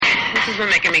has been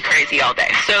making me crazy all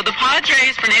day. So the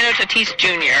Padres, Fernando Tatis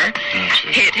Jr.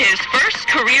 hit his first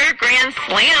career grand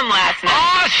slam last night.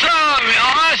 Awesome!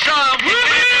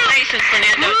 Congratulations,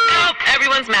 Fernando. Nope,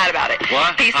 everyone's mad about it.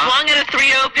 What? He swung at a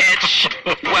 3-0 pitch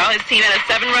while his team had a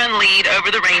 7-run lead over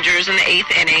the Rangers in the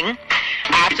 8th inning.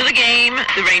 After the game,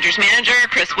 the Rangers manager,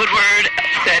 Chris Woodward,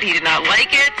 said he did not like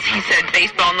it. He said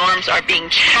baseball norms are being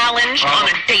challenged on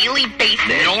a daily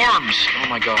basis. Norms. Oh,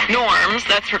 my God. Norms,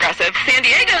 that's progressive. San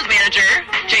Diego's manager,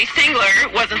 Jay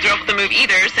Singler, wasn't thrilled with the move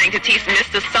either, saying Tatis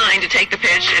missed a sign to take the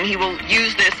pitch, and he will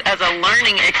use this as a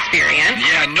learning experience.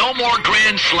 Yeah, no more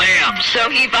grand slams. So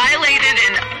he violated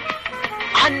an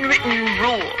unwritten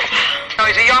rule.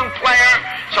 He's a young player,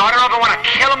 so I don't know if I want to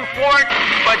kill him for it,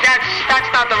 but that's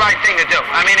not the right thing to do.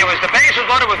 I mean, it was the base was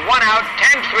loaded with 1 out,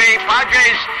 10-3,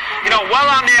 Padres, well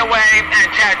on their way, and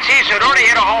Tatis had already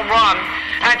hit a home run,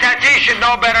 and Tatis should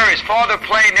know better. His father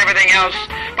played and everything else,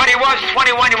 but he was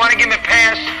 21. You want to give him a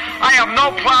pass? I have no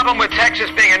problem with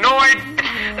Texas being annoyed.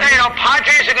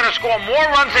 Padres are going to score more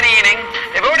runs in the inning.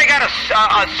 They've already got a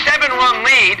 7-run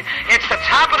lead. It's the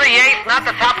top of the 8th, not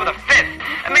the top of the 5th.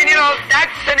 I mean, that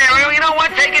scenario, you know what?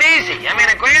 Take it easy. I mean,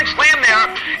 a grand slam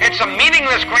there, it's a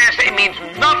meaningless grand slam. It means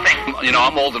nothing.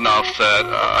 I'm old enough that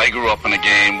I grew up in a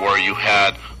game where you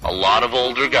had a lot of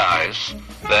older guys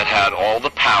that had all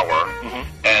the power,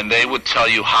 and they would tell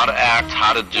you how to act,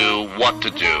 how to do, what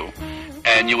to do.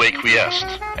 And you acquiesced,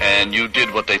 and you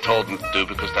did what they told them to do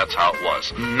because that's how it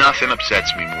was. Nothing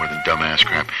upsets me more than dumbass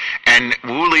crap. And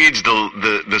who leads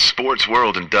the sports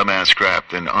world in dumbass crap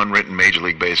than unwritten Major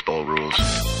League Baseball rules?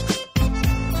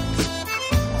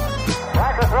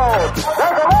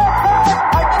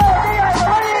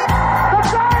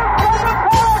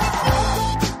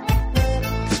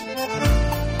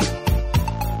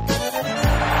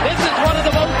 This is one of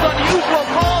the most unusual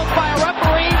calls by a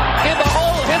referee in the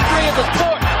whole history of the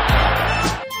sport.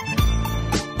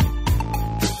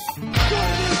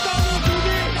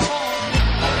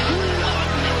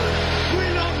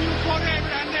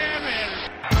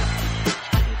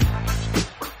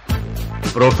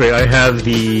 Profe, I have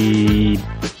the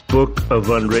Book of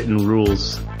Unwritten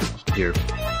Rules here.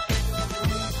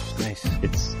 Nice.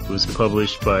 It was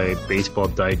published by Baseball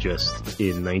Digest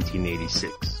in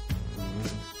 1986.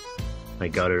 I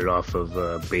got it off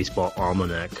of Baseball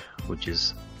Almanac, which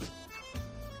is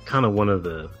kind of one of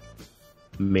the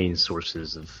main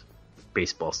sources of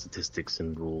baseball statistics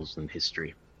and rules and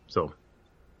history. So,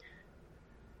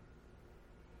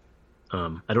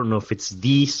 I don't know if it's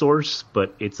the source,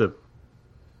 but it's a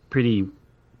pretty,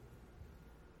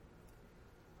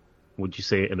 would you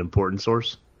say, an important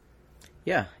source?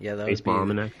 Yeah, that would Baseball be.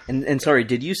 Almanac. And sorry,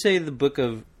 did you say the Book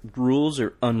of Rules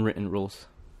or Unwritten Rules?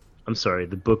 I'm sorry,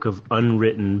 the Book of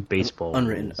Unwritten Baseball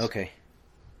Unwritten, Rules. okay.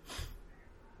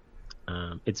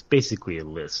 It's basically a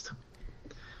list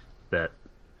that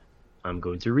I'm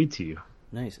going to read to you.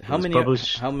 Nice. How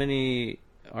many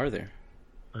are there?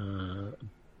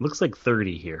 Looks like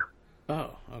 30 here. Oh,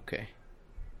 okay.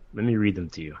 Let me read them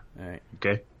to you. All right.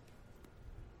 Okay?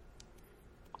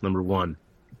 Number 1.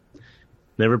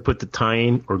 Never put the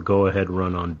tying or go-ahead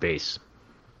run on base.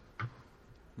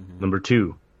 Number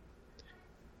 2.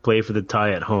 Play for the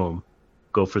tie at home.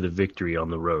 Go for the victory on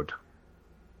the road.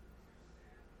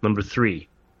 Number 3.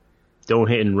 Don't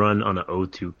hit and run on an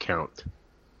 0-2 count.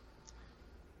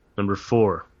 Number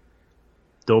 4.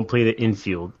 Don't play the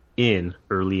infield in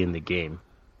early in the game.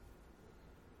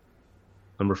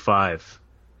 Number 5.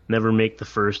 Never make the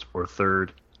first or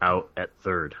third out at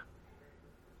third.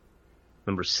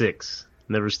 Number 6.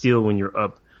 Never steal when you're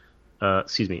up.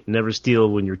 Never steal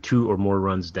when you're 2 or more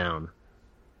runs down.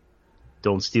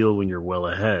 Don't steal when you're well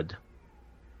ahead.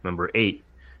 Number 8.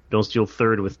 Don't steal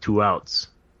third with 2 outs.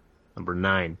 Number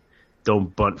 9.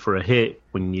 Don't bunt for a hit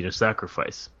when you need a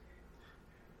sacrifice.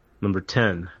 Number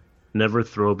 10. Never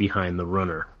throw behind the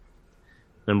runner.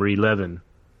 Number 11.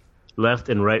 Left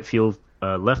and right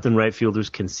fielders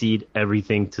concede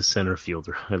everything to center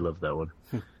fielder. I love that one.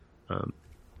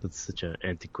 That's such an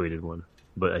antiquated one,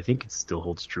 but I think it still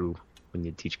holds true when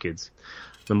you teach kids.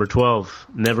 Number 12.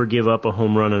 Never give up a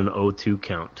home run on an 0-2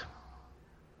 count.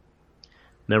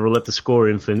 Never let the score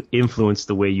influence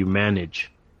the way you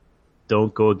manage.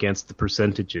 Don't go against the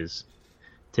percentages.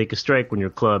 Take a strike when your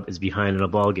club is behind in a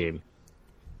ball game.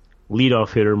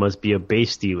 Leadoff hitter must be a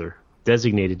base stealer.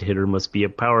 Designated hitter must be a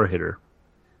power hitter.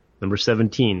 Number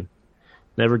 17.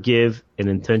 Never give an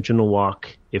intentional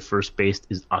walk if first base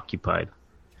is occupied.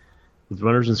 With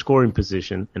runners in scoring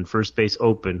position and first base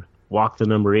open, walk the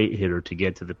number 8 hitter to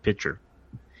get to the pitcher.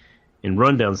 In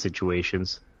rundown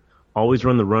situations, always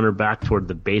run the runner back toward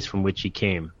the base from which he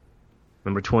came.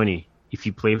 Number 20. If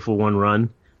you play for 1 run,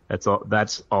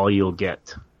 That's all you'll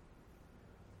get.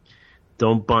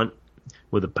 Don't bunt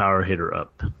with a power hitter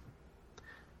up.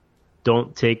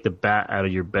 Don't take the bat out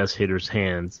of your best hitter's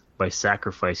hands by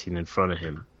sacrificing in front of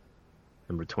him.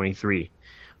 Number 23.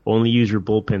 Only use your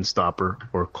bullpen stopper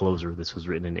or closer. This was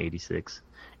written in 86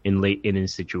 in late inning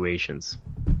situations.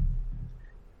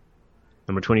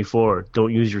 Number 24.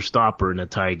 Don't use your stopper in a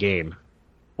tie game.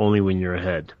 Only when you're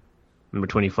ahead. Number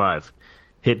 25.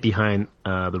 Hit behind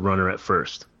the runner at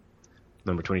first.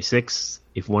 Number 26.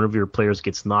 If one of your players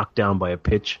gets knocked down by a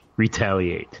pitch,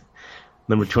 retaliate.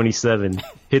 Number 27.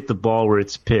 Hit the ball where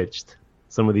it's pitched.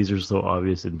 Some of these are so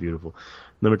obvious and beautiful.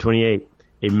 Number 28.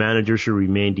 A manager should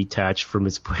remain detached from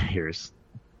his players.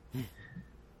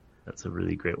 That's a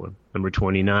really great one. Number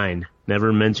 29.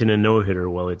 Never mention a no-hitter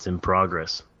while it's in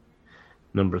progress.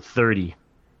 Number 30.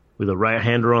 With a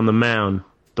right-hander on the mound,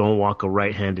 don't walk a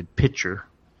right-handed pitcher.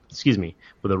 Excuse me.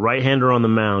 With a right-hander on the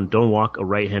mound, don't walk a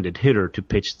right-handed hitter to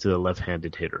pitch to a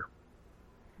left-handed hitter.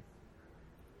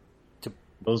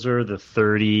 Those are the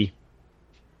 30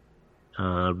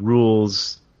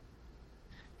 rules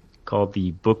called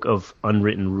the Book of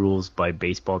Unwritten Rules by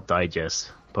Baseball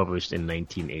Digest, published in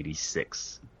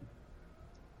 1986.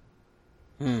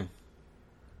 What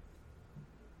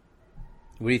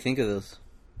do you think of those?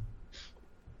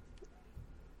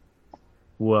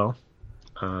 Well,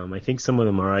 I think some of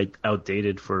them are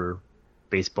outdated for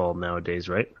baseball nowadays,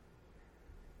 right?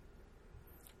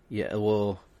 Yeah,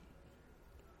 well,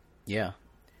 yeah.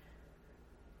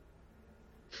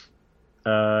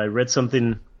 I read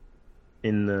something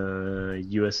in the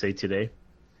USA Today,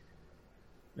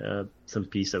 some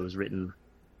piece that was written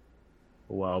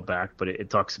a while back, but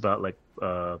it talks about like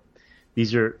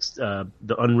these are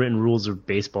the unwritten rules of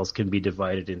baseballs can be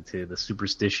divided into the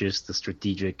superstitious, the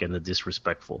strategic, and the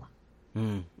disrespectful.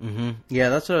 Mm-hmm. Yeah,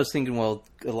 that's what I was thinking. Well,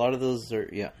 a lot of those are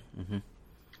Mm-hmm.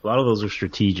 A lot of those are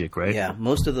strategic, right? Yeah,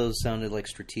 most of those sounded like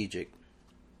strategic.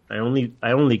 I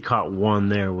only caught one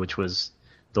there, which was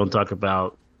don't talk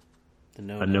about a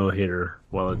no-hitter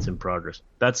while it's in progress.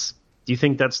 Do you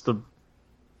think that's the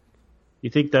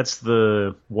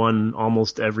one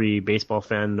almost every baseball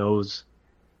fan knows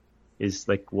is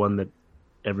like one that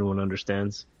everyone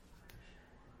understands?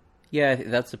 Yeah,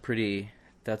 that's a pretty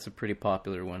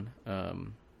popular one.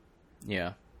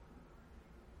 Yeah.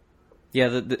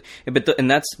 Yeah,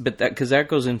 because that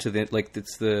goes into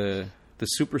it's the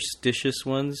superstitious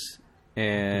ones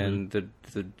and the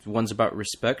ones about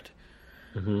respect.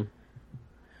 Mm-hmm.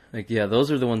 Like, yeah,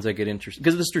 those are the ones that get interesting.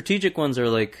 Because the strategic ones are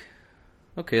like,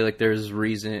 okay, like there's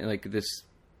reason, like this.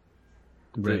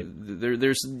 Right.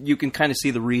 There's you can kind of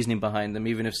see the reasoning behind them,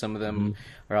 even if some of them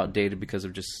are outdated because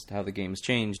of just how the game's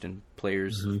changed and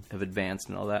players have advanced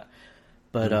and all that.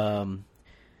 But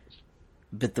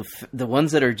the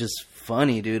ones that are just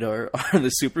funny, dude, are the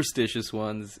superstitious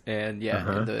ones, and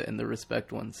and the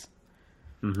respect ones.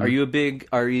 Mm-hmm.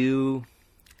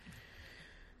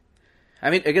 I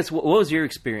mean, I guess what was your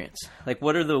experience? Like,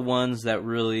 what are the ones that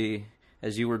really,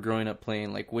 as you were growing up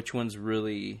playing, like which ones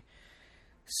really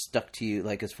stuck to you?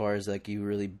 Like, as far as like you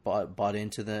really bought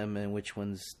into them, and which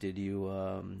ones did you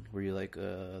were you like,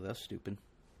 that's stupid?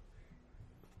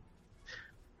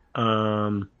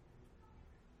 Let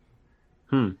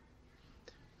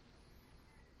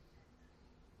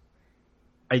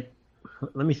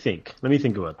me think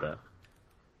about that.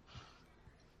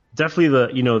 Definitely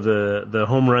the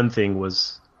home run thing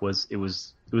was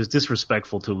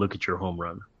disrespectful to look at your home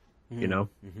run, you know?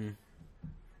 Mm-hmm.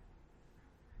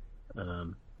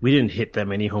 We didn't hit that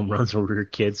many home runs when we were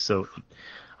kids, so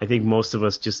I think most of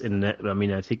us just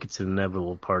I think it's an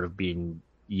inevitable part of being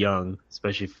young,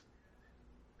 especially if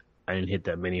I didn't hit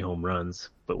that many home runs,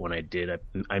 but when I did,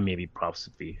 I maybe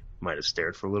possibly might have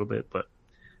stared for a little bit, but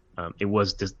it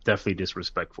was definitely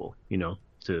disrespectful, you know,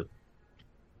 to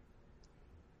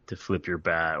flip your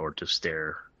bat or to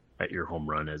stare at your home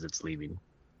run as it's leaving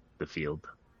the field.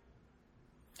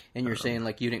 And you're saying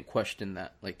like you didn't question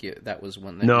that, like that was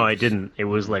one that. No, I didn't. It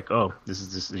was like, oh,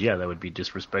 that would be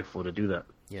disrespectful to do that.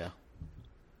 Yeah.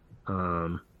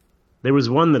 There was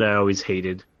one that I always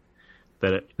hated.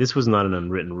 This was not an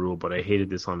unwritten rule, but I hated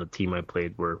this on the team I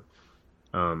played where,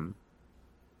 a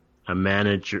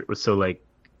manager. So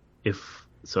if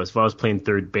I was playing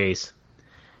third base,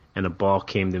 and a ball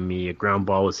came to me, a ground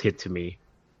ball was hit to me,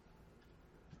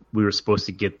 we were supposed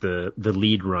to get the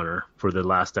lead runner for the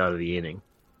last out of the inning.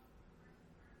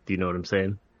 Do you know what I'm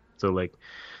saying? So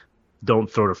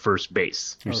don't throw to first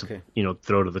base. Okay.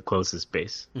 Throw to the closest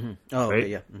base. Mm-hmm. Oh, right?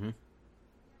 Okay, yeah. Mm-hmm.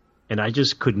 And I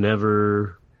just could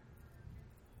never.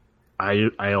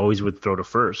 I always would throw to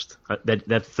first.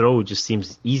 That throw just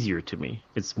seems easier to me.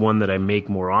 It's one that I make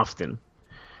more often,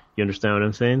 You understand what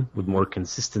I'm saying? With more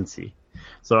consistency.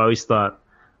 So I always thought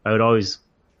I would always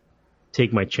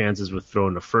take my chances with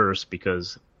throwing to first,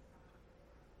 because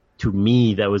to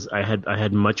me that was I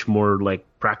had much more like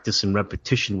practice and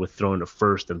repetition with throwing to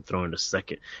first than throwing to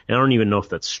second. And I don't even know if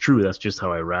that's true. That's just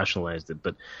how I rationalized it.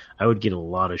 But I would get a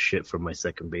lot of shit from my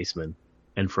second baseman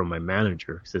and from my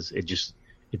manager. Says it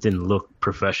didn't look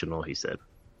professional, he said.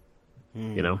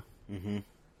 You know? Mm-hmm.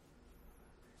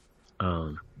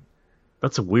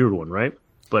 That's a weird one, right?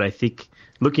 But I think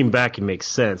looking back, it makes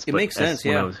sense. It makes sense,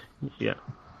 yeah.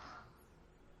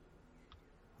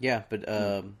 Yeah, but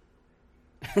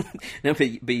no,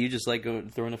 but you just like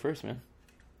throwing the first, man.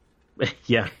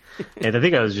 Yeah, and I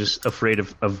think I was just afraid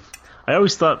of. I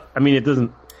always thought. I mean,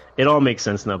 it all makes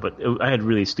sense now, but I had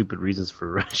really stupid reasons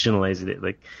for rationalizing it.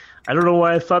 Like, I don't know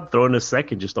why I thought throwing a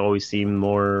second just always seemed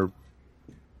more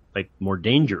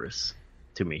dangerous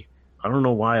to me. I don't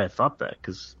know why I thought that,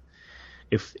 because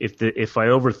if I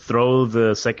overthrow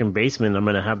the second baseman, I'm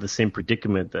going to have the same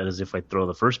predicament as if I throw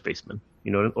the first baseman.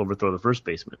 You know, overthrow the first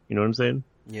baseman. You know what I'm saying?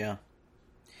 Yeah.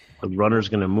 The runner's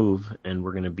going to move, and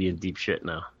we're going to be in deep shit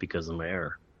now because of my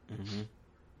error. Mm-hmm.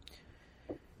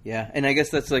 Yeah, and I guess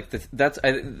that's like that's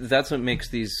what makes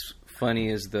these funny,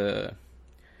 is the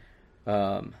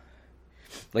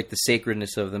like the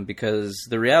sacredness of them, because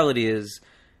the reality is,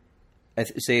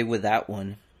 say with that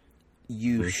one,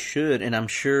 you should, and I'm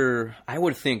sure, I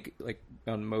would think, like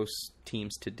on most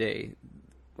teams today,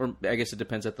 or I guess it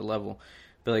depends at the level,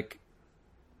 but like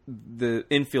the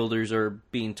infielders are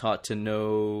being taught to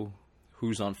know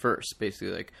who's on first,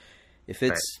 basically. Like if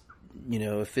it's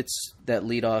if it's that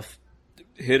leadoff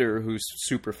hitter who's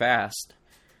super fast,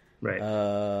 right?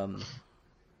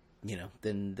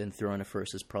 Then throwing to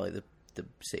first is probably the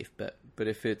safe bet. But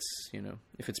if it's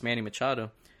Manny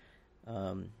Machado,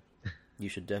 you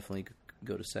should definitely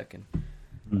go to second.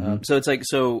 Mm-hmm. So it's like,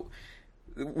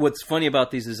 what's funny about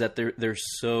these is that they're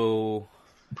so,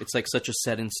 it's like such a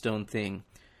set in stone thing,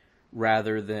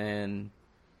 rather than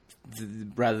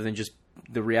just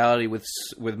the reality with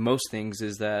most things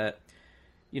is that,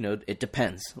 it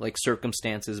depends. Like,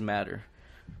 circumstances matter.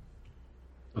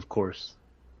 Of course.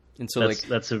 And so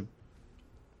that's a.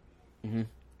 Mm-hmm.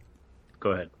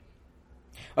 Go ahead.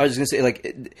 I was just gonna say,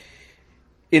 like,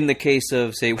 in the case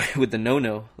of, say, with the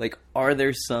no-no, like, are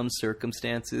there some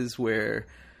circumstances where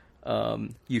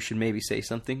you should maybe say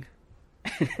something?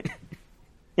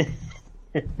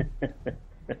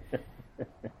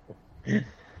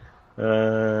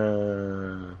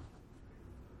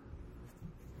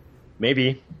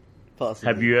 Maybe. Possibly.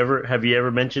 Have you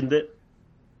ever mentioned it?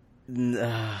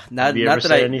 Not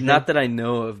that I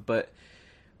know of, but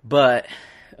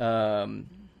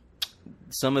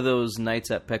some of those nights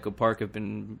at Petco Park have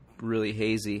been really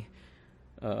hazy,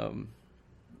 and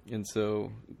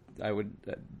so I would,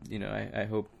 I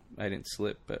hope I didn't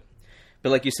slip, but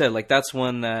like you said, like, that's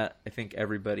one that I think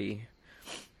everybody,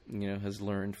 has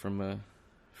learned from a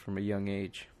young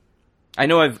age. I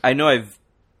know I've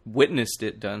witnessed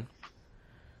it done.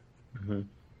 Mm-hmm.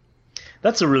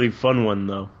 That's a really fun one,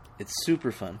 though. It's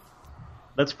super fun.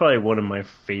 That's probably one of my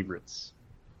favorites.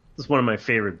 It's one of my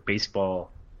favorite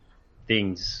baseball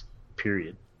things,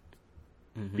 period.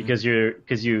 Mm-hmm. Because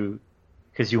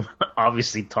you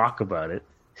obviously talk about it,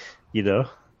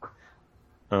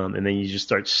 and then you just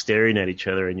start staring at each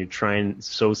other, and you're trying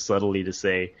so subtly to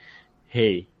say,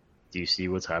 "Hey, do you see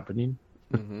what's happening?"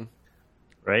 Mm-hmm.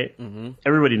 Right? Mm-hmm.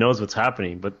 Everybody knows what's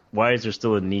happening, but why is there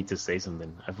still a need to say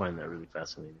something? I find that really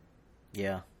fascinating.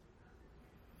 Yeah.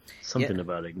 Something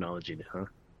about acknowledging it, huh?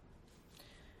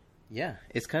 Yeah,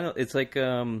 it's like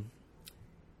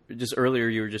just earlier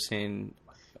you were just saying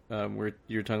where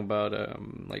you were talking about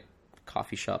like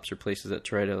coffee shops or places that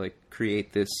try to like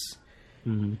create this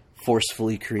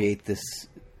forcefully create this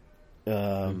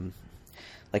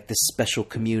like this special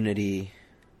community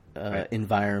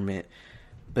environment,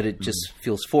 but it just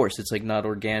feels forced. It's like not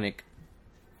organic,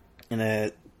 and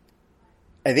I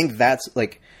think that's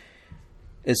like,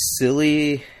 as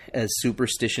silly as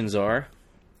superstitions are,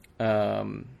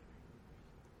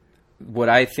 what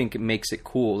I think makes it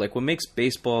cool, like what makes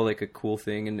baseball like a cool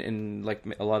thing, and like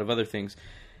a lot of other things,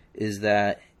 is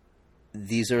that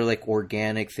these are like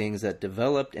organic things that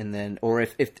developed, and then, or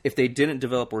if they didn't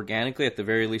develop organically, at the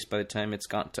very least, by the time it's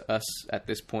gotten to us at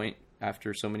this point,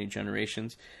 after so many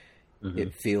generations,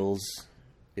 it feels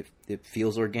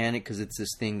organic, because it's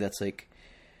this thing that's like,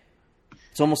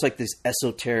 it's almost like these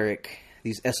esoteric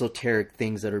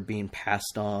things that are being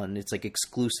passed on. It's like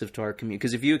exclusive to our community.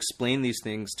 Because if you explain these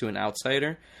things to an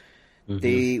outsider,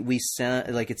 we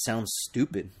sound like, it sounds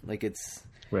stupid. Like, it's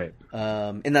right.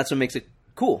 And that's what makes it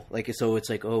cool. Like, so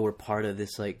it's like, oh, we're part of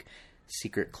this like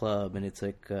secret club, and it's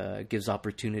like gives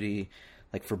opportunity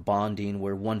like for bonding,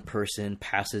 where one person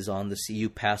passes on you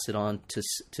pass it on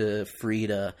to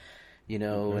Frida, you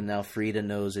know, and now Frida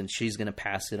knows, and she's gonna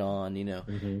pass it on, you know,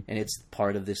 and it's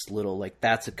part of this little, like,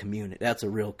 that's a community, that's a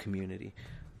real community.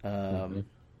 So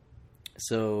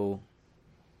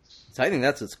I think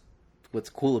that's what's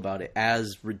cool about it.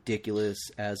 As ridiculous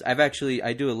as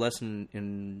I do a lesson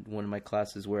in one of my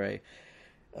classes where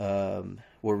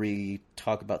we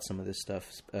talk about some of this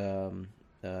stuff.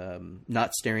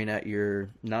 Not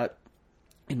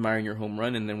admiring your home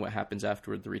run, and then what happens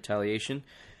afterward, the retaliation.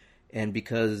 And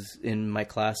because in my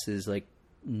classes, like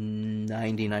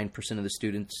 99% of the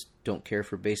students don't care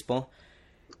for baseball,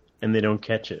 and they don't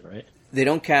catch it, right? They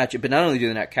don't catch it, but not only do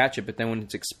they not catch it, but then when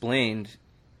it's explained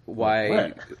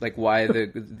why, like why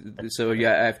so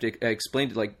yeah, I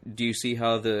explained it, like, do you see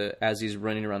how as he's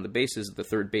running around the bases, the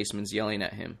third baseman's yelling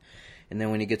at him, and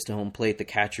then when he gets to home plate, the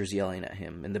catcher's yelling at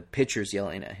him, and the pitcher's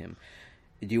yelling at him.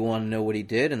 Do you want to know what he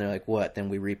did? And they're like, what? Then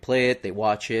we replay it, they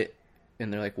watch it,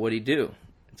 and they're like, what'd he do?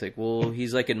 It's like, well,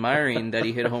 he's like admiring that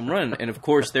he hit a home run, and of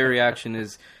course their reaction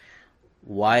is,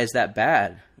 why is that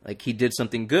bad? Like, he did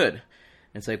something good.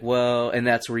 It's like, well, and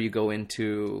that's where you go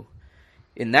into,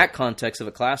 in that context of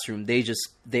a classroom, they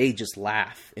just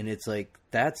laugh, and it's like,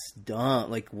 that's dumb.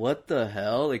 Like, what the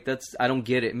hell? Like, I don't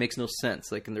get it. It makes no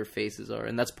sense. Like, and their faces are,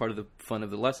 and that's part of the fun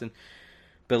of the lesson.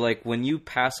 But like, when you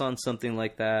pass on something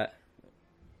like that,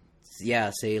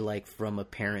 yeah, say like from a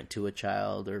parent to a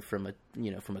child, or from a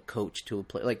coach to a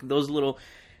player, like those little,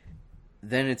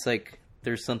 then it's like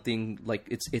there's something like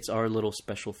it's our little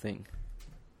special thing.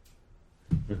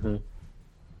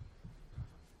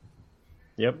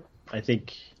 Yep, I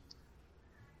think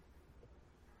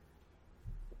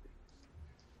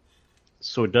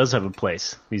so. It does have a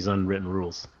place, these unwritten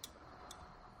rules.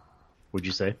 Would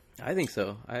you say? I think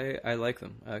so. I like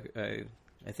them. I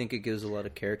think it gives a lot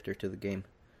of character to the game,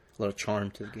 a lot of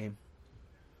charm to the game.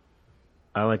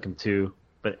 I like them too,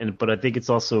 but I think it's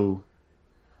also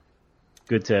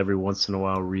good to every once in a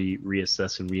while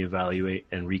reassess and reevaluate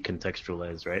and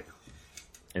recontextualize, right?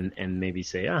 And maybe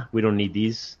say, we don't need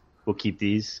these. We'll keep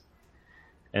these.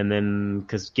 And then,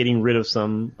 because getting rid of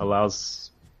some allows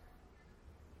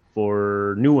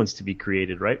for new ones to be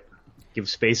created, right? Give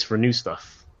space for new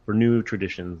stuff, for new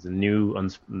traditions and new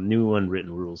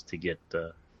unwritten rules to get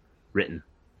written.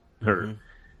 Or,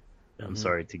 I'm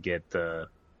sorry, to get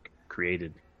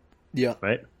created. Yeah.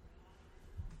 Right?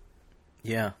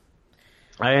 Yeah.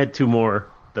 I had two more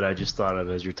that I just thought of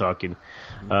as you're talking.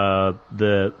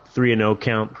 The 3-0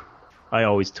 count, I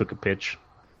always took a pitch.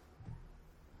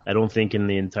 I don't think in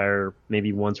the entire,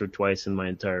 maybe once or twice in my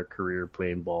entire career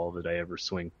playing ball did I ever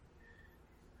swing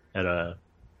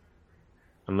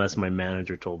unless my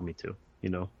manager told me to, you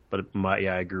know. But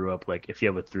I grew up like, if you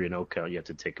have a 3-0 count, you have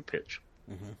to take a pitch.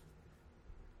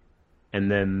 And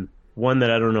then one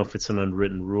that I don't know if it's an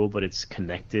unwritten rule, but it's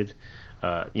connected.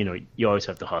 You always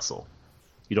have to hustle.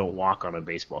 You don't walk on a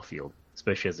baseball field,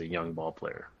 especially as a young ball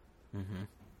player.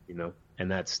 You know,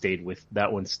 and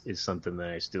that one is something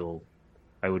that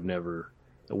I would never,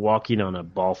 walking on a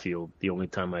ball field, the only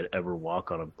time I'd ever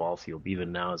walk on a ball field,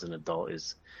 even now as an adult,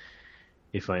 is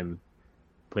if I'm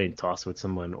playing toss with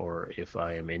someone or if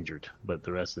I am injured. But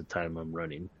the rest of the time I'm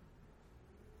running.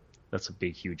 That's a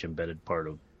big, huge embedded part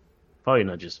of probably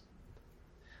not just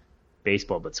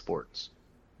baseball, but sports.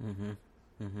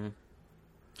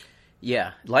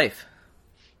 Yeah, life.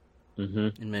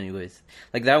 In many ways.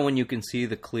 Like that one, you can see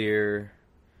the clear...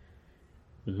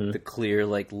 the clear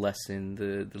like lesson,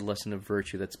 the lesson of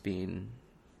virtue that's being,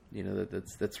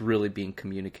 that's really being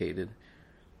communicated,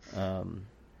 and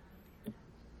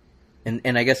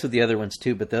I guess with the other ones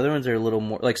too. But the other ones are a little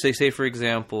more like say for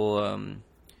example,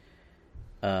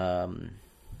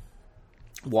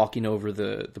 walking over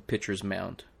the pitcher's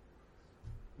mound.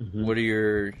 How do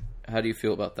you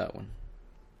feel about that one?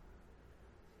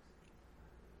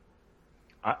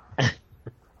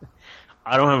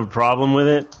 I don't have a problem with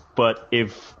it, but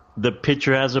if the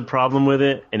pitcher has a problem with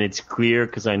it and it's clear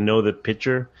because I know the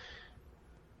pitcher,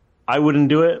 I wouldn't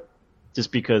do it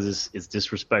just because it's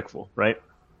disrespectful, right?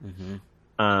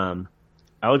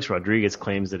 Alex Rodriguez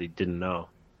claims that he didn't know.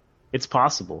 It's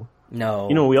possible. No.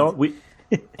 We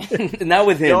not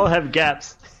with him. We all have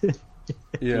gaps.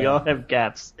 Yeah. We all have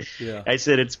gaps. Yeah. I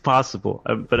said it's possible,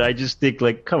 but I just think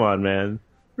like, come on, man.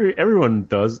 Everyone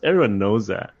knows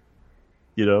that,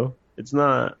 It's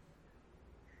not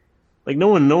like no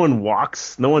one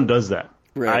walks, no one does that.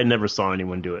 Right. I never saw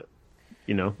anyone do it,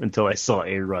 until I saw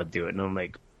A-Rod do it, and I'm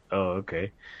like, oh,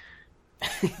 okay.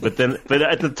 but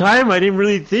at the time, I didn't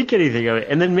really think anything of it.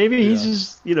 And then maybe he's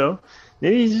just,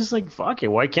 Maybe he's just like, fuck it,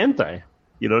 why can't I?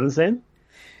 You know what I'm saying?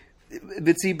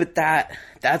 But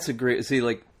that's a great,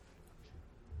 like,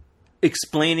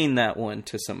 explaining that one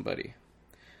to somebody,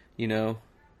 you know,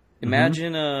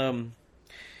 imagine,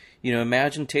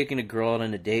 imagine taking a girl out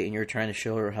on a date and you're trying to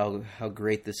show her how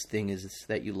great this thing is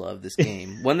that you love this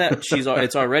game. One that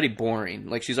it's already boring.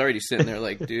 Like, she's already sitting there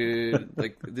like, dude,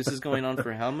 like, this is going on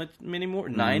for how many more?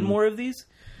 9 more of these?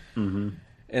 Mm-hmm.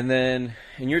 And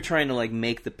you're trying to, like,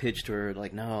 make the pitch to her,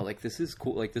 like, no, like, this is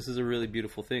cool. Like, this is a really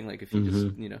beautiful thing. Like, if you just,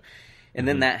 and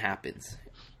then that happens.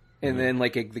 And then,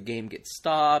 like, the game gets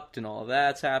stopped and all of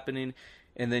that's happening.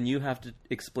 And then you have to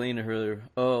explain to her,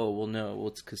 oh, well, no, well,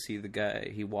 it's because the guy,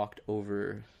 he walked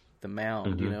over the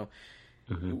mound, you know.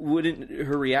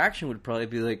 Her reaction would probably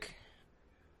be like,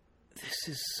 this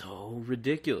is so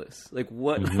ridiculous. Like,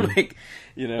 what, like,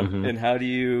 you know, and how do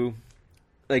you,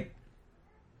 like,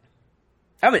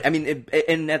 I mean,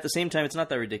 and at the same time, it's not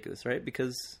that ridiculous, right?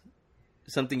 Because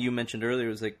something you mentioned earlier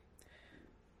was like,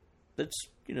 that's,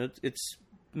 you know, it's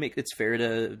fair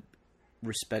to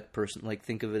respect like,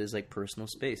 think of it as like personal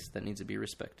space that needs to be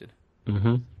respected.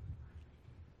 Mm-hmm.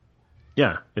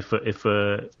 Yeah, if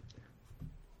a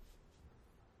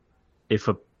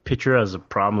pitcher has a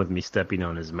problem with me stepping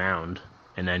on his mound,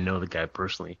 and I know the guy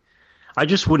personally, I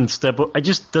just wouldn't step. I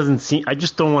just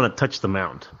don't want to touch the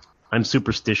mound. I'm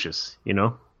superstitious, you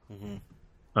know.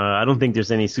 I don't think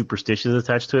there's any superstitions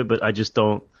attached to it, but I just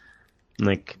don't,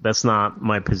 like, that's not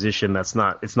my position. It's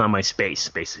not my space,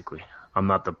 basically. I'm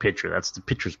not the pitcher. That's the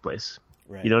pitcher's place.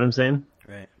 Right. You know what I'm saying?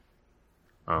 Right.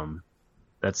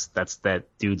 That's that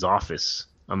dude's office.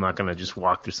 I'm not gonna just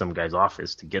walk through some guy's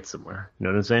office to get somewhere. You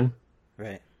know what I'm saying?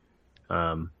 Right.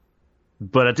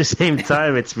 But at the same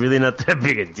time, it's really not that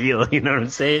big a deal. You know what I'm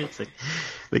saying? It's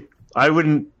like I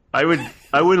wouldn't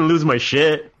lose my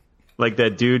shit like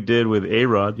that dude did with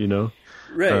A-Rod, you know?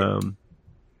 Right.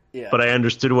 Yeah. But I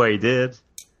understood why he did,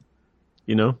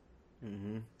 you know?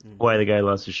 Why the guy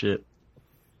lost his shit.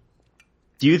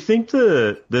 Do you think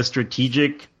the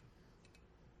strategic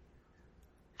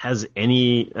has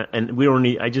any, and we don't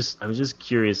need, I was just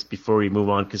curious before we move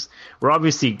on, because we're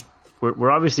obviously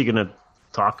going to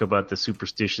talk about the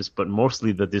superstitious, but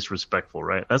mostly the disrespectful,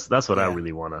 right? That's what I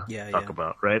really want to talk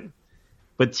about, right?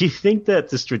 But do you think that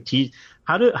the strategic,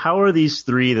 how are these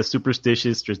three, the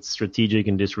superstitious, strategic,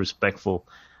 and disrespectful,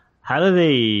 how are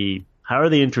they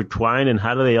intertwined, and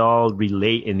how do they all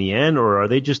relate in the end, or are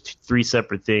they just 3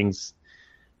 separate things?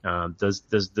 Does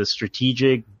the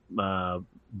strategic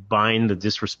bind the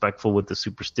disrespectful with the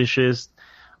superstitious?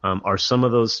 Are some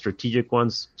of those strategic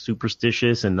ones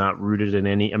superstitious and not rooted in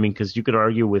any? I mean, because you could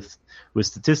argue with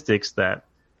statistics that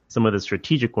some of the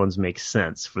strategic ones make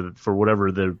sense for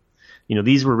whatever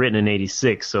these were written in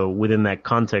 '86, so within that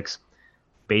context,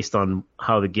 based on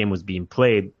how the game was being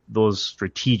played, those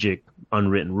strategic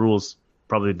unwritten rules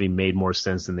probably made more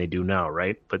sense than they do now,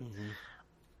 right? But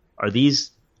are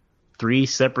these 3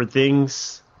 separate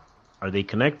things? Are they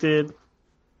connected?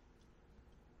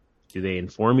 Do they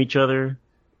inform each other?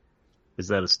 Is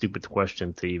that a stupid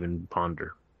question to even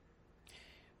ponder?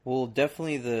 Well,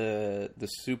 definitely the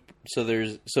super.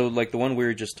 So like the one we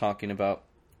were just talking about.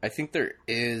 I think there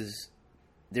is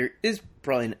an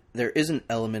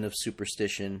element of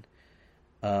superstition,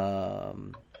 at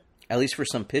least for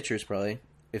some pitchers, probably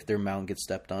if their mound gets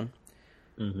stepped on.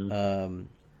 And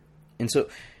so,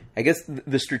 I guess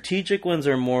the strategic ones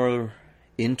are more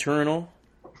internal.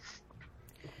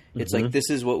 It's like,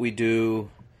 this is what we do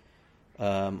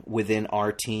within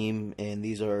our team, and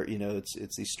these are,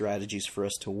 it's these strategies for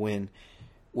us to win.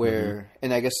 Where,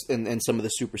 and I guess, and some of the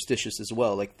superstitious as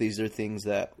well. Like, these are things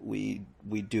that we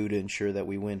do to ensure that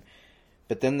we win.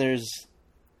 But then there's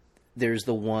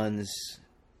the ones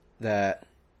that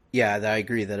I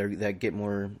agree that get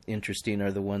more interesting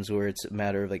are the ones where it's a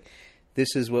matter of like,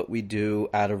 this is what we do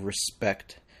out of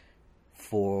respect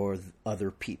for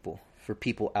other people, for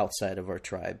people outside of our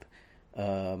tribe.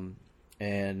 And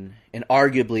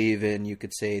arguably even you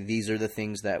could say these are the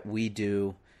things that we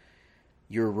do.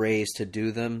 You're raised to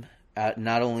do them,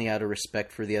 not only out of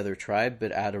respect for the other tribe,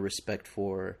 but out of respect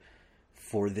for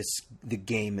the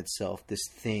game itself, this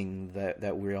thing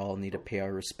that we all need to pay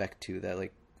our respect to, that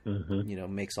like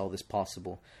makes all this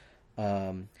possible.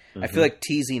 I feel like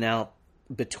teasing out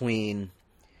between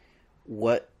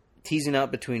what is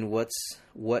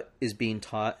being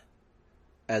taught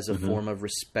as a form of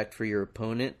respect for your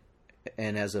opponent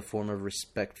and as a form of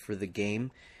respect for the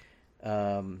game.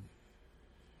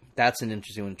 That's an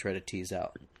interesting one to try to tease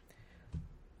out.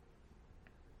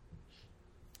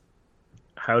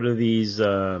 How do these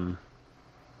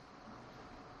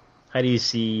How do you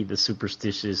see the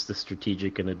superstitious, the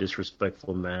strategic, and the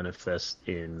disrespectful manifest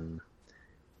in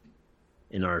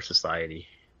our society,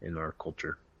 in our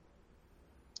culture?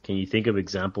 Can you think of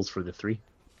examples for the three?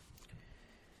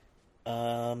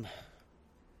 Well,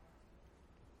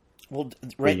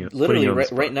 Putting literally, you on the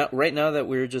spot. right now that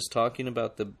we're just talking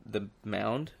about the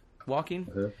mound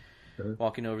walking,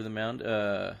 walking over the mound.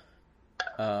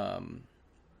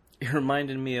 It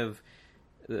reminded me of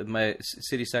my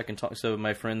city second talk. So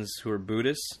my friends who are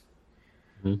Buddhists,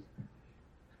 and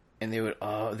they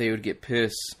would get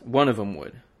pissed. One of them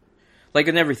would, like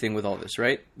in everything with all this,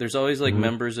 right? There's always like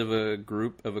members of a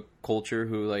group of a culture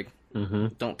who like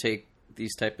don't take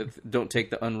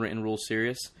the unwritten rules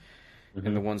serious,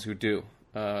 and the ones who do.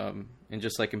 And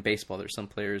just like in baseball, there's some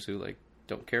players who like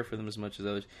don't care for them as much as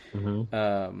others.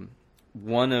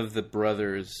 One of the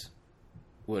brothers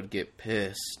would get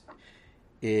pissed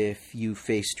if you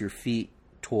faced your feet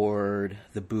toward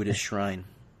the Buddhist shrine.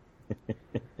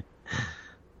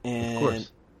 And,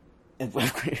 of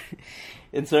course.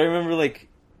 And so I remember like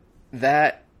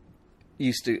that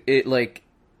it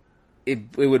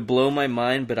would blow my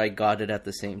mind, but I got it at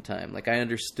the same time. Like I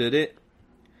understood it,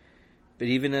 but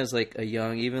even as like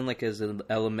as an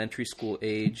elementary school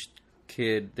aged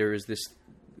kid, there was this.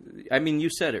 I mean, you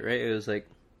said it right. It was like,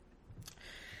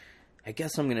 I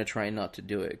guess I'm gonna try not to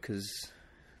do it because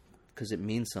it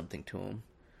means something to him.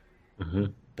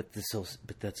 But that's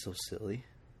so silly.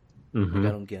 Like, I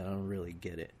don't really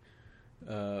get it.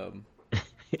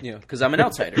 Because I'm an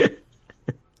outsider.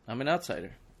 I'm an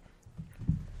outsider.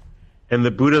 And the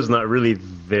Buddha's not really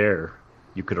there,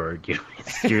 you could argue.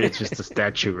 It's just a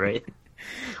statue, right?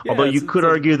 Yeah, Although you could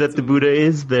argue that the Buddha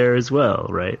is there as well,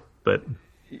 right? But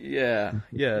yeah,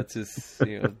 it's just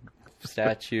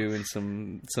statue and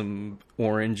some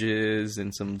oranges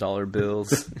and some dollar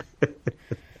bills.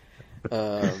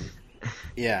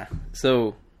 Yeah.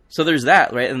 So there's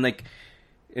that, right? And like,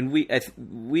 and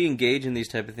we engage in these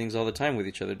type of things all the time with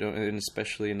each other, don't? And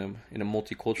especially in a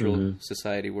multicultural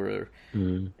society where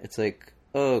it's like,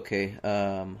 oh, okay,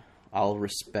 I'll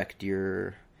respect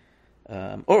your,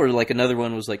 or like another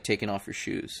one was like taking off your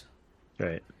shoes.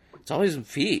 right. It's always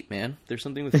feet, man. There's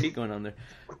something with feet going on there.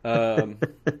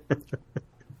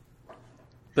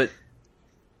 But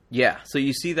yeah, so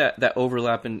you see that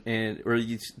overlap or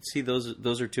you see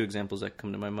those are two examples that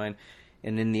come to my mind.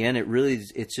 And in the end,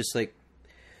 it's just like,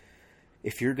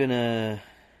 if you're gonna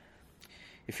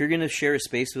share a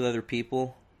space with other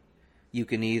people, you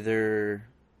can either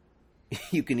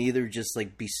just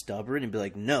like be stubborn and be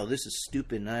like, no, this is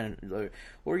stupid,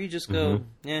 or you just go,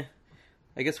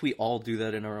 I guess we all do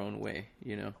that in our own way,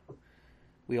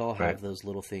 We all have those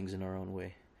little things in our own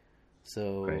way.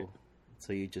 So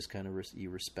you just kind of you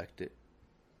respect it,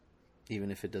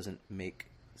 even if it doesn't make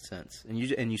sense, and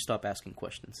you stop asking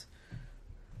questions.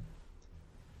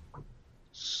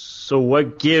 So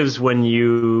what gives when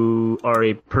you are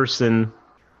a person?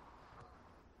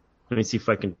 Let me see if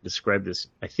I can describe this.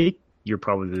 I think you're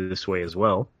probably this way as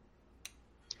well.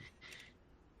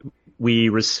 I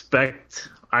respect,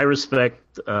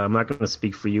 I'm not going to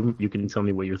speak for you. You can tell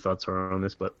me what your thoughts are on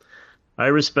this, but I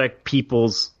respect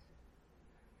people's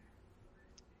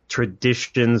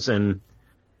traditions and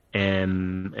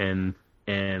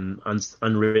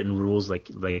unwritten rules, like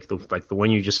the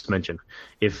one you just mentioned.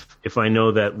 If I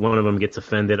know that one of them gets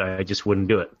offended, I just wouldn't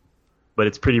do it. But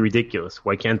it's pretty ridiculous.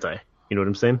 Why can't I? You know what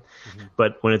I'm saying?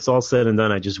 But when it's all said and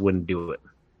done, I just wouldn't do it.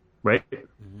 Right?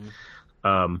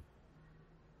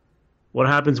 What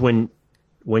happens when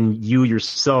you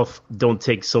yourself don't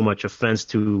take so much offense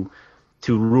to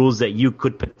rules that you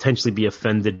could potentially be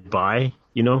offended by?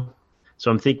 So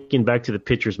I'm thinking back to the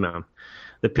pitcher's mound.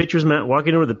 The pitcher's mound,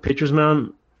 walking over the pitcher's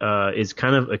mound, is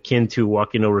kind of akin to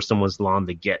walking over someone's lawn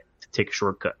to take a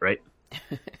shortcut, right?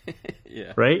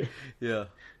 Yeah. Right? Yeah.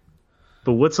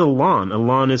 But what's a lawn? A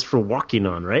lawn is for walking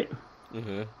on, right?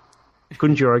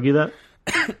 Couldn't you argue that?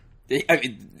 I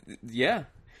mean, yeah.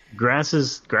 Grass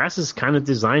is kind of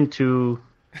designed to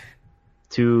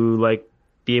like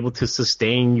be able to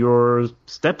sustain your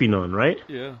stepping on, right?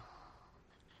 Yeah.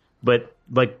 But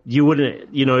like you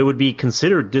wouldn't, it would be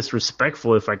considered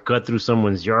disrespectful if I cut through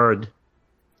someone's yard.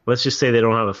 Let's just say they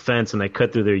don't have a fence and I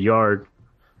cut through their yard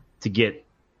to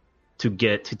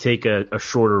take a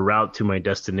shorter route to my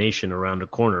destination around a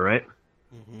corner, right?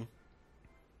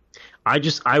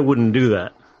 I wouldn't do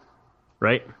that,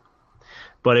 right?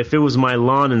 But if it was my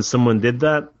lawn and someone did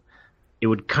that, it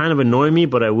would kind of annoy me,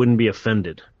 but I wouldn't be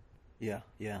offended. Yeah.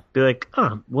 Be like,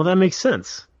 well, that makes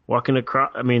sense. Walking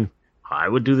across, I mean, I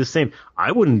would do the same.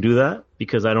 I wouldn't do that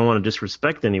because I don't want to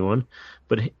disrespect anyone,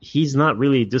 but he's not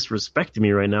really disrespecting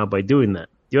me right now by doing that.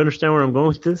 you understand where I'm going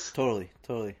with this? Totally.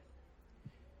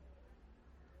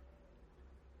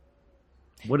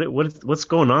 What's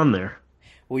going on there?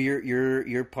 Well,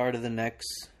 you're part of the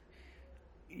next.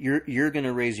 You're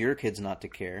gonna raise your kids not to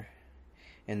care,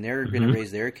 and they're gonna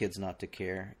raise their kids not to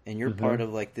care, and you're part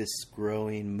of like this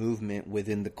growing movement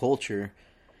within the culture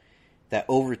that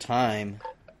over time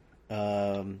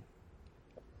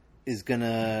is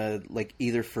gonna like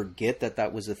either forget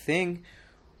that was a thing,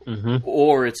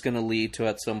 or it's gonna lead to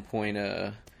at some point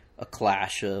a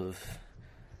clash of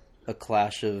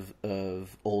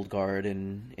old guard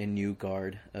and new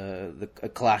guard, a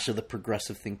clash of the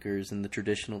progressive thinkers and the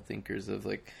traditional thinkers of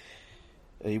like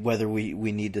whether we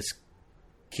need to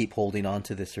keep holding on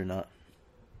to this or not.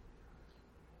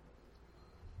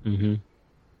 Mm-hmm.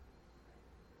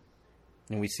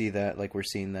 And we see that, like we're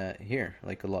seeing that here,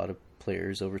 like a lot of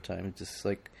players over time. It's just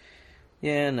like,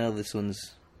 yeah, no, this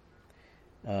one's,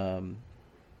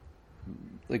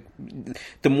 like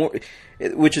the more,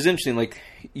 which is interesting. Like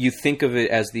you think of it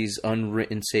as these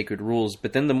unwritten sacred rules,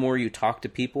 but then the more you talk to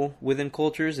people within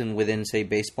cultures and within, say,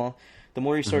 baseball, the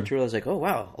more you start to realize, like, oh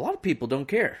wow, a lot of people don't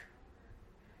care.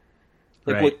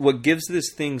 Like Right. what gives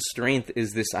this thing strength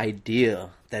is this idea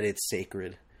that it's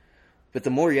sacred. But the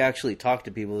more you actually talk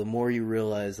to people, the more you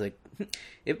realize, like,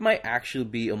 it might actually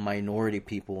be a minority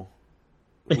people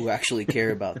who actually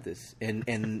care about this, and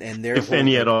their If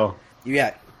any at all.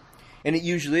 Yeah, and it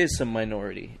usually is some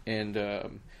minority, and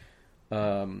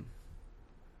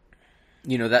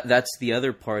you know that's the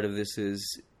other part of this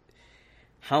is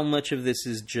how much of this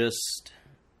is just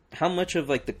how much of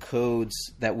like the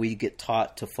codes that we get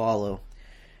taught to follow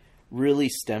really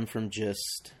stem from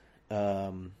just.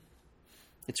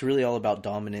 It's really all about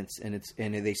dominance, and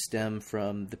they stem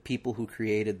from the people who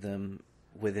created them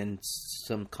within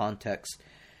some context,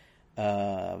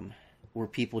 were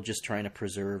people just trying to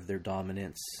preserve their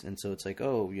dominance, and so it's like,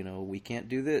 oh, you know, we can't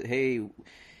do that. Hey,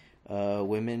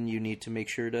 women, you need to make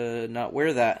sure to not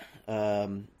wear that.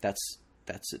 That's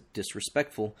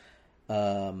disrespectful,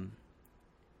 and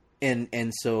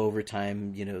so over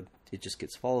time, you know, it just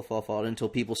gets fall until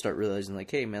people start realizing,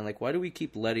 like, hey, man, like, why do we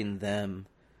keep letting them?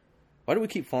 Why do we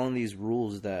keep following these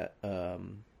rules that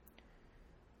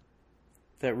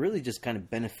that really just kind of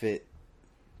benefit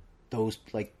those,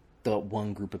 like, the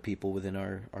one group of people within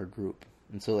our group?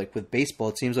 And so, like, with baseball,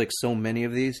 it seems like so many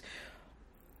of these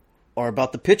are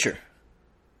about the pitcher.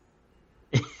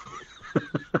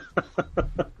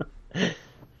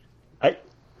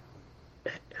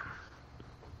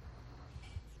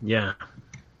 Yeah.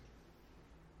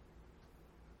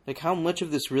 Like, how much of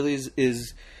this really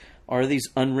are these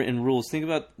unwritten rules? Think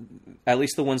about at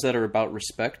least the ones that are about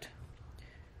respect.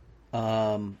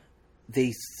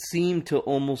 They seem to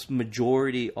almost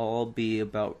majority all be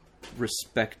about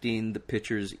respecting the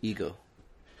pitcher's ego.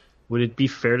 Would it be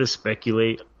fair to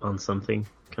speculate on something?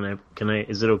 Can I?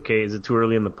 Is it okay? Is it too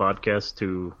early in the podcast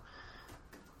to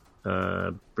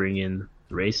bring in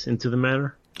race into the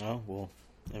matter? Oh, well,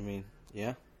 I mean,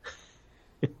 yeah.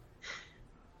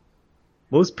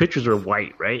 Most pitchers are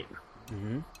white, right?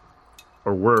 Mm-hmm.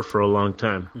 Or were for a long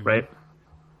time, right?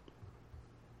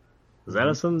 Does that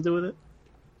have something to do with it?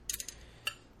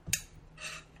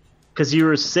 Because you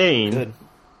were saying...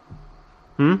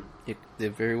 Good. It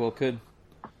very well could.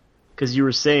 Because you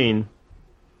were saying...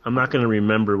 I'm not going to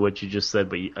remember what you just said,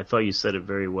 but I thought you said it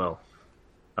very well.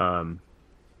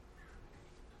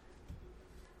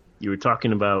 You were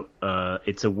talking about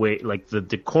it's a way... Like, the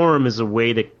decorum is a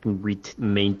way to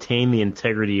maintain the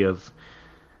integrity of...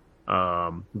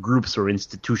 groups or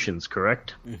institutions,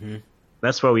 correct? Mm-hmm.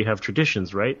 That's why we have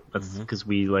traditions, right? That's because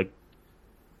we like,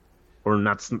 or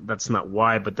not. That's not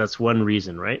why, but that's one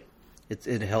reason, right?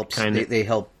 It helps. Kinda, they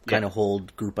help kind of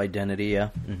hold group identity. Yeah.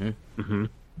 Mm-hmm. Mm-hmm.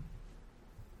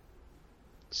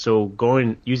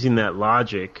 So using that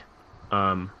logic,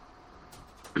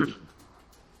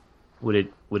 would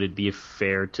it be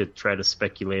fair to try to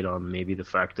speculate on maybe the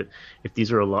fact that if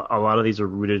these are a lot of these are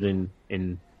rooted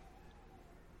in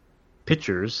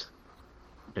pitchers,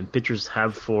 and pitchers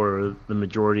have for the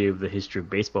majority of the history of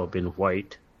baseball been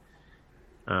white,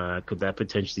 could that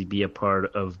potentially be a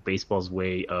part of baseball's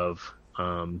way of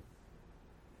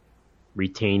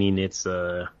retaining its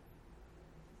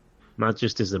not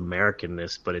just its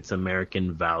Americanness, but its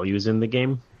American values in the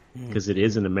game? Because it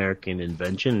is an American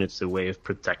invention. It's a way of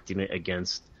protecting it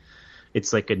against...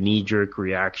 It's like a knee-jerk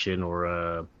reaction or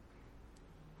a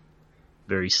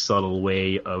very subtle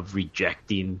way of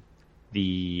rejecting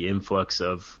the influx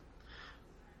of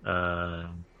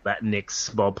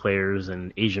Latinx ball players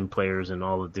and Asian players and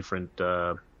all the different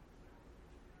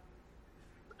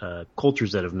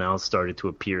cultures that have now started to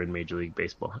appear in Major League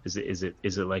Baseball? Is it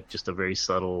like just a very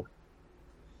subtle,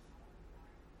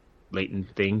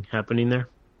 latent thing happening there?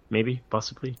 Maybe,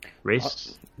 possibly,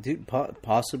 race, dude,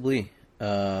 possibly.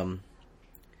 And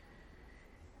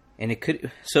it could.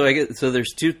 So I guess so.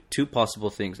 There's two possible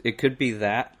things. It could be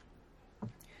that,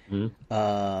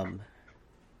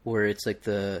 where it's like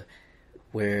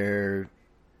where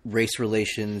race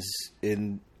relations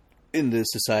in the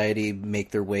society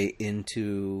make their way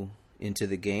into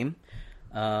the game.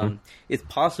 It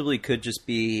possibly could just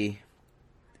be.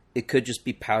 It could just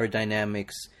be power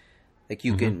dynamics. Like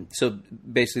you can. So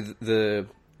basically, the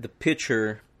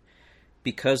pitcher,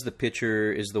 because the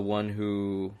pitcher is the one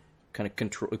who kind of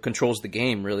controls the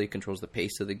game, really controls the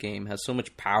pace of the game, has so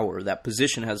much power. That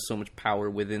position has so much power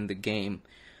within the game.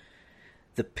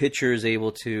 The pitcher is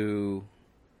able to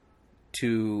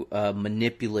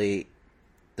manipulate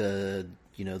the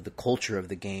culture of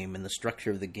the game and the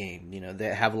structure of the game.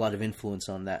 They have a lot of influence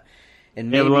on that.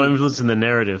 And they have a lot of influence in the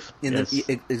narrative.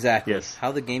 Exactly. Yes.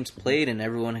 How the game's played, and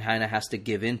everyone kind of has to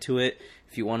give into it.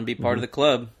 If you want to be part of the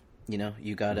club,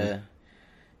 you gotta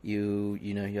you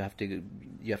have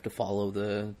to follow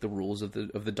the rules of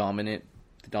the dominant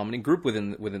group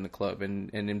within the club. And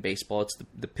in baseball, it's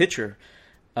the pitcher.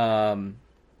 And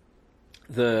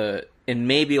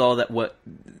maybe all that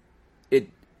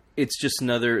it's just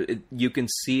another. You can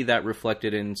see that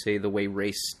reflected in, say, the way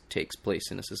race takes place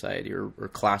in a society or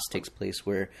class takes place,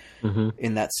 where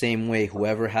in that same way,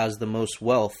 whoever has the most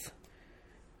wealth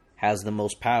has the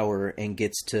most power and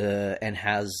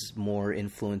has more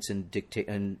influence in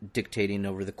dictating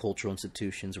over the cultural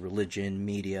institutions, religion,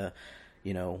 media.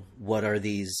 What are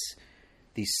these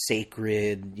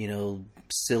sacred,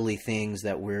 silly things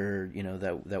that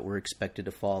we're expected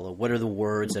to follow? What are the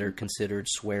words that are considered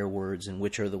swear words, and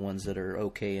which are the ones that are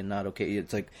okay and not okay?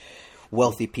 It's like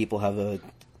wealthy people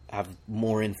have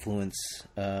more influence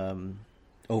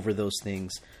over those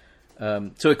things.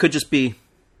 So it could just be,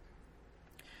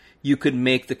 you could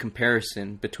make the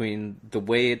comparison between the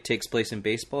way it takes place in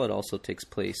baseball, it also takes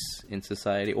place in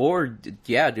society. Or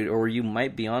you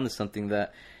might be onto something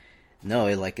that, no,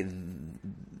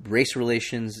 race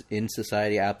relations in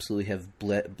society absolutely have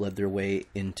bled their way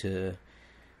into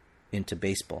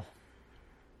baseball,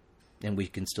 and we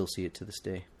can still see it to this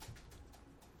day.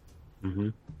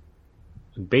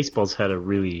 Baseball's had a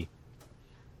really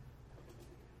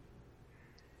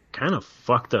kind of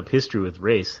fucked up history with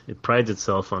race. It prides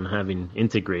itself on having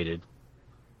integrated.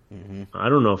 I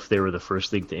don't know if they were the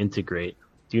first league to integrate.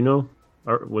 Do you know?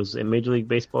 Was Major League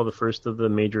Baseball the first of the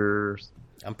major?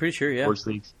 I'm pretty sure, yeah. Sports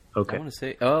leagues. Okay. I want to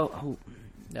say,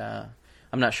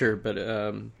 I'm not sure, but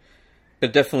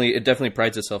it definitely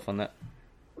prides itself on that.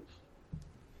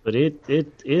 But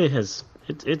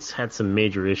it's had some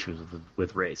major issues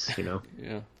with race,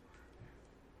 Yeah.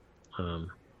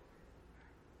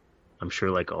 I'm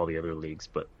sure, like all the other leagues.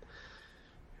 But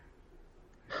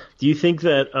do you think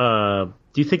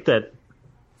that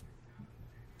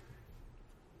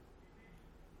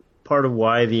part of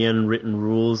why the unwritten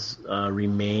rules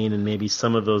remain, and maybe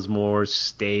some of those more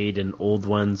staid and old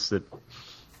ones that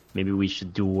maybe we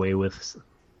should do away with,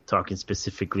 talking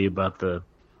specifically about the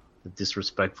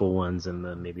disrespectful ones, and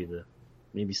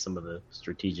maybe some of the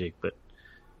strategic but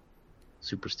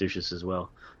superstitious as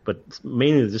well, but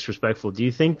mainly the disrespectful? Do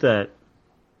you think that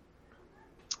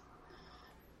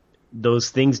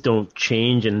those things don't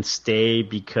change and stay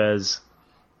because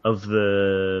of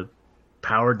the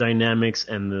power dynamics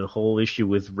and the whole issue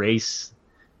with race?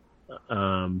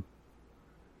 And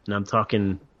I'm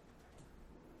talking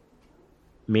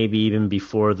maybe even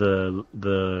before the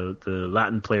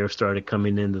Latin players started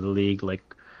coming into the league,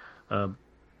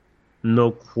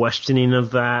 no questioning of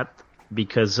that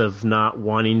because of not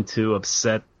wanting to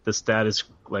upset the status,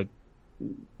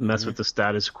 mess with the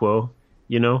status quo,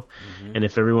 And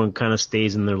if everyone kind of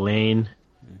stays in their lane,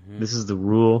 this is the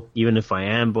rule, even if I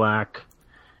am black.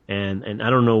 And I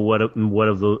don't know what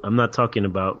of those. I'm not talking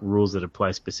about rules that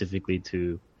apply specifically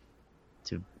to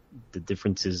the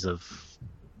differences of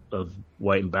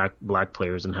white and black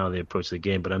players and how they approach the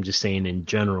game, but I'm just saying in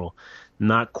general,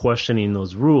 not questioning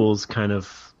those rules kind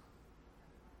of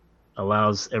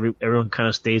allows everyone kind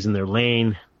of stays in their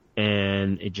lane,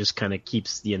 and it just kind of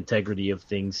keeps the integrity of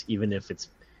things, even if it's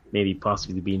maybe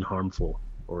possibly being harmful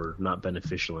or not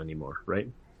beneficial anymore, right?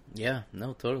 Yeah,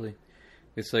 no, totally.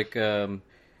 It's like,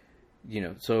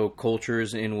 so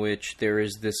cultures in which there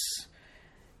is this,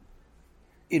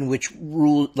 in which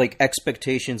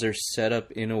expectations are set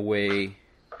up in a way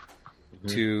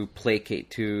to placate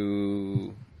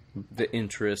to the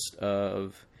interest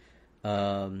of,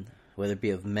 whether it be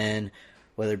of men,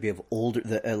 whether it be of older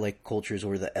like cultures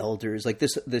or the elders, like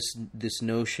this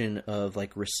notion of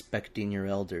like respecting your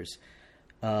elders.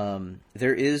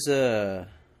 There's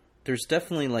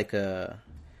definitely like a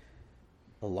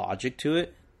logic to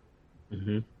it.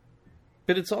 Mm-hmm.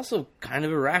 But it's also kind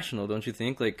of irrational, don't you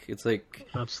think? Like, it's like,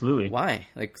 absolutely. Why?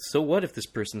 Like, so what if this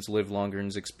person's lived longer and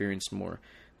has experienced more?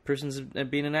 Person's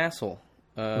being an asshole,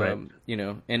 right? You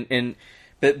know,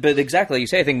 but exactly like you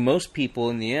say. I think most people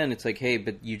in the end, it's like, hey,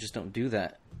 but you just don't do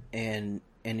that. And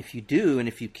if you do, and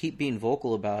if you keep being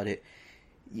vocal about it,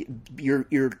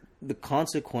 the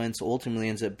consequence ultimately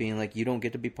ends up being like you don't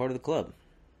get to be part of the club.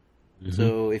 Mm-hmm.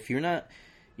 So if you're not.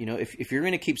 You know, if you're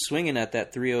going to keep swinging at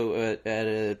that 3-0 at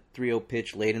a 3-0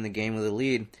 pitch late in the game with a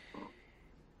lead,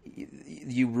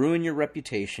 you ruin your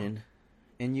reputation,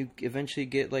 and you eventually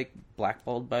get like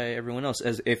blackballed by everyone else.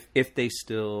 As if they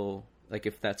still like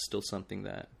if that's still something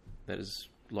that is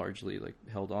largely like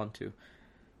held on to.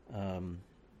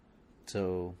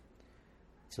 So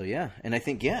yeah, and I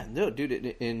think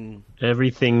dude, in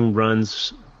everything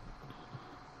runs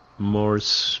more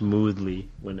smoothly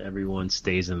when everyone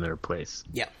stays in their place.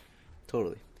 Yeah,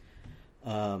 totally.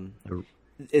 And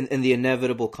the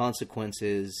inevitable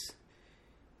consequences,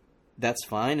 that's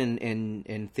fine,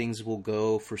 and things will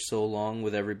go for so long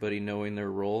with everybody knowing their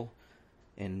role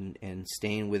and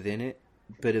staying within it.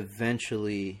 But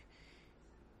eventually,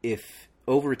 if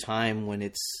over time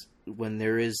when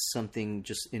there is something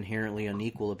just inherently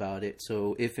unequal about it,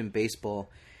 so if in baseball,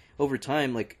 over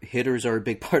time, like hitters are a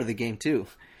big part of the game too.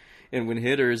 And when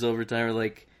hitters over time are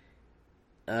like,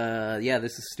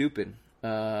 this is stupid,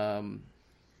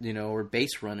 you know, or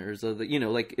base runners, or you know,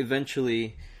 like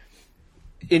eventually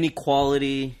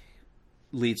inequality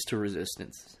leads to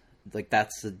resistance. Like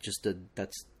that's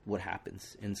what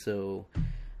happens. And so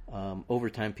over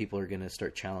time, people are going to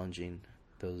start challenging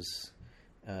those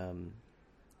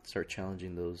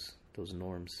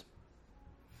norms.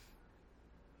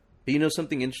 But you know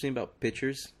something interesting about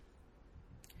pitchers?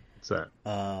 What's that?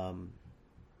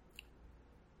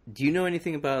 Do you know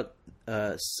anything about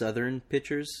Southern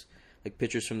pitchers, like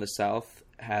pitchers from the South?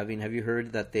 Have you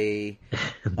heard that they?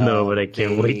 No, but I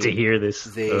can't wait to hear this.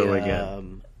 Oh my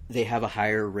god! They have a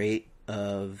higher rate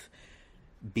of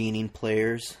beaning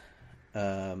players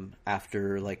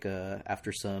after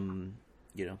some,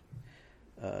 you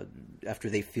know, after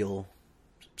they feel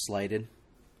slighted.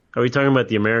 Are we talking about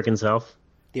the American South?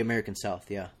 The American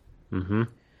South, yeah. Mm-hmm.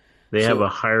 They have a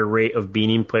higher rate of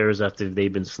beating players after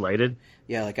they've been slighted.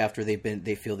 Yeah, like after they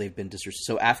feel they've been disrespected.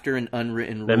 So after an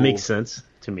unwritten rule that makes sense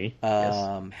to me.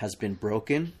 Has been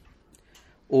broken,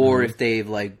 or if they've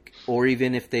or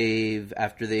even if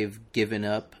after they've given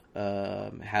up,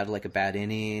 had like a bad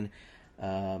inning,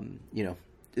 you know,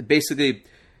 basically,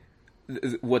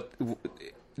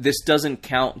 this doesn't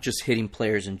count just hitting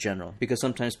players in general, because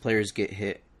sometimes players get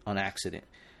hit on accident.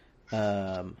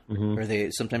 Or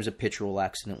sometimes a pitcher will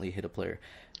accidentally hit a player.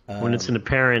 When it's an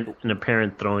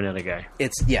apparent throwing at a guy.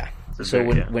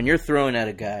 When you're throwing at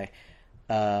a guy,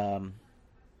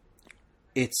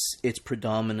 it's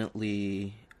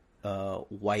predominantly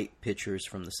white pitchers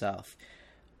from the South,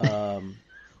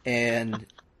 and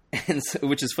so,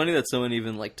 which is funny that someone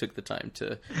even like took the time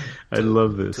to I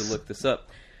love this to look this up.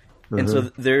 And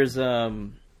so there's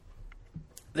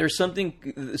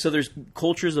something. So there's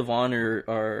cultures of honor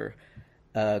are.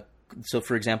 So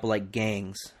for example, like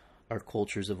gangs are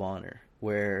cultures of honor,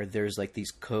 where there's like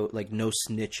these like no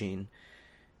snitching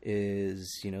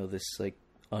is, you know, this like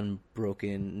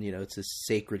unbroken, you know, it's a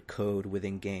sacred code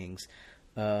within gangs,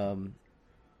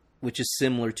 which is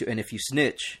similar to, and if you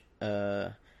snitch,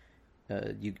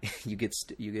 you get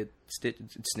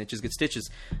snitches get stitches.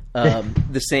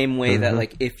 The same way that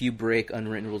like if you break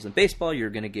unwritten rules in baseball, you're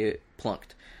gonna get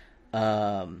plunked.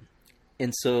 And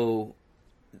so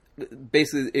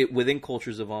basically, within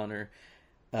cultures of honor,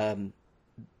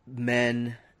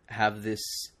 men have this.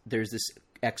 There's this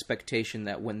expectation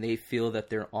that when they feel that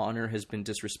their honor has been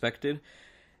disrespected,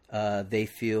 they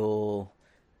feel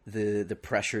the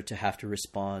pressure to have to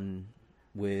respond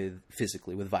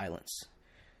physically with violence,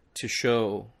 to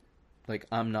show like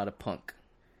I'm not a punk,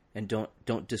 and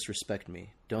don't disrespect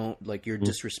me. Don't like you're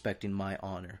disrespecting my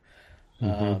honor.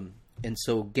 And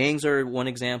so gangs are one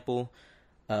example.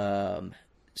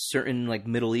 Certain like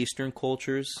Middle Eastern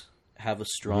cultures have a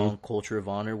strong culture of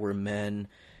honor where men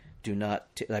do not.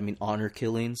 Honor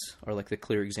killings are like the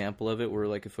clear example of it. Where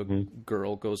like if a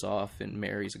girl goes off and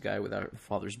marries a guy without her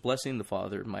father's blessing, the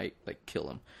father might like kill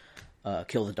him,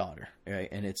 kill the daughter, right?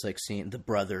 And it's like seeing the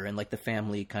brother and like the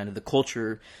family kind of the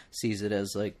culture sees it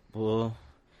as like, well,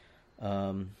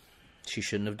 she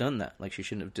shouldn't have done that. Like she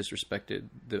shouldn't have disrespected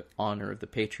the honor of the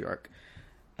patriarch.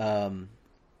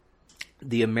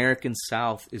 the American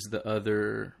South is the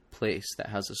other place that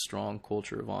has a strong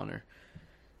culture of honor,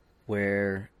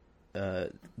 where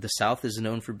the South is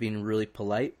known for being really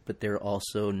polite, but they're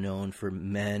also known for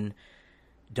men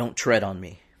don't tread on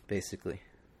me, basically.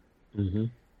 Mm-hmm.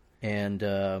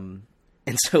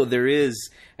 And so there is,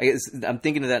 I guess I'm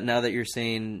thinking of that now that you're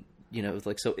saying, you know,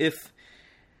 like, so if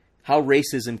how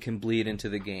racism can bleed into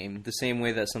the game, the same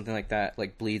way that something like that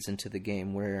like bleeds into the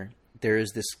game, where there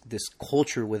is this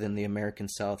culture within the American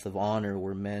South of honor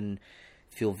where men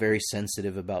feel very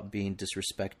sensitive about being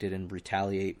disrespected and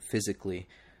retaliate physically.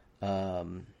 Why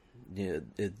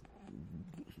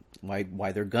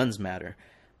their guns matter.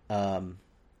 And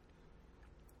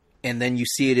then you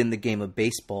see it in the game of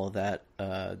baseball that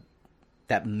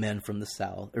that men from the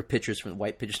South, or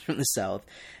white pitchers from the South,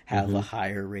 have a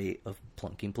higher rate of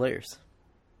plunking players.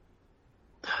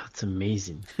 That's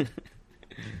amazing.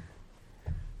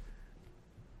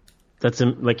 That's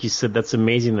like you said. That's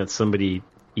amazing that somebody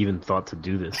even thought to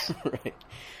do this. Right.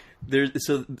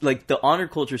 So like the honor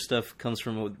culture stuff comes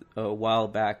from a while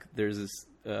back. There's this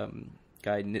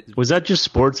guy. Was that just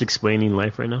sports explaining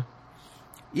life right now?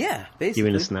 Yeah, basically.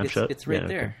 Giving a snapshot. It's right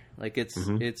there. Like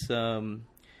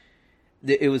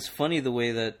it was funny the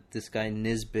way that this guy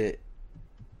Nisbet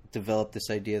developed this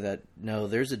idea that no,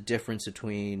 there's a difference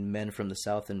between men from the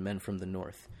South and men from the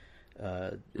North,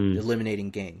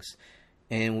 eliminating gangs.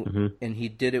 And he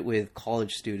did it with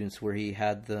college students where he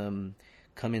had them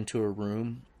come into a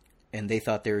room and they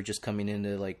thought they were just coming in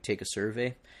to like take a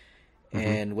survey.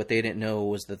 And what they didn't know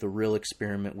was that the real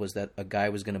experiment was that a guy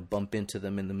was going to bump into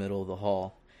them in the middle of the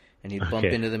hall. And he'd bump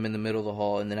into them in the middle of the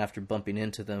hall, and then after bumping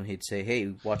into them, he'd say,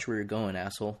 "Hey, watch where you're going,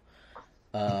 asshole."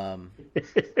 I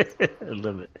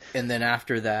love it. And then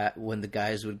after that, when the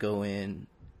guys would go in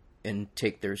and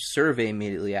take their survey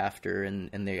immediately after,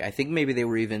 and I think maybe they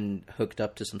were even hooked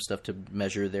up to some stuff to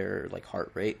measure their like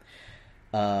heart rate.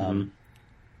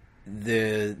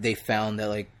 They found that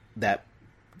like that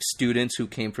students who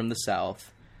came from the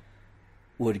South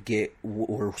were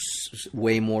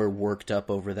way more worked up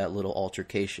over that little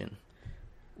altercation,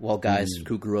 while guys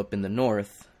who grew up in the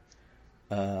North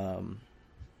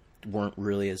weren't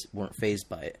fazed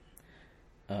by it.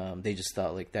 They just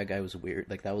thought like that guy was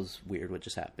weird, like that was weird what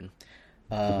just happened.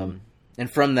 And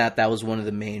from that was one of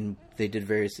the main. They did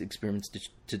various experiments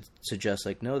to suggest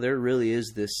like no, there really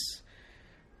is this.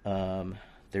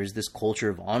 There's this culture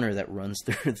of honor that runs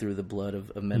through the blood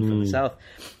of men from the South.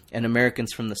 And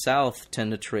Americans from the South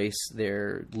tend to trace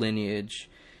their lineage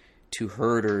to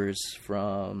herders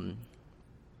from,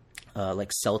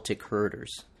 like Celtic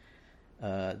herders.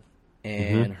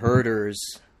 And herders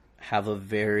have a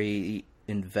very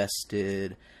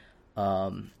invested...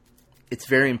 it's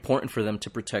very important for them to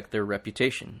protect their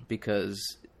reputation, because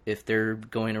if they're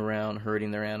going around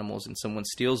herding their animals and someone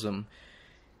steals them,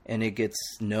 and it gets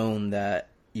known that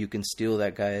you can steal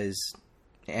that guy's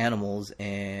animals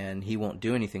and he won't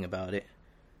do anything about it,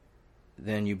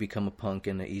 then you become a punk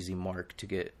and an easy mark to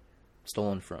get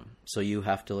stolen from. So you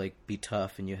have to like be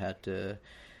tough, and you have to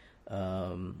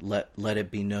let it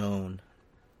be known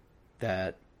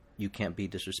that you can't be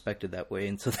disrespected that way.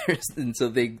 And so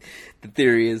the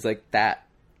theory is like that,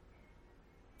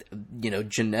 you know,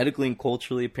 genetically and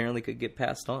culturally apparently could get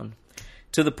passed on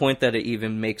to the point that it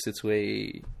even makes its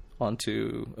way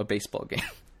onto a baseball game.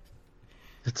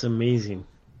 That's amazing.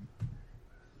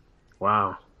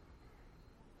 Wow.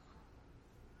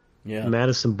 Yeah.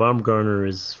 Madison Bumgarner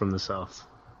is from the South.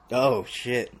 Oh,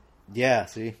 shit. Yeah,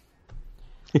 see?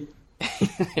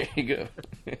 There you go.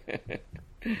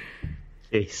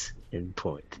 Case in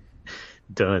point.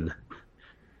 Done.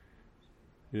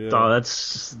 Yeah. Oh,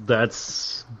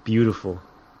 that's beautiful.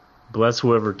 Bless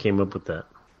whoever came up with that.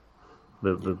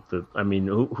 I mean,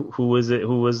 who was it?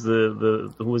 Who was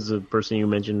the person you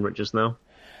mentioned just now?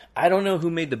 I don't know who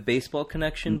made the baseball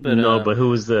connection, but but who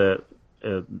was the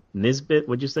Nisbet?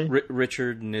 What'd you say?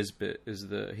 Richard Nisbet is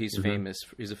he's famous.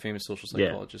 He's a famous social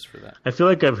psychologist for that. I feel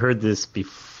like I've heard this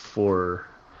before,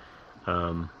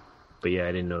 but yeah,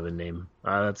 I didn't know the name.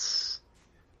 I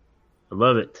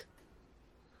love it.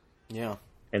 Yeah,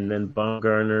 and then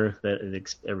Baumgartner,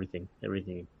 everything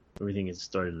is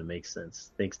starting to make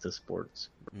sense thanks to sports.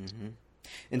 Mm-hmm.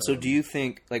 And so do you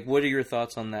think, like, what are your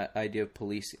thoughts on that idea of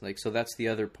policing? Like, so that's the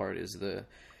other part is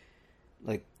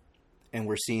and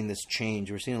we're seeing this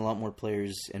change. We're seeing a lot more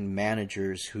players and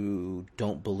managers who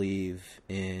don't believe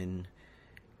in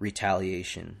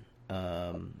retaliation,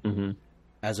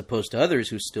 as opposed to others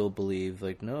who still believe,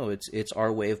 like, no, it's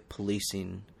our way of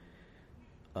policing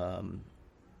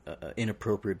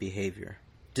inappropriate behavior,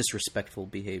 disrespectful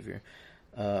behavior.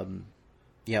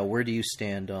 Where do you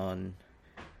stand on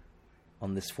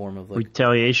on this form of like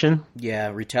Retaliation? yeah,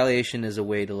 retaliation is a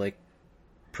way to like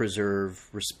preserve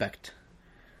respect.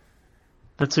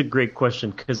 That's a great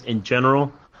question because in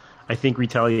general, I think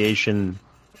retaliation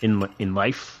in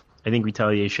life, I think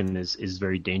retaliation is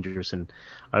very dangerous, and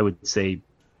I would say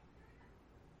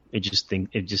it just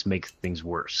makes things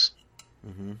worse.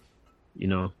 Mm-hmm. You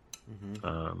know.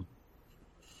 Mm-hmm.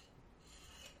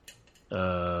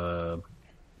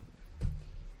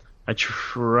 I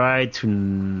try to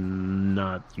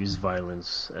not use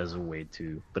violence as a way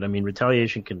to, but I mean,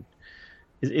 retaliation can.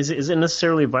 Is it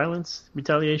necessarily violence?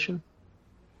 Retaliation?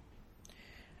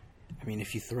 I mean,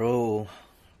 if you throw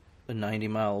a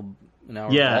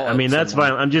 90-mile-an-hour Yeah, ball I mean at that's someone-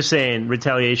 violent. I'm just saying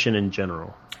retaliation in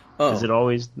general. Oh, Is it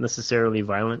always necessarily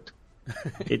violent?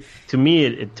 To me,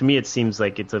 it seems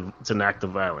like it's an act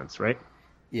of violence, right?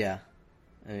 yeah.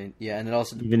 I mean, yeah, and it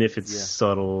also Even if it's yeah.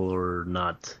 subtle or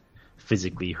not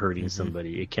physically hurting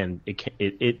somebody,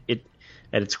 it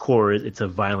at its core, it's a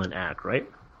violent act, right?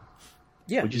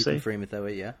 Yeah, Would you can say? frame it that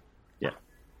way? Yeah. Yeah.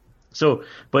 So,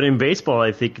 but in baseball,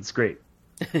 I think it's great.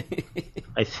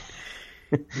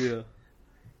 Yeah.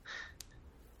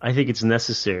 I think it's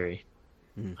necessary.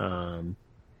 Mm.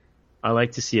 I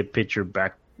like to see a pitcher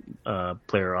back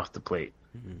player off the plate.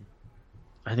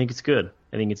 I think it's good.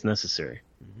 I think it's necessary.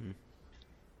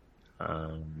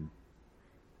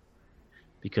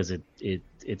 Because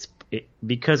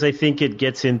because I think it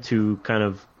gets into kind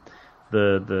of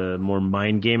the more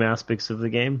mind game aspects of the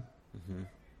game.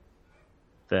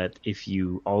 That if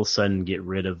you all of a sudden get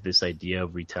rid of this idea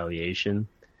of retaliation,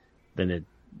 then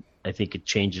I think it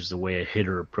changes the way a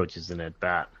hitter approaches an at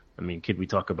bat. I mean, could we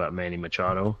talk about Manny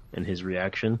Machado and his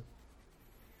reaction?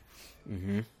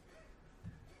 Mm-hmm.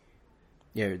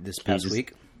 Yeah, this past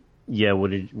week. Yeah,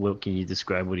 what can you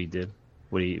describe what he did?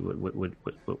 What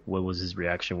was his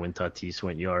reaction when Tatis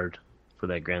went yard for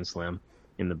that grand slam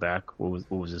in the back?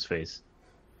 What was his face?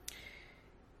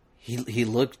 He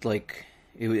looked like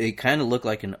it kind of looked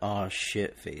like an aw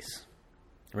shit face,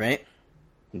 right?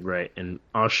 Right, and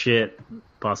aw shit,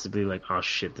 possibly like aw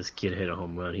shit, this kid hit a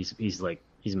home run. He's like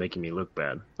he's making me look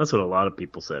bad. That's what a lot of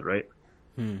people said, right?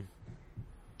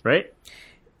 Right?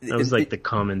 That was like the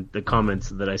comments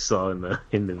that I saw in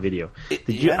the video.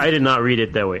 I did not read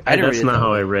it that way. That's not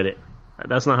how I read it.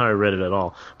 That's not how I read it at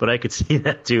all. But I could see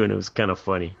that too, and it was kind of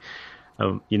funny.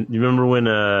 You remember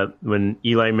when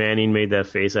Eli Manning made that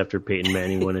face after Peyton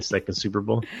Manning won his second Super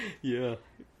Bowl? Yeah.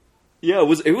 Yeah,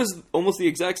 it was almost the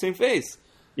exact same face.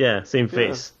 Yeah, same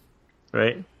face,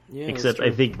 right? Yeah, except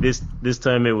I think this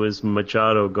time it was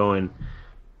Machado going.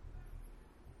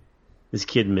 This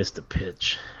kid missed a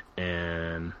pitch,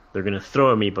 and they're gonna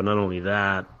throw at me. But not only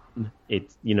that,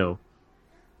 if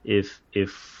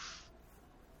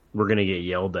we're gonna get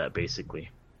yelled at, basically,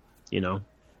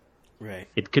 right?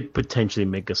 It could potentially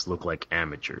make us look like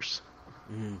amateurs.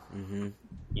 Mm-hmm.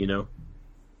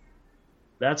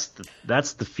 That's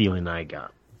the feeling I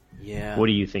got. Yeah. What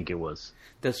do you think it was?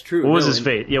 That's true. What was his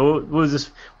face? Yeah, what was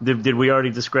this? Did we already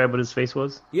describe what his face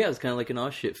was? Yeah, it's kind of like an aw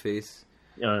shit face.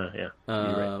 Yeah. You're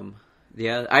right.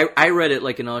 Yeah, I read it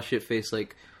like an aw shit face,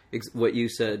 like what you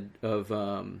said of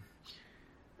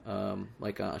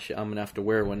like aw shit, I'm gonna have to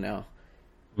wear one now.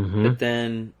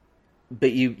 Mm-hmm.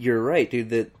 But you're right, dude.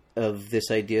 That of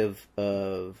this idea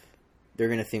of they're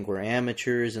gonna think we're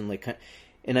amateurs and like,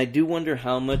 and I do wonder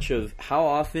how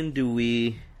often do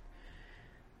we,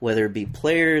 whether it be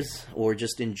players or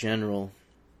just in general,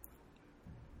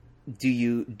 do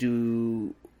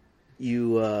you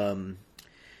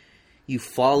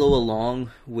follow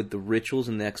along with the rituals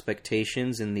and the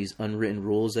expectations and these unwritten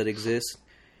rules that exist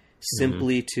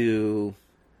simply to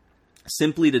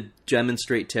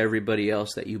demonstrate to everybody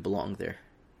else that you belong there.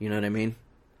 You know what I mean?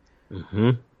 Mm-hmm.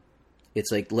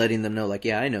 It's like letting them know, like,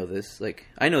 yeah, I know this. Like,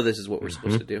 I know this is what we're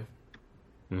supposed to do.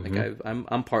 Mm-hmm. Like,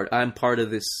 I'm part of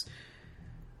this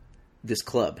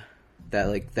club that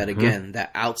again,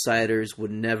 that outsiders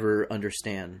would never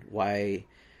understand why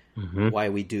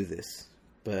we do this.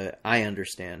 But I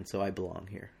understand, so I belong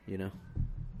here,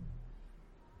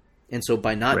 And so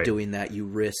by not doing that, you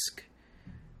risk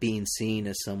being seen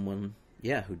as someone,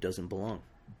 who doesn't belong.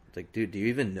 It's like, dude, do you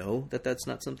even know that that's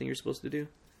not something you're supposed to do?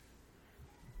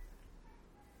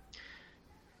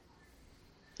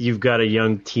 You've got a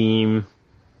young team.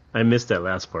 I missed that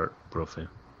last part, Profe.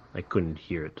 I couldn't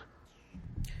hear it.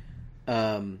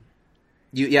 When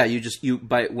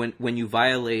you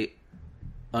violate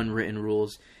unwritten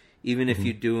rules, even if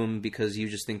you do them because you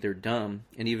just think they're dumb,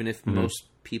 and even if most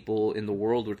people in the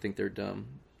world would think they're dumb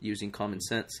using common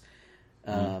sense,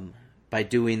 by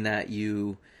doing that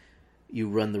you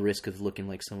run the risk of looking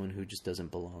like someone who just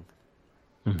doesn't belong,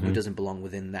 who doesn't belong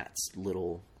within that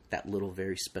little that little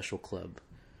very special club.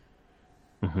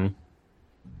 Mm-hmm.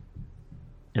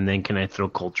 And then can I throw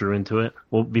culture into it?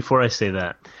 Well, before I say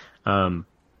that,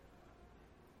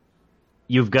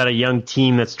 you've got a young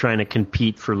team that's trying to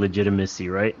compete for legitimacy,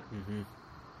 right? Mm-hmm.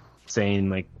 Saying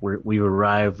like we've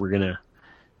arrived, we're gonna.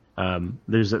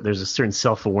 There's a certain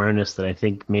self-awareness that I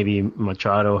think maybe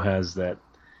Machado has that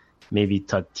maybe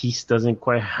Tatis doesn't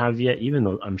quite have yet. Even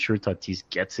though I'm sure Tatis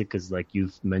gets it because, like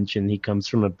you've mentioned, he comes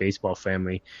from a baseball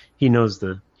family. He knows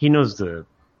the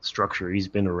structure. He's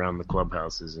been around the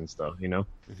clubhouses and stuff, you know.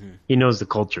 Mm-hmm. He knows the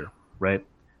culture, right?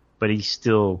 But he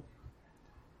still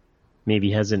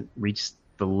maybe hasn't reached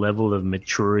the level of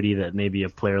maturity that maybe a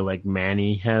player like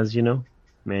Manny has, you know,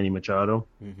 Manny Machado.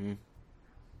 Mm-hmm.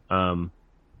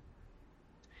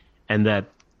 And that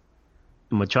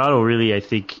Machado really, I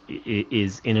think,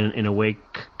 is in a way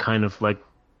kind of like,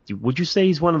 would you say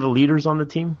he's one of the leaders on the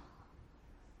team?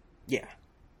 Yeah,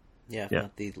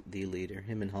 not the leader.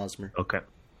 Him and Hosmer. Okay.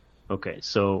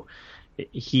 So I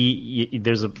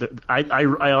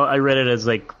read it as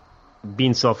like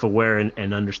being self-aware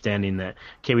and understanding that,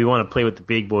 okay, we want to play with the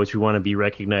big boys. We want to be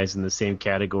recognized in the same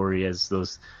category as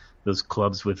those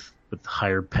clubs with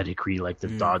higher pedigree, like the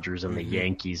Dodgers and the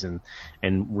Yankees, and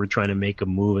we're trying to make a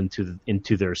move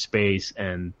into their space,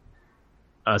 and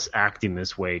us acting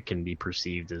this way can be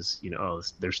perceived as, you know, oh,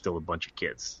 they're still a bunch of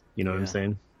kids. You know what I'm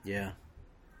saying? Yeah.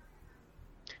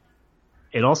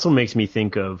 It also makes me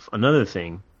think of another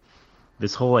thing,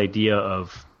 this whole idea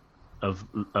of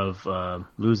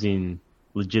losing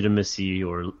legitimacy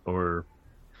or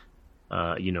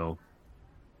you know,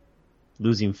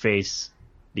 losing face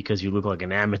because you look like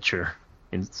an amateur,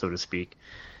 so to speak.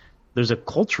 There's a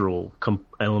cultural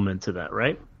element to that,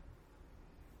 right?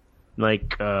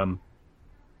 Like,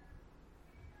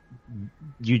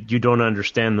 you don't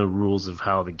understand the rules of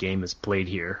how the game is played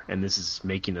here, and this is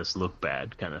making us look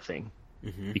bad, kind of thing.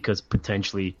 Mm-hmm. Because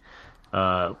potentially,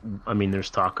 I mean,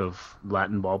 there's talk of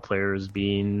Latin ball players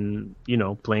being, you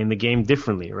know, playing the game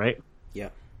differently, right? Yeah.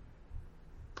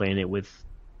 Playing it with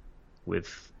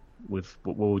what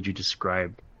would you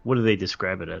describe? What do they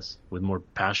describe it as? With more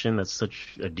passion? That's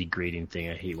such a degrading thing.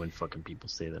 I hate when fucking people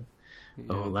say that. Yeah.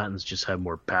 Oh, Latins just have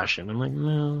more passion. I'm like,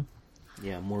 no.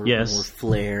 Yeah, more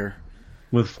flair.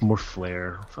 With more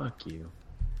flair. Fuck you.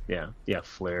 Yeah,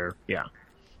 flair. Yeah.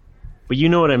 But you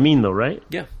know what I mean, though, right?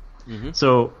 Yeah. Mm-hmm.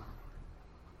 So,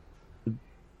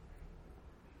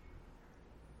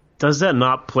 does that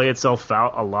not play itself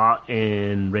out a lot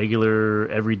in regular,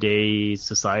 everyday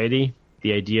society?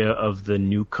 The idea of the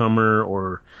newcomer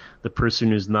or the person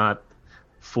who's not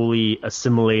fully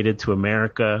assimilated to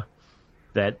America,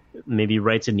 that maybe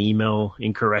writes an email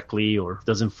incorrectly or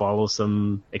doesn't follow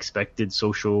some expected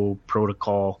social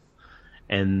protocol,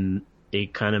 and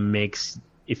it kind of makes,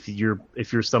 if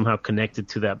you're somehow connected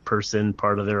to that person,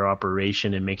 part of their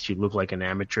operation, it makes you look like an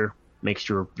amateur, makes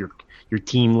your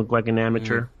team look like an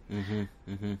amateur. Mm-hmm.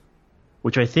 Mm-hmm.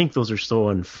 Which I think those are so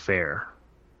unfair.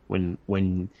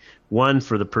 When one,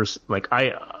 for the person, like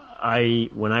I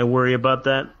when I worry about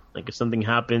that, like if something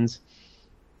happens,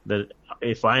 that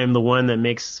if I am the one that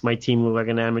makes my team look like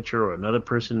an amateur, or another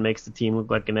person makes the team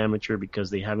look like an amateur because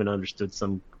they haven't understood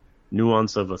some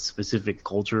nuance of a specific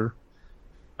culture,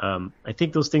 I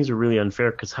think those things are really unfair,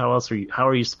 because how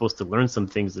are you supposed to learn some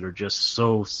things that are just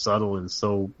so subtle and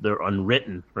so they're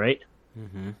unwritten, right?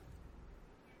 Mm-hmm.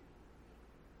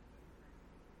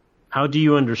 How do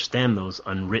you understand those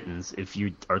unwrittens if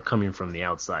you are coming from the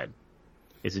outside?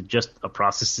 Is it just a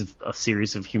process of a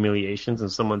series of humiliations and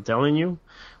someone telling you?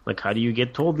 Like, how do you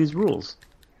get told these rules?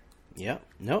 Yeah.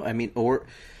 No, I mean, or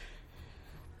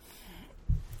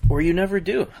you never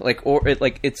do. Like, or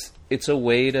it's a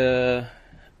way to,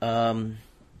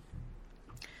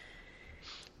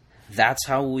 that's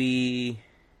how we,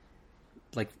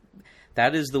 like,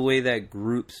 that is the way that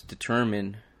groups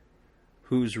determine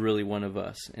who's really one of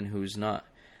us and who's not.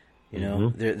 You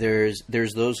know,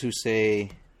 there's those who say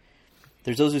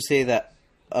that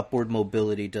upward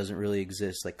mobility doesn't really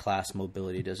exist, like class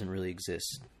mobility doesn't really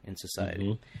exist in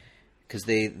society, because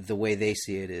the way they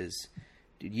see it is,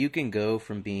 dude, you can go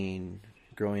from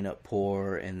growing up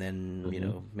poor and then you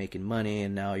know, making money,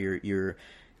 and now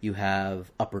you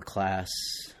have upper class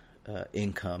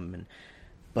income,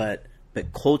 but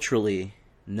culturally,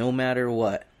 no matter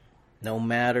what, no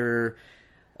matter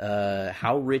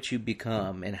how rich you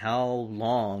become and how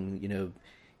long, you know,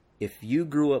 if you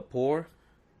grew up poor,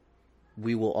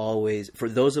 we will always, for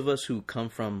those of us who come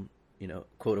from, you know,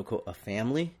 quote unquote, a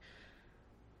family,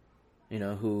 you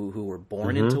know, who were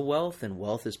born into wealth, and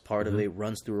wealth is part of it,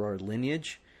 runs through our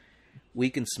lineage, we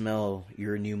can smell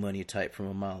your new money type from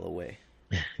a mile away.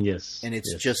 Yes. And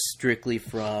it's yes. just strictly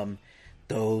from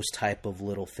those type of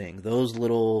little things, those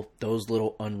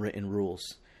little unwritten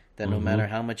rules that no matter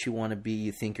how much you want to be,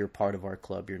 you think you're part of our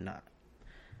club, you're not.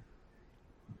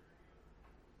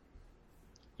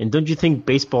 And don't you think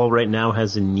baseball right now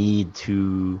has a need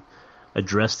to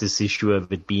address this issue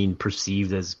of it being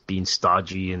perceived as being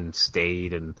stodgy and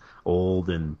staid and old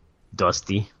and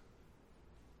dusty?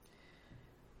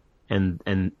 And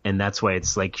that's why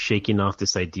it's like shaking off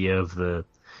this idea of the,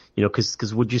 you know,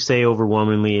 because would you say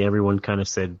overwhelmingly everyone kind of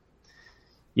said,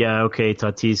 yeah, okay,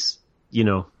 Tatis, you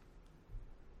know,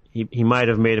 he might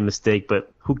have made a mistake,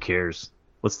 but who cares?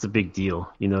 What's the big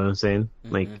deal? You know what I'm saying?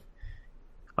 Mm-hmm. Like,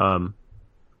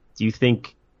 do you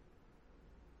think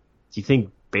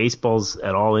baseball's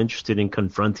at all interested in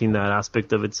confronting that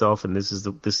aspect of itself, and this is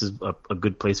a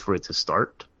good place for it to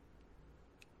start?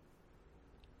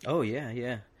 Oh yeah,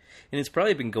 yeah. And it's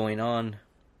probably been going on,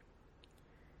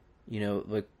 you know,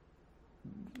 like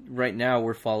right now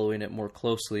we're following it more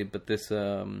closely, but this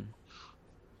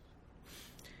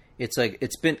it's like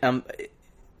it's been I'm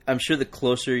sure the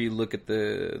closer you look at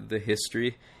the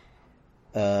history,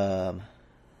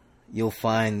 you'll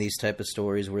find these type of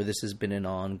stories where this has been an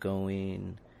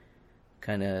ongoing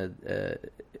kind of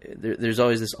there's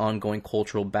always this ongoing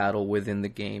cultural battle within the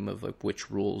game of like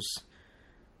which rules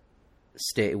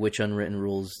which unwritten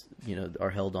rules, you know,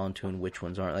 are held on to and which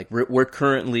ones aren't. Like we're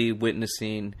currently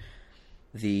witnessing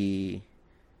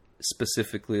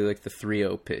specifically like the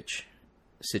 3-0 pitch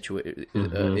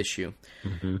issue,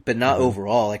 but not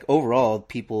overall. Like overall,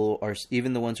 people are,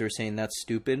 even the ones who are saying that's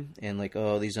stupid and like,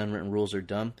 oh, these unwritten rules are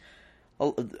dumb.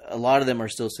 A lot of them are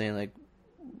still saying like,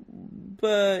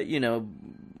 but you know,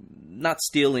 not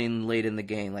stealing late in the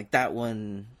game, like that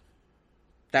one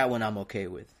I'm okay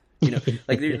with. You know,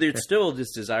 like there's still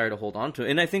this desire to hold on to it,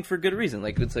 and I think for good reason.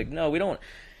 Like it's like, no, we don't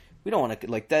want to,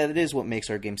 like that. It is what makes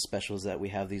our game special, is that we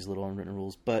have these little unwritten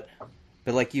rules. But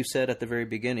like you said at the very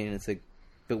beginning, it's like,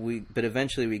 but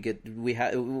eventually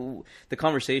the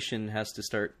conversation has to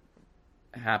start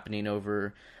happening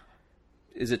over,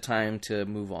 is it time to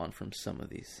move on from some of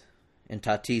these? And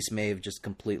Tatis may have just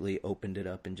completely opened it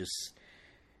up and just,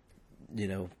 you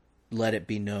know, let it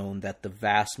be known that the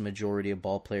vast majority of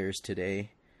ball players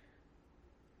today,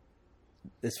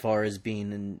 as far as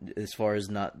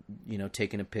not, you know,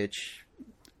 taking a pitch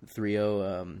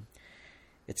 3-0,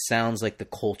 it sounds like the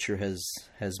culture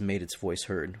has made its voice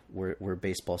heard where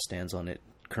baseball stands on it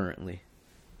currently.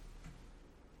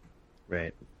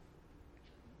 Right.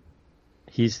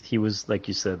 He was, like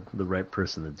you said, the right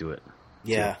person to do it.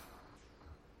 Yeah. So,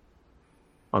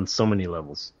 on so many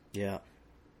levels. Yeah.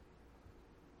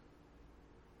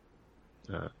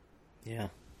 Yeah.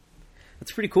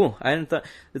 That's pretty cool. I hadn't thought,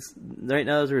 it's right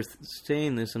now as we're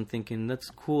saying this, I'm thinking that's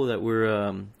cool that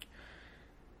we're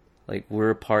like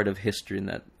we're a part of history in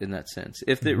that sense.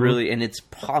 If it really, and it's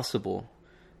possible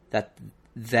that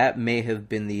may have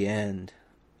been the end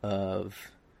of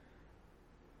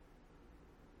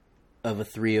a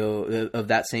 3-0, of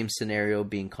that same scenario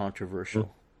being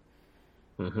controversial.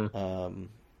 Mm-hmm.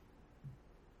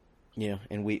 You know,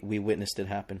 and we witnessed it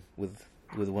happen with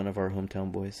one of our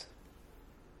hometown boys.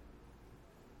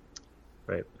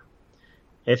 Right.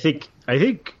 I think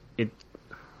it.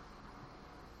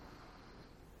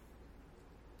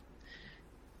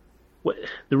 What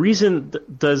the reason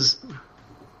is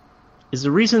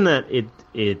the reason that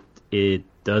it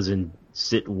doesn't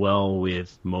sit well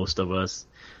with most of us.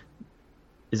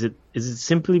 Is it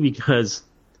simply because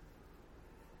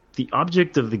the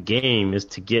object of the game is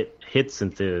to get hits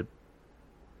and to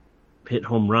hit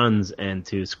home runs and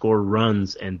to score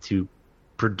runs and to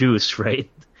produce, right?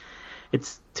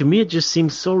 To me, it just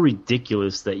seems so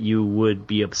ridiculous that you would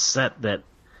be upset that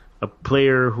a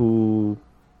player who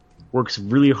works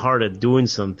really hard at doing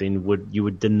something you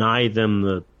would deny them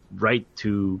the right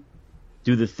to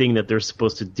do the thing that they're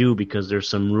supposed to do because there's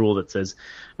some rule that says,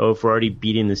 oh, if we're already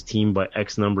beating this team by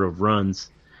X number of runs,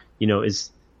 you know,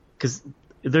 is because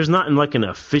there's not like an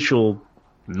official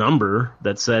number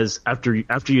that says after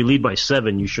you lead by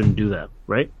 7, you shouldn't do that,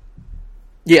 right?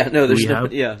 Yeah, no, there's no,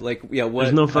 what,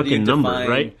 there's no fucking number,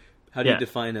 right? How do you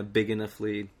define a big enough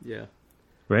lead? Yeah.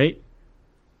 Right?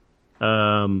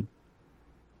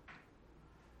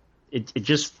 It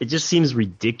just seems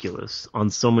ridiculous on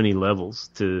so many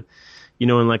levels to, you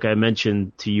know, and like I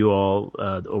mentioned to you all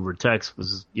over text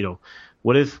was, you know,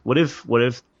 what if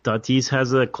Tatis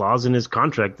has a clause in his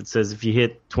contract that says if you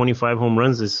hit 25 home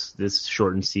runs this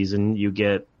shortened season, you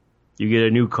get a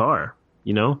new car,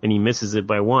 you know, and he misses it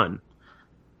by 1.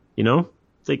 You know,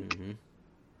 it's like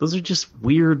those are just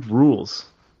weird rules.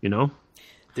 You know,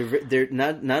 they're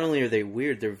not only are they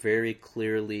weird, they're very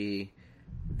clearly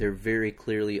they're very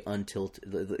clearly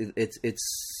untilted. It's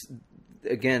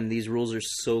again, these rules are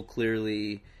so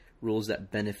clearly rules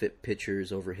that benefit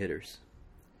pitchers over hitters.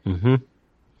 Mm-hmm.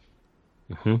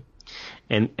 Mm-hmm.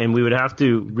 And we would have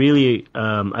to really.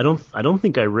 I don't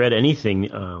think I read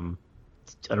anything.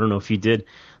 I don't know if you did.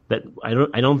 That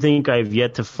I don't think I've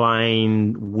yet to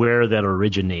find where that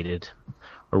originated,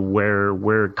 or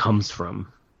where it comes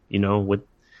from. You know,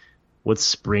 what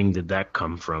spring did that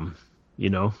come from? You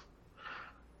know,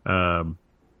 and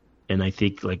I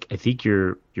think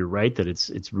you're right that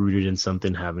it's rooted in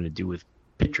something having to do with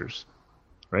pitchers,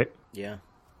 right? Yeah.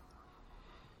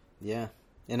 Yeah,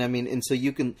 and I mean, and so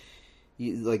you can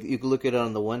look at it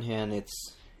on the one hand,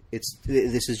 this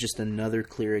is just another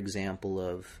clear example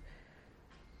of,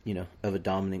 you know, of a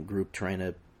dominant group trying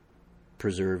to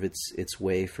preserve its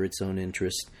way for its own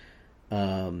interest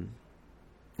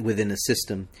within a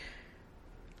system.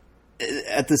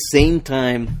 At the same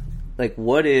time, like,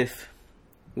 what if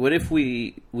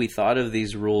we thought of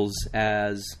these rules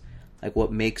as like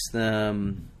what makes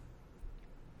them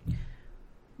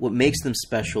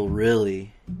special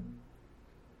really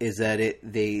is that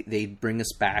they bring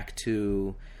us back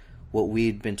to what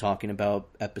we'd been talking about,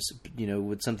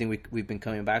 with something we've been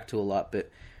coming back to a lot.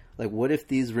 But like, what if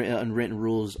these unwritten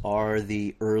rules are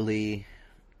the early,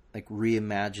 like,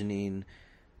 reimagining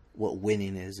what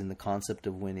winning is and the concept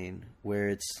of winning, where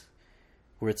it's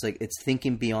like it's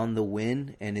thinking beyond the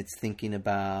win, and it's thinking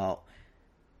about,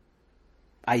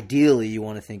 ideally you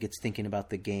want to think it's thinking about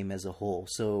the game as a whole.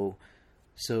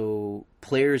 So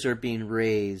players are being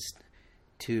raised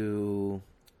to,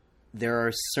 there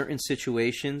are certain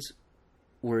situations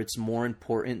where it's more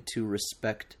important to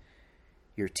respect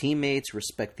your teammates,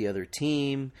 respect the other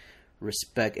team,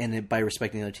 and by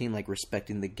respecting the other team, like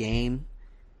respecting the game,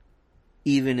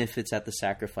 even if it's at the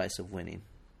sacrifice of winning.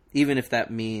 Even if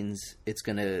that means it's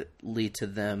going to lead to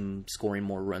them scoring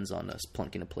more runs on us,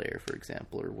 plunking a player, for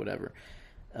example, or whatever.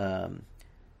 And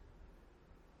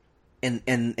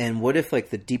what if, like,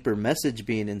 the deeper message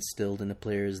being instilled in a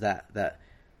player is that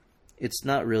it's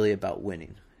not really about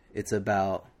winning. It's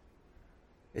about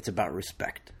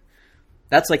respect.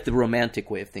 That's like the romantic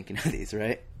way of thinking of these,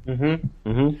 right? Mm-hmm.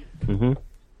 Mm-hmm. Mm-hmm.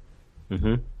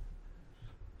 Mm-hmm.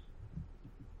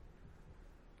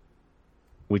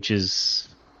 Which is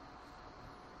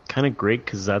kind of great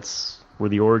because that's where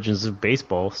the origins of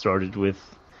baseball started with.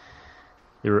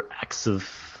 There were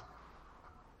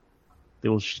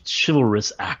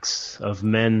chivalrous acts of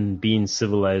men being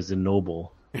civilized and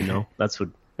noble. You know, that's what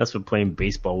playing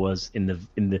baseball was in the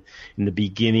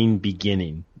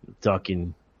beginning.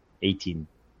 Talking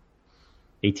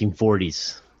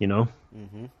 1840s, you know,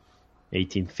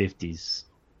 1850s,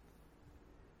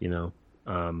 you know,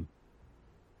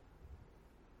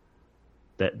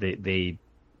 that they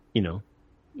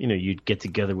you'd get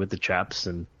together with the chaps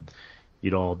and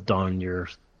you'd all don your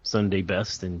Sunday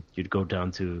best and you'd go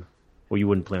down to, well, you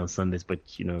wouldn't play on Sundays, but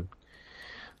you know,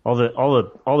 all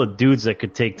the dudes that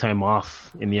could take time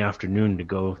off in the afternoon to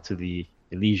go to the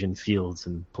Elysian Fields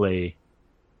and play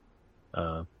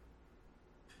 9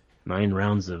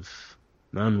 rounds of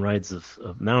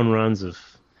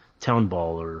town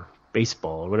ball or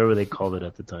baseball or whatever they called it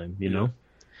at the time, you know.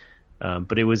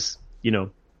 But it was, you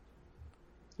know,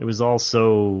 it was all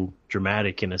so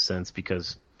dramatic in a sense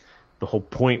because the whole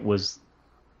point was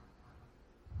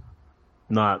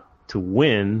not to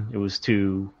win, it was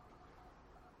to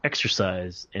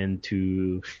exercise and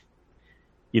to,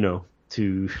 you know,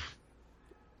 to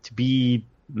be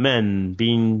men,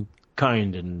 being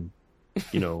kind, and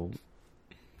you know,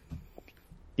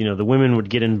 the women would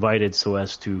get invited so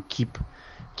as to keep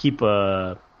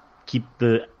the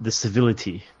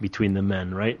civility between the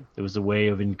men, right? It was a way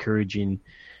of encouraging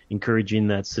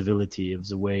that civility. It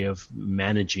was a way of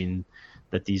managing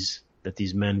that these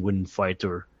men wouldn't fight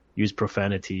or use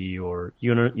profanity, or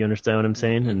you understand what I'm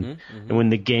saying? And when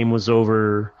the game was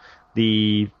over,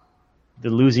 the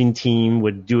losing team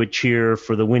would do a cheer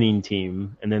for the winning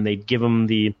team, and then they'd give them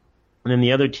and then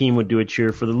the other team would do a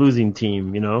cheer for the losing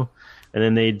team, you know,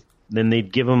 and then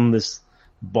they'd give them this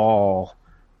ball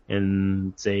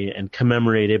and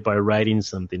commemorate it by writing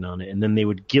something on it, and then they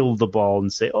would gild the ball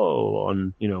and say, oh,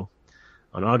 on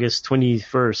August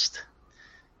 21st,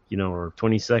 you know, or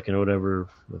 22nd or whatever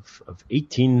of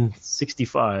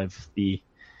 1865, the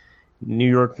New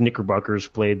York Knickerbockers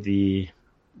played the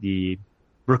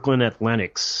Brooklyn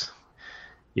Athletics,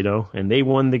 you know, and they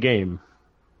won the game.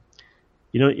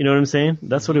 You know what I'm saying?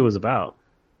 That's what it was about.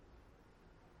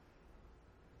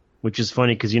 Which is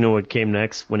funny because you know what came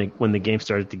next when the game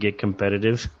started to get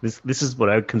competitive. This is what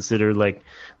I would consider like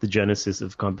the genesis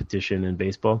of competition in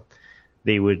baseball.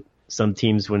 They would some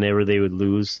teams, whenever they would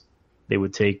lose, they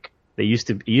would take. It used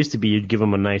to be you'd give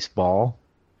them a nice ball,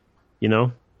 you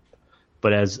know.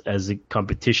 But as the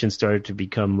competition started to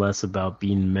become less about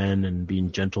being men and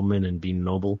being gentlemen and being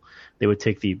noble, they would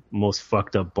take the most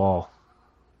fucked up ball,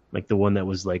 like the one that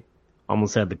was like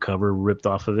almost had the cover ripped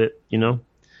off of it, you know.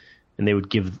 And they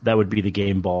would that would be the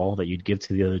game ball that you'd give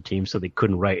to the other team, so they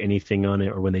couldn't write anything on it,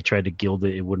 or when they tried to gild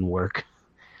it, it wouldn't work.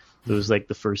 It was like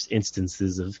the first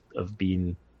instances of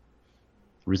being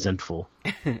resentful.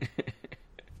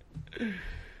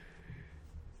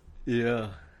 Yeah.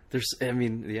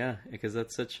 Because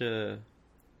that's such a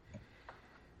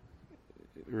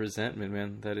resentment,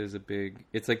 man. That is a big.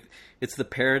 It's the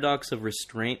paradox of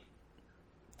restraint.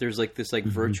 There's like this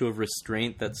virtue of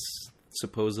restraint that's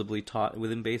supposedly taught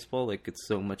within baseball. Like it's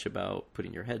so much about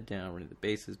putting your head down, running the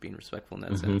bases, being respectful in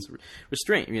that sense.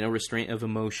 Restraint, restraint of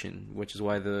emotion, which is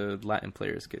why the Latin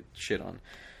players get shit on.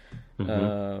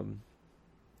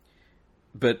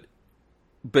 But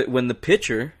when the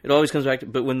pitcher, it always comes back to.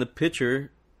 But when the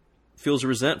pitcher feels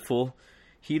resentful,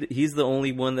 he's the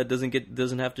only one that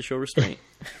doesn't have to show restraint.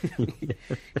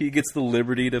 He gets the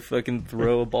liberty to fucking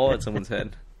throw a ball at someone's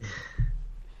head.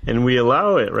 And we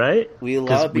allow it, right? We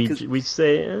allow it because we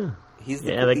say,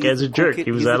 that guy's a jerk.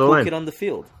 He was out of line. He's the kid on the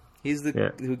field. He's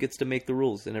the who gets to make the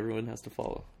rules, and everyone has to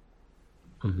follow.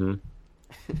 I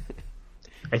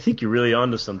think you're really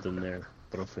onto something there,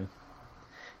 Profe.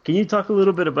 Can you talk a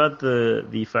little bit about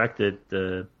the fact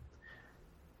that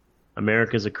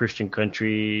America's a Christian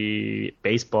country,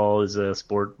 baseball is a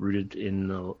sport rooted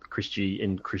in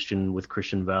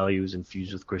Christian values,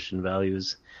 infused with Christian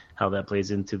values, how that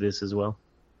plays into this as well?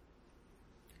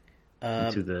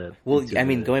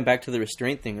 Going back to the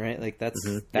restraint thing, right? Like that's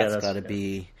got to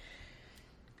be.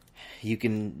 It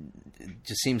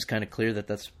just seems kind of clear that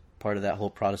that's part of that whole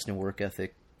Protestant work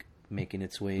ethic making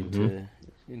its way into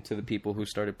the people who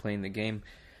started playing the game.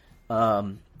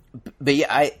 But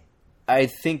yeah, I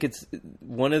think it's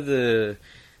one of the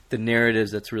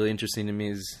narratives that's really interesting to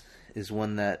me is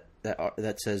one that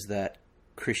says that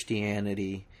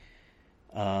Christianity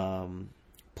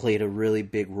played a really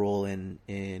big role in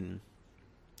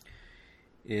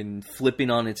flipping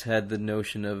on its head the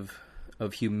notion of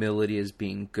humility as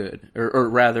being good, or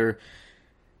rather,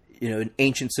 in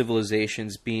ancient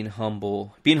civilizations, being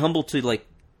humble to like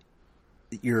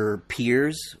your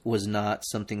peers was not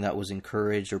something that was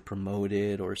encouraged or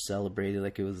promoted or celebrated.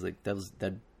 Like it was like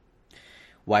that.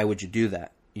 Why would you do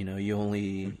that?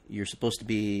 You're supposed to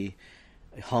be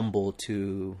humble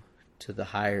to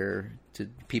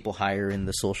people higher in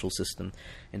the social system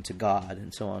and to God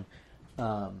and so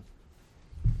on.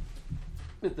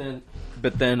 But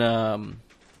then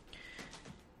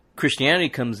Christianity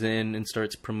comes in and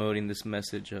starts promoting this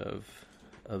message of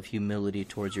humility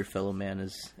towards your fellow man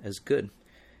as good.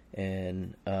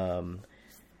 And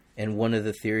one of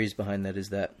the theories behind that is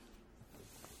that,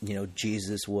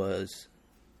 Jesus was,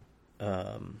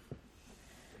 the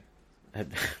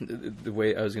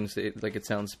way I was going to say it, like it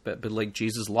sounds, but like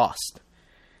Jesus lost,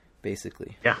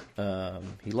 basically. Yeah.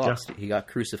 He lost. Yeah. He got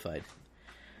crucified.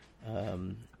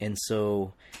 And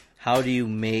so how do you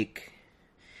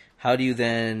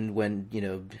then, when,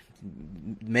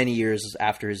 many years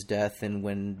after his death and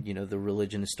when, the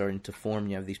religion is starting to form,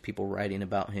 you have these people writing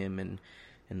about him and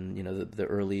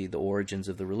the origins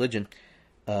of the religion,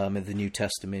 and the New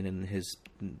Testament and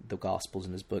the Gospels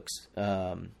and his books.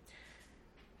 How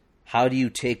do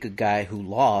you take a guy who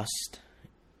lost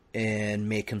and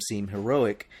make him seem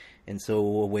heroic? And so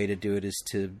a way to do it is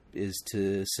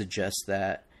to suggest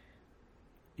that,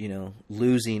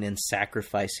 losing and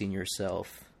sacrificing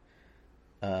yourself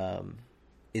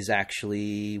is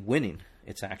actually winning.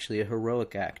 It's actually a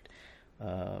heroic act.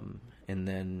 And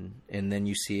then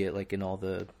you see it like in all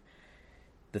the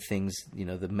things,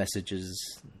 the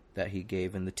messages that he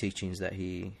gave and the teachings that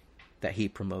he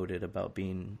promoted about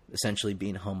essentially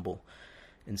being humble.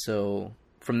 And so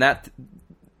from that,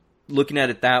 looking at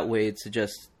it that way, it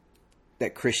suggests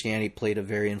that Christianity played a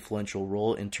very influential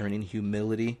role in turning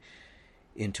humility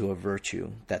into a virtue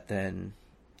that then,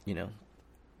 and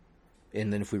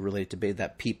then if we relate it to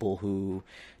that people who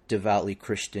devoutly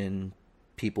Christian,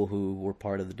 people who were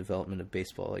part of the development of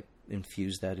baseball, like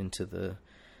infused that into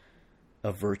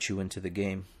a virtue into the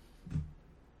game.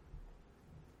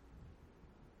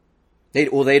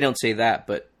 They don't say that,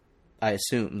 but I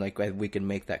assume like we can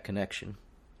make that connection.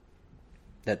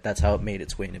 That's how it made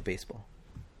its way into baseball.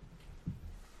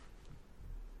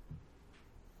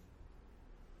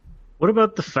 What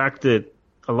about the fact that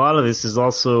a lot of this is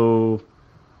also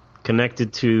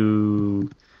connected to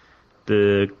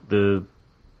the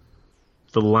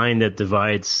line that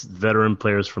divides veteran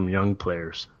players from young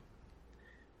players?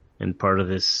 and part of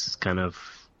this kind of,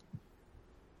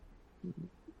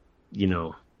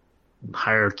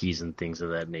 hierarchies and things of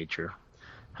that nature.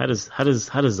 How does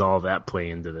all that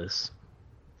play into this?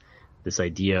 This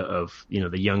idea of,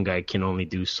 the young guy can only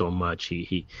do so much.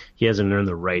 He hasn't earned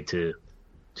the right to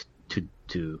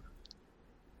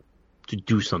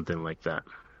do something like that,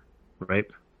 right?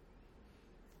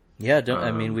 Yeah,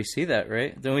 we see that,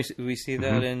 right? Don't we see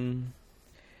that in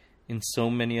so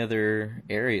many other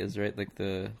areas, right? Like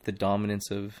the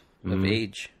dominance of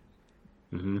age.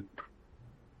 Mm-hmm.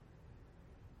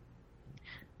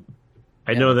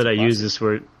 I know that I use this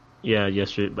word,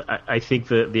 yesterday, but I think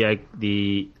that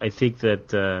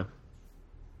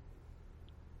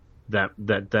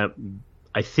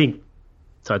I think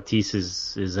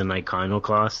Tatis is an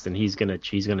iconoclast, and he's gonna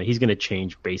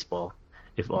change baseball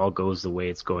if all goes the way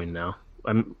it's going now.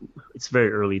 It's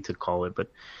very early to call it,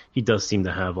 but he does seem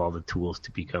to have all the tools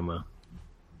to become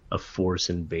a force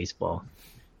in baseball.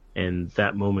 And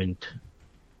that moment,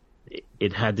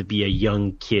 it had to be a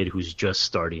young kid who's just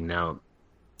starting out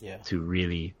to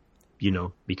really,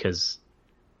 because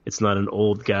it's not an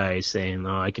old guy saying,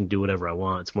 "Oh, I can do whatever I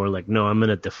want." It's more like, "No, I'm going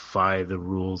to defy the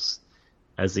rules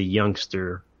as a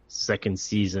youngster, second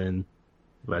season,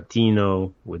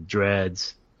 Latino with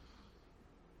dreads,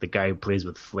 the guy who plays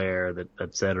with flair,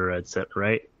 et cetera,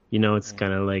 right?" It's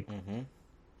kind of like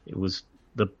it was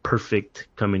the perfect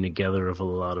coming together of a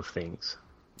lot of things.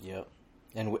 Yep.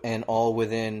 And all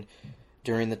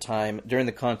during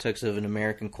the context of an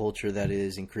American culture that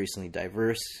is increasingly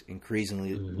diverse,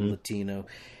 increasingly Latino,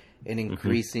 and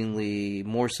increasingly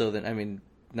more so than,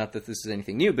 not that this is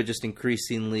anything new, but just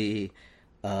increasingly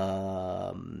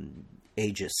ageist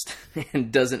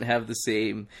and doesn't have the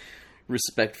same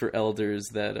respect for elders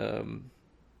that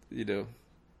you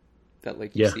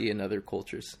see in other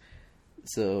cultures.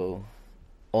 So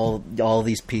all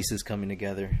these pieces coming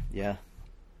together, yeah.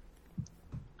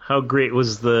 How great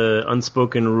was the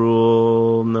unspoken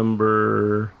rule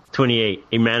number 28?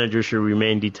 A manager should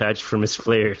remain detached from his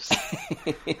players.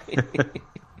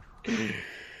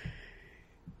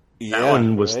 That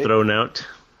one was thrown out.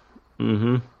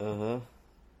 Mm-hmm.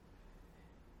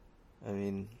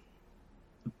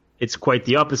 It's quite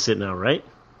the opposite now, right?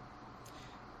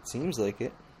 Seems like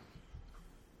it.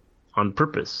 On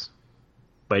purpose,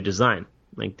 by design.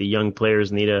 Like the young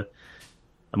players need a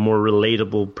more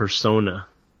relatable persona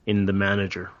in the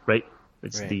manager, right?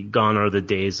 It's gone are the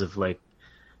days of the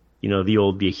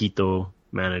old viejito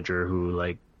manager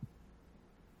who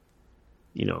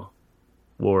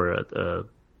wore a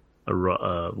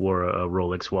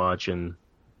Rolex watch and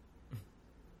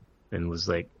was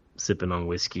sipping on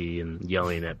whiskey and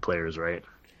yelling at players, right?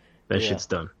 That shit's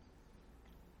done.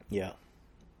 Yeah.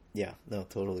 Yeah, no,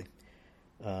 totally.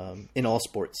 In all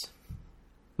sports.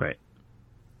 Right.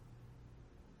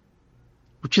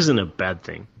 Which isn't a bad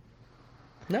thing.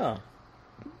 No.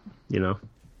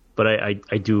 But I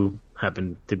do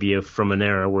happen to be from an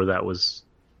era where that was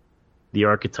the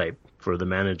archetype for the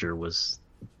manager was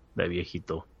that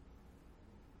viejito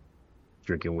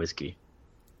drinking whiskey,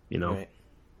 Right.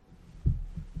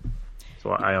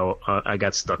 So I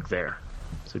got stuck there.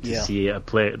 So to see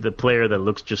the player that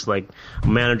looks just like a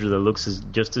manager that looks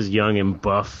just as young and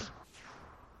buff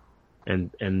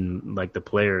and like the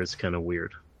player is kind of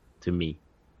weird to me.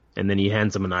 And then he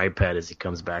hands him an iPad as he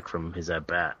comes back from his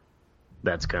at-bat.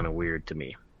 That's kind of weird to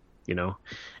me,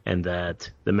 And that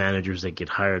the managers that get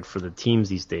hired for the teams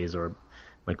these days are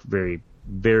very,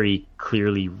 very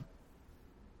clearly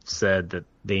said that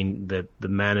the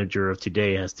manager of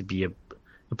today has to be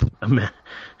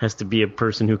a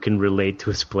person who can relate to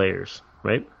his players,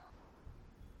 right?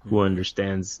 Who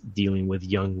understands dealing with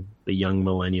the young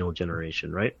millennial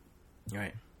generation, right?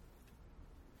 Right.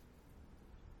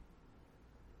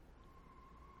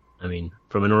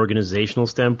 From an organizational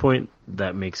standpoint,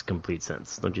 that makes complete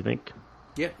sense, don't you think?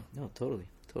 Yeah, no, totally.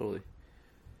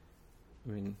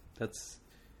 That's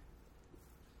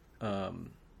a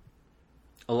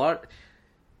lot.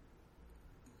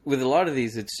 With a lot of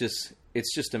these, it's just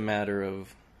a matter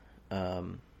of,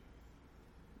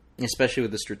 especially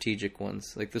with the strategic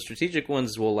ones. Like the strategic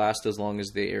ones will last as long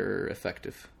as they are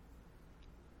effective,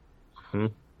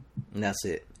 and that's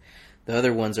it. The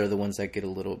other ones are the ones that get a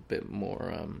little bit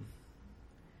more,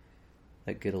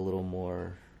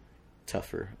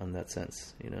 tougher on that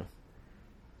sense,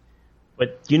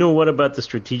 But what about the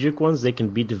strategic ones? They can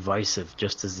be divisive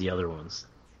just as the other ones.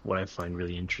 What I find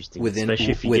really interesting,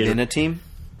 especially if you within a team.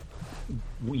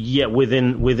 Yeah,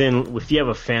 within if you have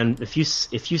a fan, if you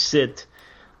sit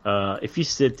a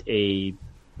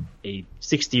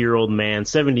 60-year-old man,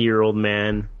 70-year-old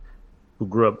man who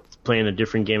grew up playing a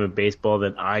different game of baseball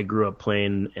that I grew up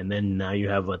playing, and then now you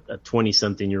have a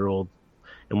 20-something-year-old,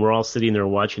 and we're all sitting there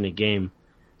watching a game,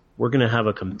 we're going to have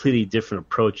a completely different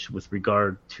approach with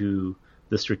regard to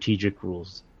the strategic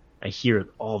rules. I hear it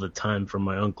all the time from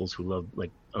my uncles who love,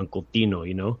 like Uncle Tino,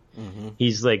 you know? Mm-hmm.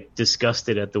 He's like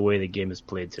disgusted at the way the game is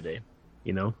played today,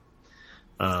 you know?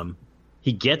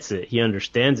 He gets it. He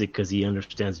understands it because he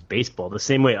understands baseball. The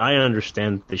same way I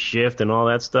understand the shift and all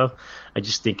that stuff. I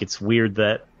just think it's weird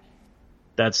that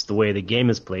that's the way the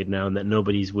game is played now and that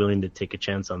nobody's willing to take a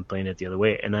chance on playing it the other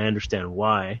way. And I understand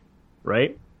why,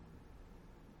 right?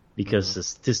 Because the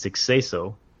statistics say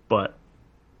so. But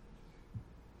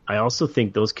I also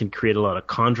think those can create a lot of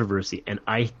controversy. And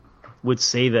I would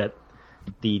say that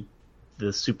the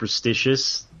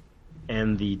superstitious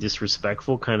and the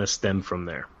disrespectful kind of stem from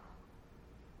there.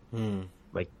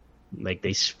 Like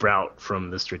they sprout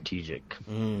from the strategic.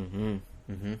 Mm-hmm.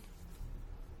 Mm-hmm.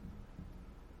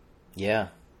 Yeah.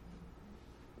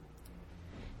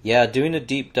 Yeah, doing a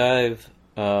deep dive.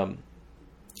 Yeah,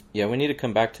 we need to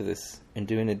come back to this and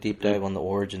doing a deep dive on the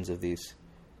origins of these.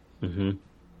 Mm-hmm.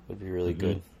 Would be really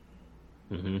good.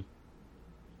 Mm-hmm.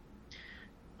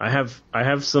 I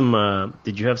have some.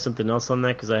 Did you have something else on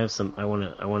that? Because I have some. I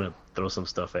wanna throw some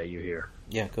stuff at you here.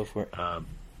 Yeah, go for it.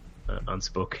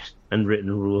 Unspoken,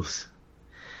 unwritten rules.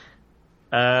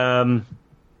 What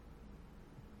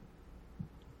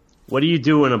do you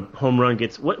do when a home run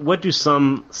gets? What do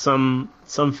some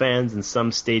fans in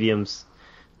some stadiums?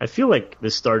 I feel like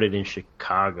this started in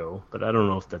Chicago, but I don't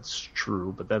know if that's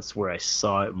true. But that's where I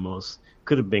saw it most.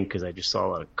 Could have been because I just saw a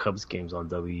lot of Cubs games on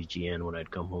WGN when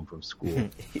I'd come home from school.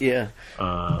 Yeah.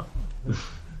 So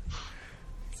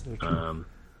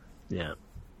yeah.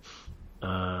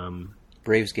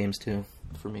 Braves games too,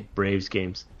 for me. Braves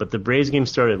games. But the Braves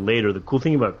games started later. The cool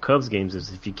thing about Cubs games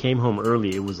is if you came home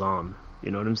early, it was on.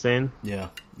 You know what I'm saying? Yeah,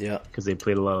 yeah. Because they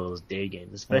played a lot of those day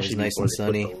games, especially nice before and they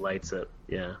sunny. put the lights up.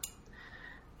 Yeah.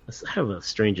 I have a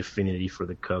strange affinity for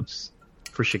the Cubs.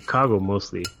 For Chicago,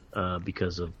 mostly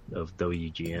because of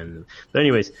WGN. But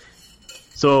anyways,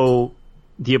 so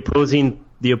the opposing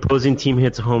team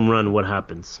hits a home run. What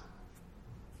happens?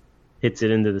 Hits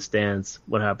it into the stands.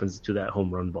 What happens to that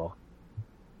home run ball?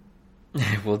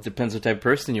 Well, it depends what type of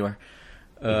person you are.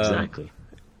 Exactly.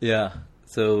 Yeah.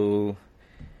 So,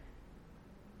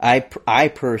 I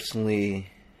personally,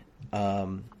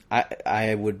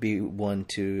 I would be one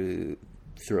to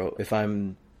throw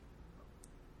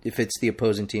if it's the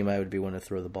opposing team. I would be one to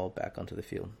throw the ball back onto the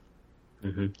field.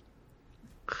 Mm-hmm.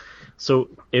 So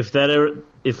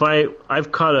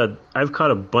I've caught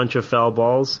a bunch of foul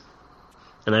balls,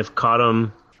 and I've caught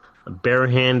them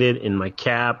barehanded in my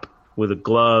cap with a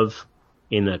glove.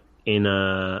 I've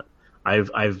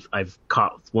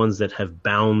caught ones that have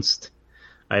bounced.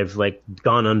 I've like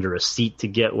gone under a seat to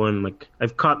get one. Like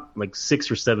I've caught like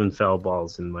 6 or 7 foul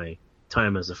balls in my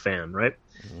time as a fan, right?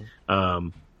 Mm-hmm.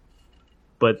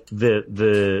 But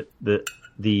the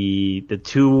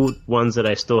two ones that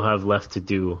I still have left to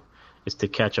do is to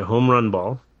catch a home run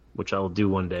ball, which I'll do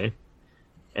one day.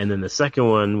 And then the second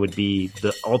one would be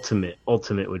the ultimate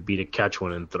would be to catch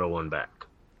one and throw one back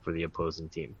for the opposing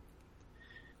team.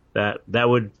 That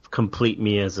would complete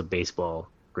me as a baseball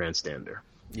grandstander.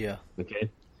 Yeah. Okay.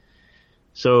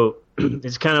 So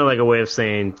it's kind of like a way of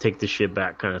saying take the shit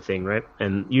back kind of thing, right?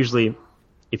 And usually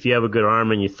if you have a good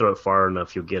arm and you throw it far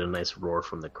enough, you'll get a nice roar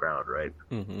from the crowd, right?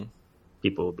 Mm-hmm.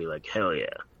 People will be like, hell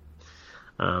yeah.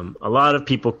 A lot of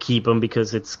people keep them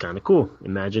because it's kind of cool.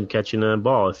 Imagine catching a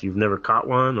ball if you've never caught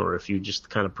one, or if you're just the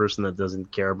kind of person that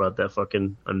doesn't care about that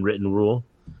fucking unwritten rule,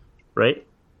 right?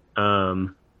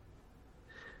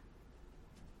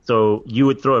 So you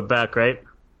would throw it back, right?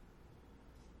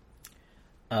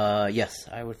 Yes,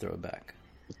 I would throw it back.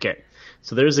 Okay.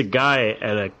 So there's a guy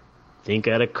at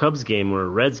a Cubs game or a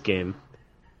Reds game.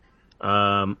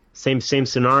 Same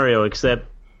scenario, except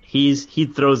he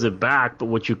throws it back, but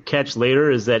what you catch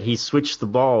later is that he switched the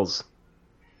balls.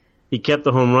 He kept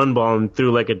the home run ball and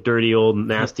threw like a dirty old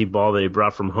nasty ball that he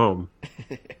brought from home.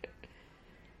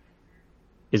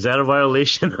 Is that a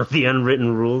violation of the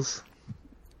unwritten rules?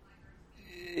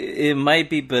 It might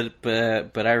be, but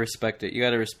I respect it. You got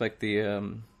to respect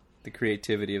the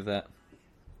creativity of that.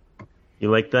 You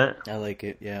like that? I like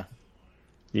it. Yeah.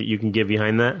 You can get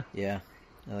behind that? Yeah,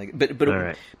 I like it. But all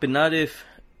right. But not if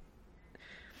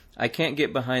I can't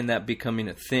get behind that becoming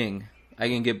a thing. I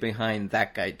can get behind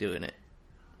that guy doing it.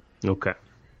 Okay.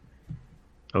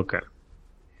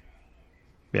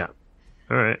 Yeah.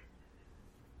 All right.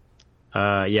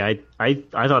 Yeah, I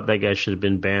thought that guy should have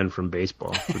been banned from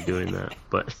baseball for doing that,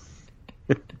 but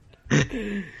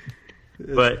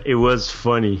but it was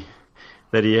funny.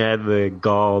 that he had the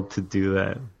gall to do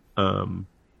that.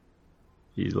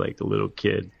 He's like a little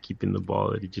kid keeping the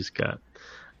ball that he just got.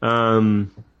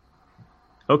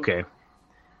 Okay.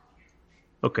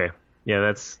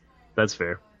 Yeah, that's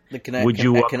fair. Can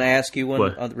I ask you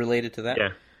one related to that?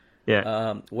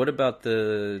 Yeah. What about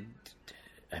the?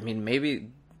 I mean, maybe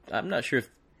I'm not sure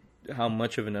how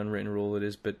much of an unwritten rule it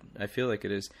is, but I feel like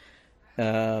it is.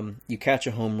 You catch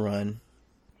a home run,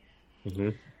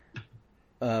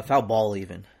 foul ball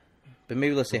even, but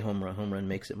maybe let's say home run. Home run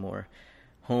makes it more.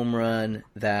 Home run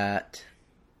that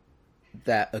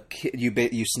a kid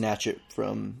you snatch it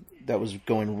from that was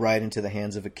going right into the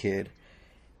hands of a kid,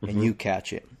 and you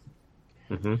catch it.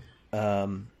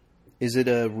 Is it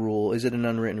a rule? Is it an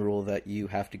unwritten rule that you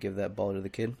have to give that ball to the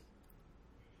kid?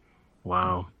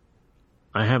 Wow,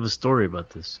 I have a story about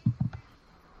this.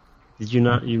 Did you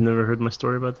not? You've never heard my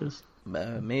story about this?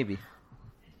 Maybe.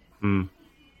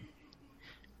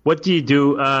 What do you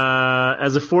do?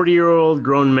 As a 40-year-old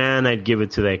grown man, I'd give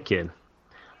it to that kid.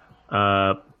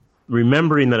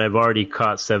 Remembering that I've already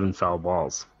caught 7 foul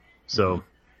balls. So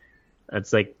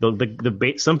that's like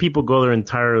the some people go their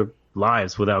entire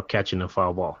lives without catching a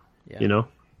foul ball. Yeah. You know,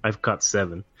 I've caught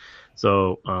 7.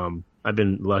 So I've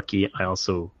been lucky. I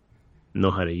also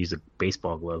know how to use a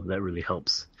baseball glove. That really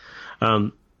helps.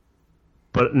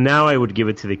 But now I would give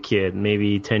it to the kid.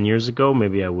 Maybe 10 years ago,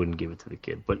 maybe I wouldn't give it to the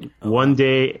kid. But one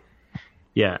day,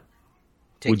 yeah.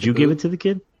 Would you give it to the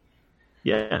kid?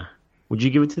 Yeah. Would you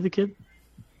give it to the kid?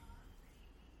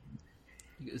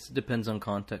 It depends on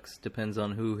context. Depends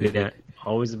on who hit it.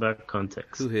 Always about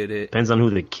context. Who hit it. Depends on who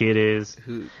the kid is.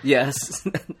 Yes,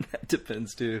 that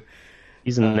depends too.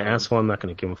 He's an asshole. I'm not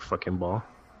going to give him a fucking ball.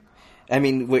 I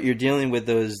mean, what you're dealing with,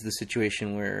 though, is the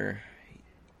situation where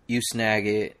you snag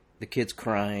it, the kid's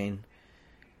crying,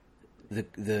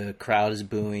 the crowd is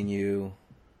booing you,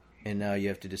 and now you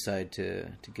have to decide to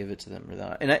give it to them or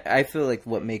not. And I feel like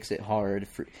what makes it hard,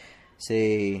 for,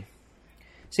 say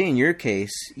in your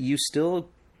case, you still,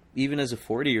 even as a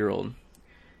 40-year-old,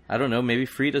 I don't know, maybe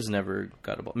Frida's never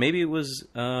got a ball. Maybe it was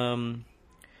her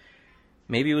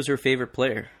favorite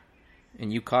player,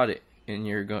 and you caught it, and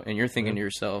you're thinking to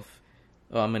yourself,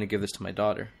 "Oh, I'm going to give this to my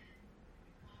daughter."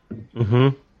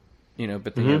 Mm-hmm. You know,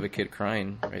 but then you have a kid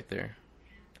crying right there.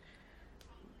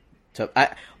 So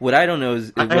I don't know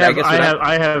is I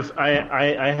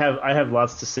have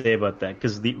lots to say about that,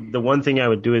 because the one thing I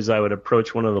would do is I would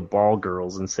approach one of the ball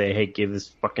girls and say, "Hey, give this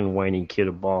fucking whining kid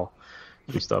a ball.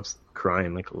 He stops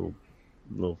crying like a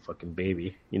little fucking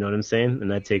baby." You know what I'm saying?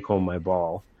 And I'd take home my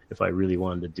ball if I really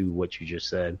wanted to do what you just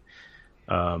said.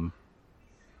 But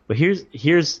here's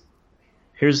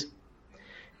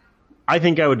I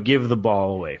think I would give the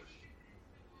ball away,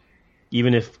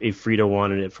 even if Frida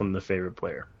wanted it from the favorite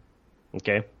player.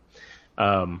 Okay?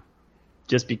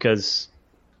 Just because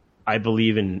I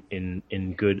believe in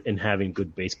having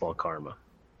good baseball karma.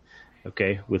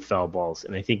 Okay? With foul balls.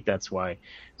 And I think that's why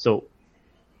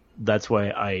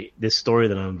this story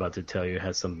that I'm about to tell you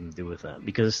has something to do with that.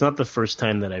 Because it's not the first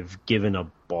time that I've given a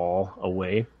ball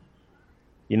away.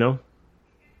 You know?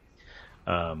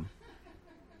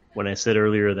 When I said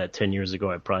earlier that 10 years ago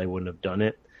I probably wouldn't have done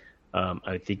it,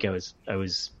 I think I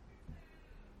was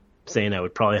saying I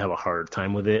would probably have a harder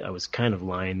time with it. I was kind of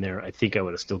lying there. I think I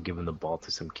would have still given the ball to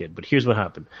some kid. But here's what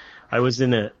happened. I was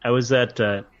at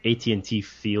AT&T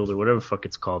Field, or whatever the fuck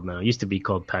it's called now. It used to be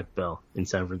called Pac Bell in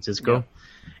San Francisco.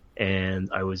 Yeah.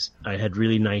 And I had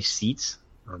really nice seats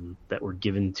that were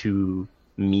given to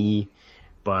me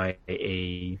by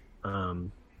a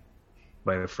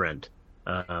friend.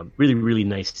 Really, really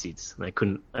nice seats. And I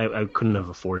couldn't have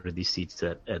afforded these seats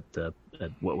at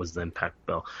what was then Pac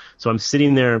Bell. So I'm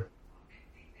sitting there,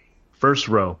 first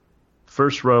row,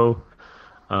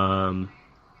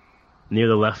 near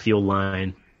the left field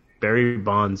line. Barry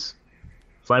Bonds,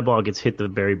 fly ball gets hit to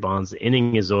Barry Bonds. The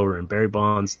inning is over, and Barry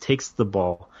Bonds takes the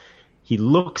ball. He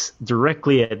looks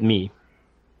directly at me.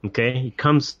 Okay, he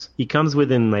comes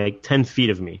within like 10 feet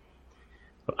of me.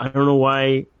 I don't know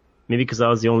why. Maybe because I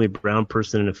was the only brown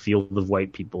person in a field of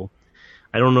white people.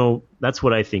 I don't know. That's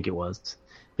what I think it was.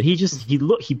 But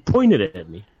he pointed at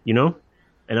me, you know?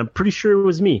 And I'm pretty sure it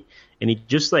was me. And he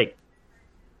just like,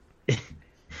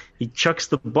 he chucks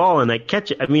the ball and I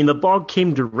catch it. I mean, the ball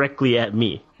came directly at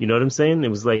me. You know what I'm saying? It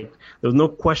was like, there was no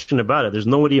question about it. There's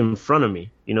nobody in front of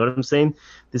me. You know what I'm saying?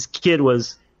 This kid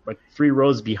was like 3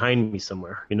 rows behind me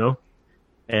somewhere, you know?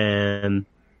 And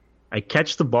I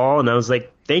catch the ball and I was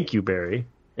like, "Thank you, Barry."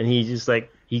 And he just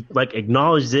he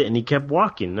acknowledged it and he kept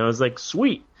walking. And I was like,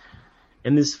 sweet.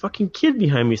 And this fucking kid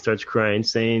behind me starts crying,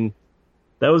 saying,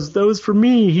 That was for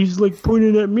me. He's like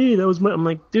pointing at me. That was my. I'm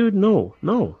like, dude, no.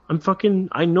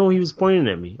 I know he was pointing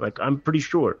at me. Like, I'm pretty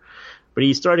sure. But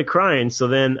he started crying. So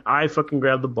then I fucking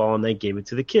grabbed the ball and I gave it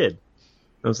to the kid.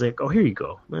 I was like, oh, here you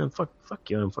go, man. Fuck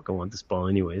you. I don't fucking want this ball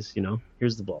anyways.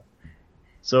 Here's the ball.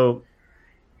 So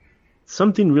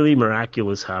something really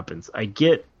miraculous happens. I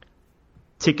get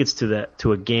tickets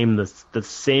to a game the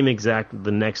same exact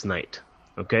the next night.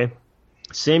 Okay.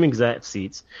 Same exact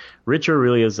seats. Rich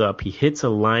Aurelia's up. He hits a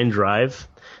line drive.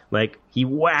 Like, he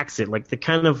whacks it. Like, the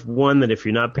kind of one that if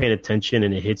you're not paying attention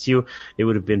and it hits you, it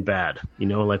would have been bad.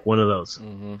 Like one of those.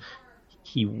 Mm-hmm.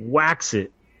 He whacks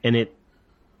it, and it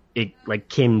like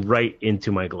came right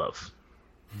into my glove.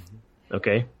 Mm-hmm.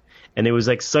 Okay? And it was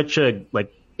like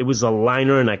it was a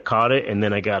liner, and I caught it, and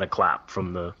then I got a clap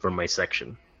from my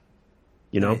section.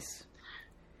 Nice.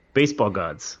 Baseball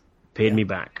gods paid me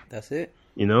back. That's it.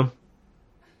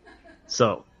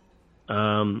 So,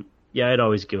 I'd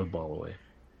always give a ball away.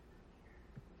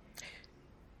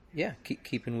 Yeah,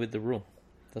 keeping with the rule.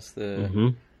 That's the. Mm-hmm.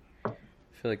 I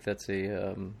feel like that's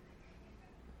I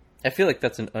feel like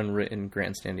that's an unwritten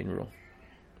grandstanding rule.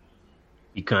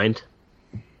 Be kind.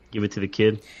 Give it to the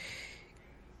kid.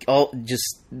 Oh,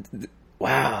 just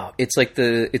wow! It's like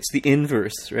it's the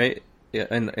inverse, right? Yeah,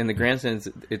 and the grandstands,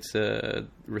 it's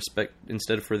respect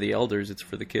instead for the elders, it's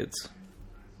for the kids.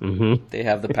 Mm-hmm. They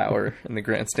have the power in the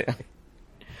grandstand.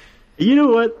 You know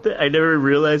what? I never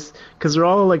realized, because they're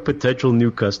all like potential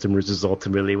new customers is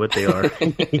ultimately what they are.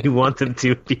 You want them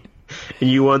to be, and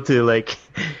you want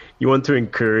to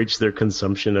encourage their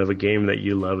consumption of a game that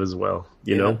you love as well.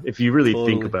 You know, if you really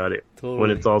think about it, when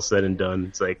it's all said and done,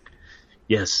 it's like,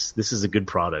 yes, this is a good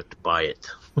product. Buy it.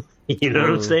 You know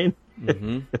what I'm saying?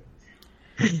 Mm-hmm.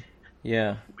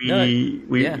 Yeah. I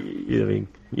mean,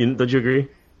 don't you agree?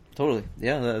 Totally.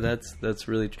 Yeah, that's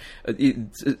really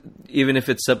even if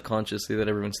it's subconsciously that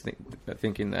everyone's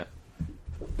thinking that.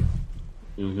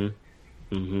 Mm-hmm.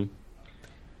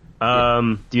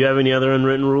 Mm-hmm. Do you have any other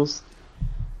unwritten rules?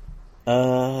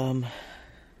 Do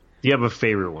you have a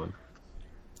favorite one?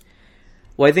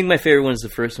 Well, I think my favorite one is the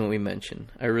first one we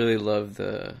mentioned. I really love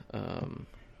the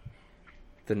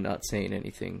not saying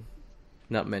anything,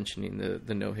 not mentioning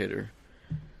the no-hitter.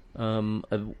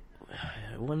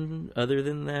 One other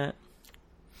than that,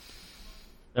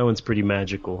 that one's pretty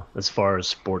magical as far as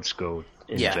sports go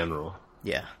in general.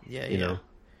 Yeah. You know?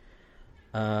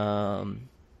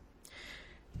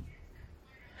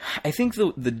 I think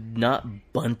the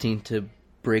not bunting to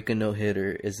break a no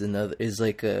hitter is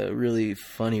like a really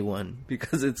funny one,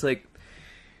 because it's like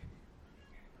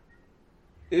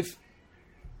if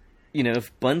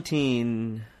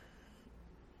bunting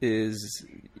is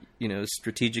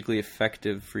strategically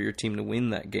effective for your team to win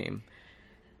that game,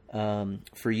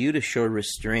 for you to show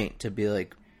restraint, to be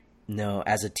like, no,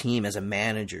 as a team, as a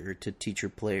manager, to teach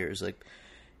your players, like,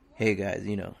 hey guys,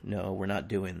 no, we're not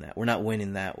doing that. We're not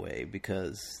winning that way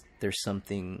because there's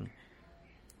something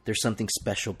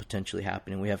special potentially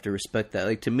happening. We have to respect that.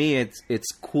 Like, to me,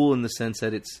 it's cool in the sense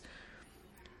that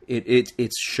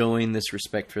it's showing this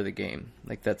respect for the game.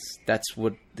 Like, that's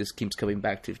what this keeps coming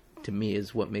back to me,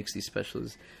 is what makes these special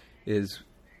is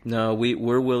no,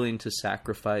 we're willing to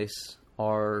sacrifice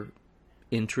our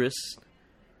interests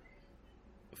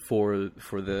for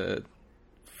the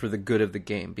good of the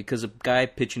game, because a guy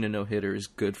pitching a no-hitter is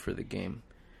good for the game.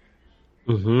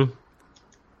 Mm-hmm.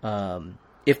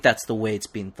 If that's the way it's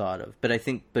being thought of. But I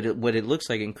think what it looks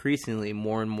like increasingly,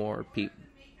 more and more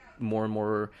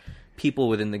people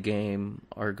within the game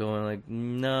are going like,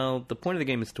 no, the point of the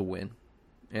game is to win.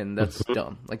 And that's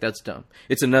dumb. Like, that's dumb.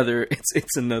 It's another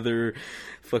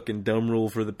fucking dumb rule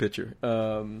for the pitcher.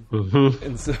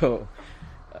 And so,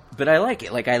 but I like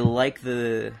it. Like, I like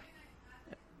the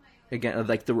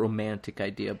romantic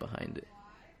idea behind it.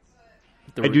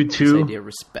 I do too. This idea of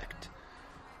respect.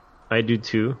 I do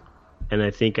too. And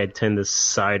I think I tend to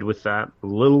side with that a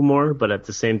little more, but at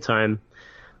the same time,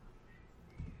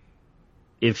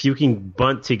 if you can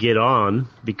bunt to get on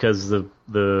because the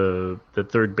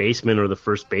third baseman or the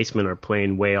first baseman are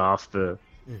playing way off from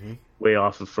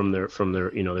their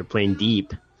they're playing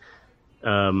deep.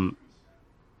 That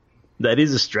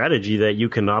is a strategy that you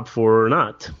can opt for or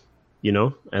not,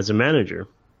 as a manager,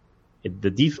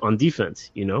 on defense,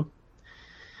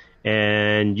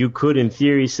 and you could in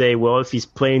theory say, well, if he's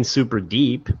playing super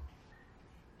deep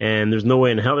and there's no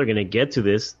way in hell they're going to get to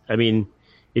this. I mean,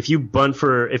 if you run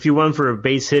for a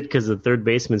base hit because the third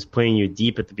baseman's playing you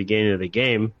deep at the beginning of the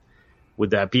game,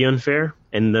 would that be unfair?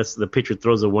 And thus the pitcher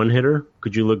throws a one-hitter.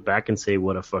 Could you look back and say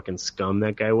what a fucking scum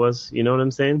that guy was? You know what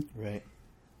I'm saying? Right.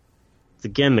 It's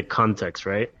again the context,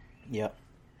 right? Yeah.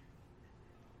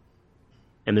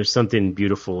 And there's something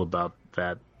beautiful about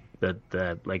that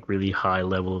like really high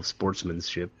level of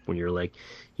sportsmanship when you're like,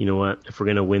 you know what, if we're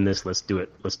gonna win this, let's do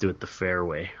it the fair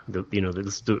way.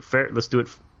 Let's do it fair. Let's do it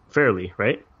fairly,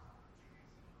 right?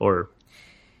 Or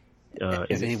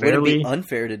is it fairly? Would it be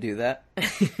unfair to do that?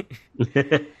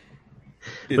 But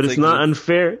it's not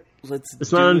unfair.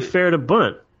 It's not unfair to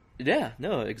bunt. Yeah,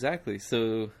 no, exactly.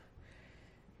 So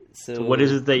what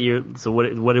is it that you? So what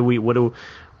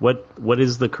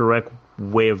is the correct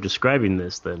way of describing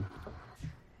this then?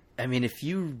 I mean, if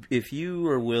you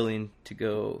are willing to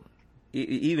go,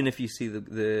 even if you see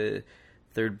the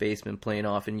third baseman playing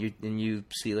off, and you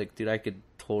see like, dude, I could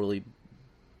totally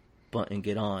bunt and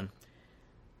get on.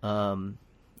 Oh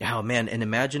man, and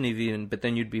imagine but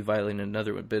then you'd be violating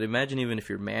another one. But imagine even if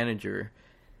your manager,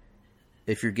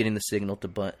 if you're getting the signal to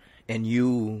bunt, and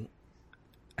you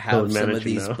have some of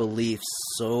these beliefs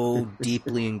so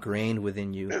deeply ingrained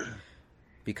within you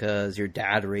because your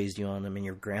dad raised you on them, and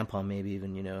your grandpa maybe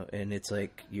even, and it's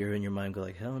like you're in your mind go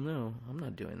like, hell no, I'm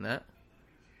not doing that.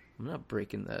 I'm not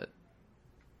breaking that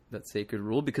sacred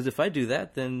rule, because if I do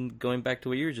that, then going back to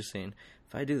what you were just saying,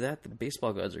 if I do that, the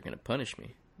baseball gods are going to punish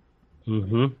me.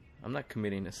 Mm-hmm. I'm not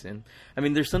committing a sin. I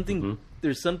mean, there's something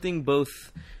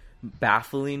both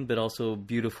baffling but also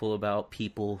beautiful about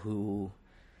people who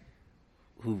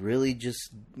really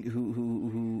just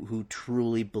who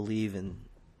truly believe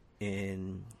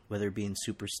in whether it be in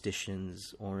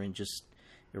superstitions or in just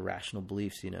irrational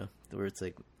beliefs, where it's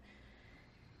like,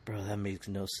 bro, that makes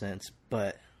no sense,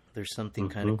 but there's something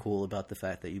kind of cool about the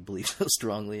fact that you believe so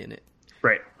strongly in it.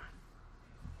 Right.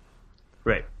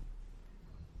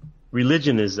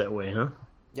 Religion is that way, huh?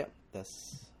 Yep,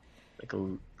 that's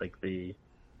like the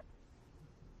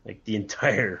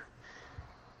entire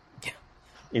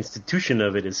institution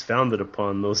of it is founded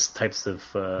upon those types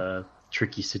of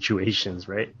tricky situations,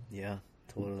 right? Yeah,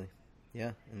 totally.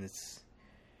 Yeah, and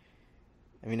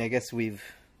I guess we've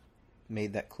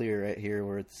made that clear right here,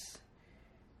 where it's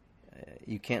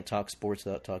you can't talk sports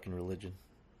without talking religion.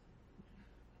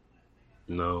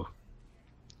 No.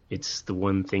 It's the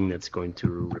one thing that's going to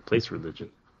replace religion.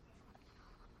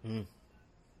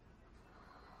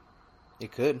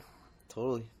 It could.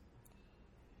 Totally.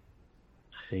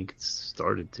 I think it's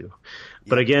started to.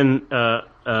 But again,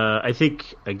 I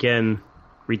think, again,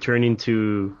 returning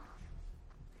to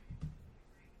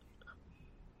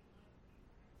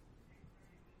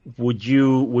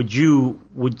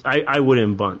I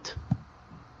wouldn't bunt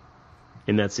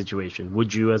in that situation.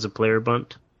 Would you, as a player,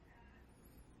 bunt?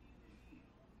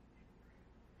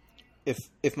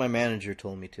 If my manager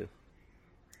told me to.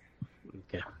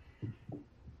 Okay.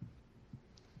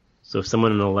 So if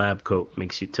someone in a lab coat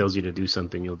tells you to do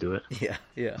something, you'll do it.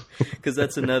 Yeah. Because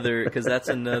that's another Right.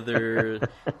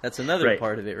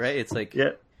 part of it, right? It's like,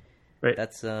 yeah, right.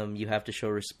 That's you have to show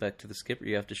respect to the skipper.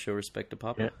 You have to show respect to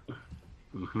Papa. Yeah.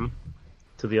 Mm-hmm.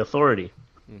 To the authority.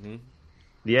 Mm-hmm.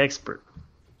 The expert.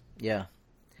 Yeah.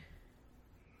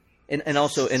 And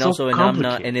also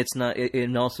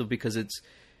because it's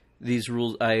these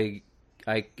rules, I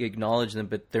acknowledge them,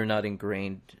 but they're not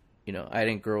ingrained. I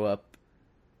didn't grow up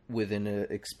within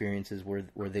experiences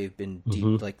where they've been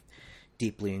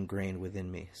deeply ingrained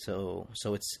within me. So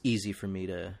it's easy for me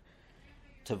to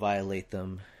violate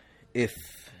them if,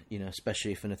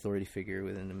 especially if an authority figure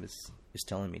within them is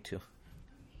telling me to.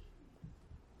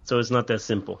 So it's not that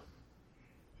simple.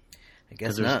 I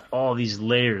guess there's not. All these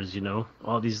layers,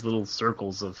 all these little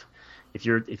circles of if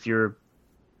your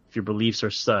beliefs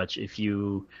are such, if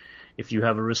you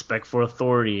have a respect for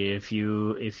authority, if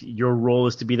your role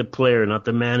is to be the player, not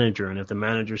the manager, and if the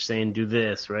manager's saying do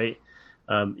this, right?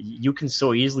 You can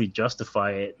so easily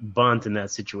justify it, bunt in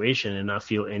that situation, and not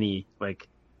feel any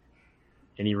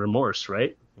remorse,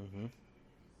 right? Mm-hmm.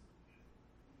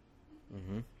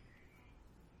 Mm-hmm.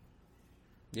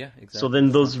 Yeah, exactly.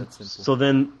 So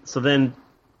then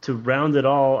to round it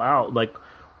all out, like,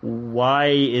 why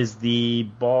is the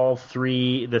ball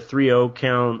 3-0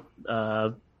 count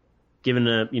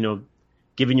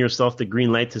giving yourself the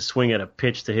green light to swing at a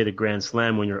pitch to hit a grand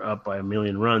slam when you're up by 1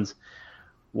 million runs?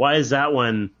 Why is that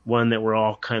one that we're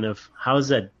all kind of, how does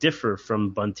that differ from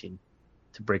bunting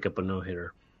to break up a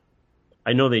no-hitter?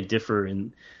 I know they differ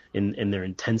in their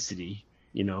intensity,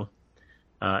 and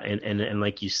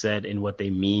like you said, in what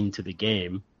they mean to the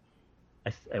game.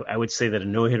 I would say that a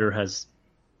no-hitter has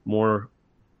more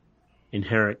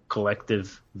inherent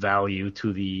collective value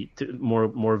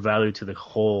more value to the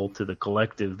whole, to the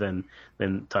collective than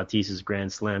Tatis's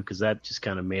grand slam, because that just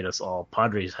kind of made us all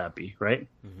Padres happy, right?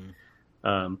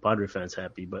 Mm-hmm. Padre fans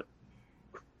happy. But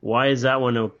why is that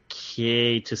one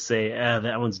okay to say,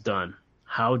 that one's done?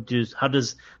 how do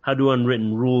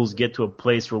unwritten rules get to a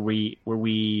place where we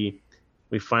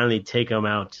finally take them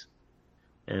out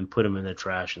and put them in the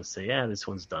trash and say, yeah, this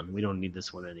one's done. We don't need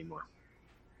this one anymore.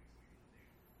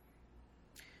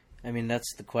 I mean,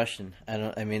 that's the question.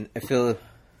 I feel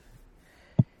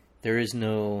there is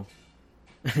no.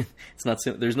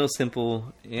 There's no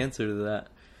simple answer to that.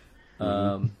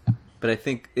 But I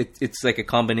think it's like a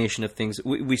combination of things.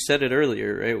 We said it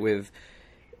earlier, right?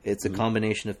 It's a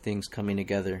combination of things coming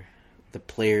together. The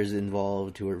players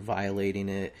involved who are violating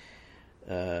it,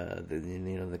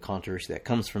 the controversy that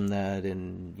comes from that,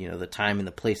 and the time and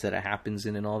the place that it happens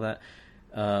in, and all that.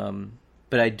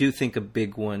 But I do think a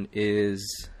big one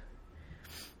is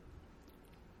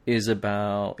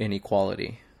about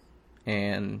inequality,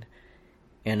 and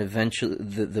eventually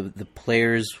the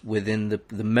players within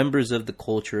the members of the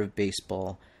culture of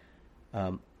baseball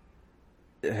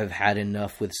have had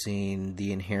enough with seeing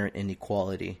the inherent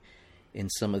inequality in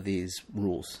some of these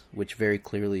rules, which very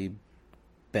clearly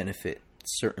benefit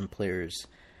certain players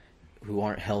who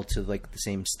aren't held to like the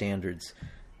same standards.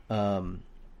 And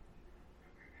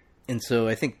so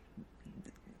I think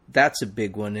that's a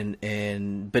big one,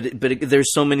 but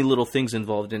there's so many little things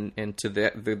involved, and to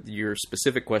that your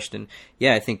specific question,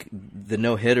 yeah, I think the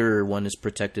no hitter one is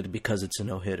protected because it's a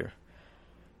no hitter,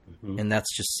 and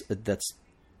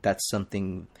that's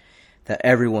something that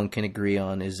everyone can agree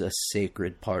on is a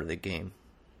sacred part of the game,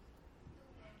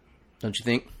 don't you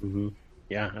think? Mm-hmm.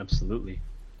 Yeah, absolutely.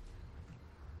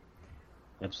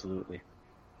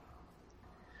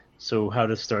 So how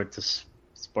to start to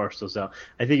sparse those out?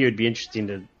 I think it would be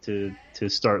interesting to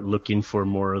start looking for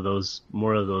more of those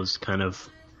kind of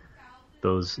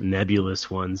those nebulous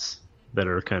ones that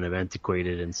are kind of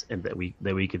antiquated and that we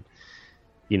could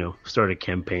start a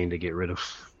campaign to get rid of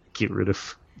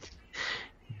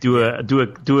do a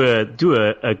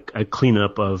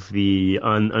cleanup of the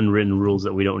unwritten rules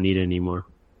that we don't need anymore.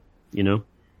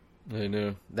 I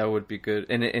know that would be good,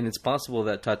 and it's possible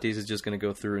that Tatis is just going to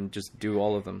go through and just do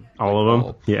all of them. All of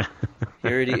them, yeah.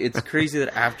 It's crazy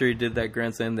that after he did that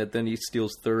grand slam, that then he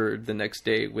steals third the next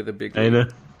day with a big lead. I know.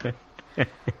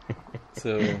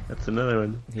 So that's another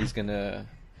one. He's gonna,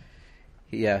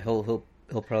 he'll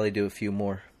probably do a few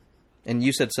more. And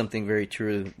you said something very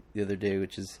true the other day,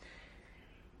 which is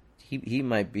he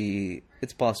might be.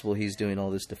 It's possible he's doing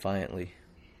all this defiantly.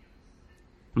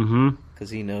 Mm-hmm. Because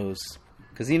he knows.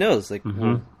 Like,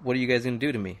 well, what are you guys going to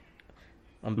do to me?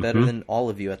 I'm better than all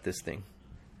of you at this thing.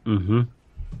 Mm-hmm.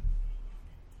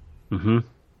 Mm-hmm.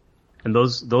 And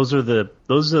those are the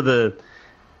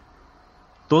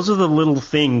little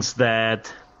things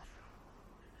that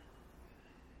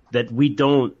we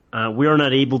don't we are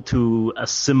not able to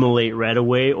assimilate right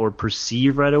away or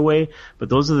perceive right away, but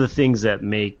those are the things that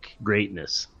make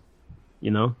greatness.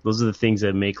 Those are the things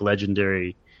that make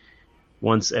legendary,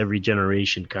 once every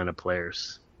generation kind of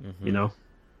players.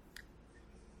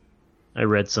 I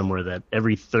read somewhere that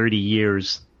every 30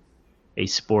 years a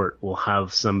sport will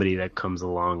have somebody that comes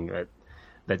along that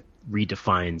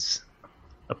redefines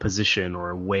a position or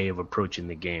a way of approaching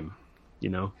the game,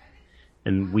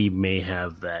 and we may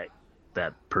have that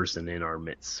person in our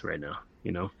midst right now.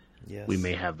 Yes. We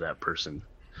may have that person,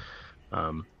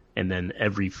 and then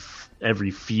every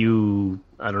few,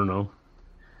 I don't know,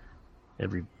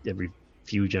 every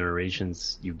few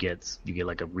generations you get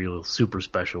like a real super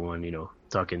special one,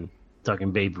 talking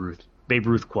Babe Ruth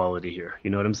quality here.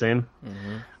 You know what I'm saying?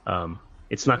 Mm-hmm.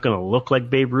 It's not going to look like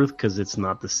Babe Ruth because it's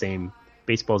not the same.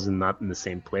 Baseball's not in the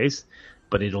same place,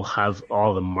 but it'll have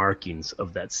all the markings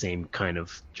of that same kind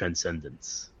of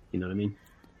transcendence. You know what I mean?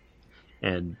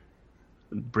 And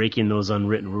breaking those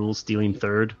unwritten rules, stealing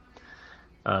third,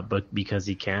 but because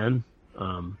he can,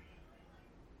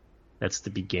 that's the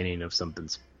beginning of something.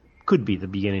 Could be the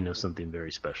beginning of something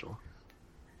very special.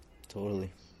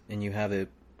 Totally. And you have it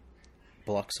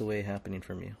blocks away happening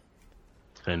from you.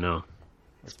 I know.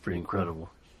 That's pretty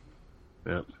incredible.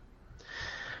 Cool. Yep.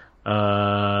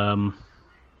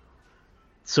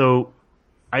 So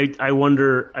I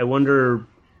wonder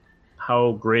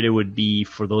how great it would be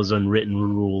for those unwritten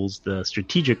rules, the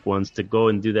strategic ones, to go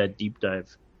and do that deep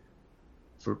dive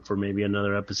for maybe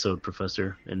another episode,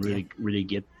 Professor, and really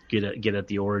get at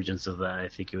the origins of that. I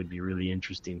think it would be really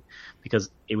interesting, because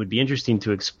it would be interesting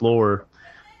to explore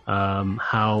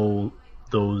how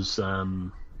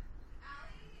the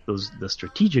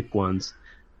strategic ones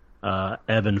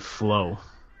ebb and flow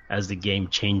as the game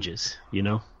changes.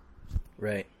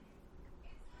 Right.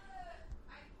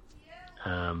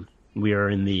 We are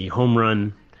in the home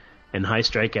run and high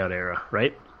strikeout era,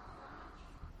 right?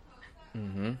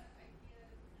 Mm-hmm.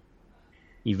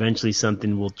 Eventually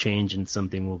something will change and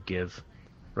something will give,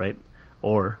 right?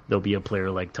 Or there'll be a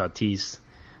player like Tatis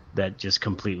that just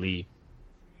completely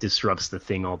disrupts the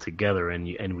thing altogether,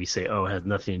 and we say, oh, it has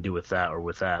nothing to do with that or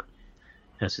with that.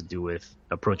 It has to do with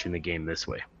approaching the game this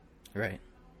way. Right.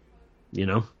 You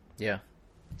know? Yeah.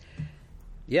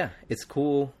 Yeah, it's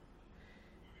cool.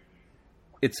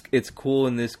 It's cool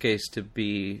in this case to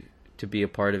be a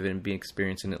part of it and be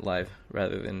experiencing it live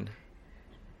rather than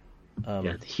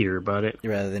to hear about it.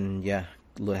 Rather than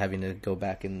having to go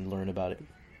back and learn about it.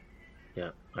 Yeah,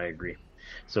 I agree.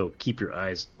 So keep your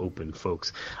eyes open,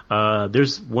 folks.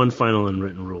 There's one final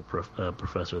unwritten rule,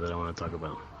 Professor, that I want to talk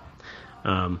about.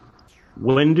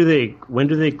 When do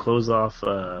they close off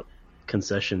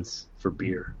concessions for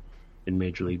beer in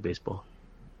Major League Baseball?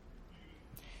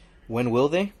 When will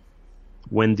they?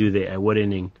 When do they? At what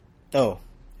inning? Oh,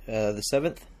 the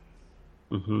 7th.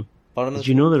 Mm-hmm. Bottom of Did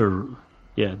you know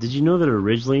that? Did you know that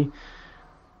originally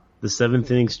the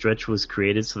 7th inning stretch was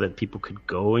created so that people could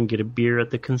go and get a beer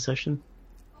at the concession?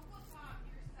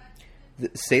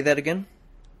 Say that again.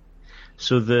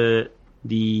 So the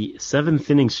 7th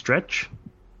inning stretch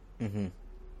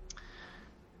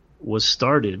was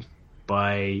started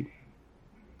by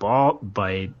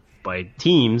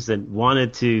teams that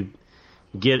wanted to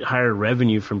get higher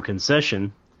revenue from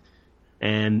concession,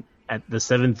 and at the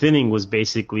 7th inning was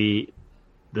basically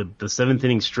the 7th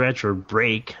inning stretch, or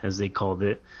break as they called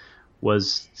it,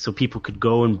 was so people could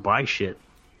go and buy shit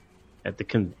at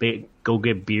go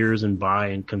get beers and buy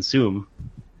and consume.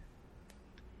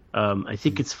 I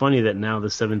think it's funny that now the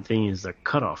 7th inning is their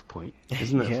cutoff point.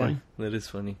 Isn't that funny? That is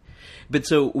funny. But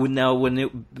so now, when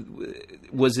it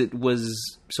was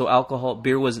so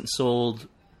beer wasn't sold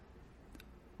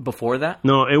before that?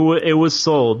 No, it was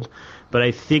sold, but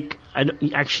I think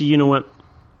actually, you know what?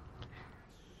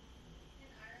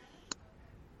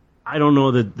 I don't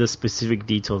know the specific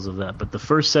details of that, but the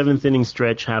first 7th inning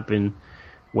stretch happened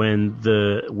when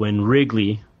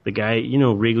Wrigley, the guy,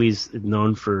 Wrigley's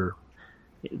known for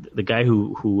the guy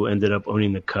who ended up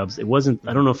owning the Cubs. I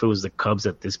don't know if it was the Cubs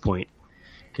at this point,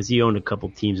 because he owned a couple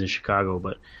teams in Chicago,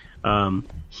 but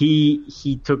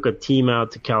he took a team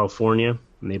out to California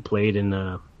and they played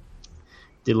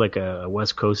did like a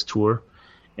West Coast tour,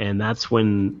 and that's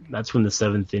when the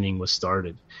 7th inning was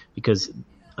started, because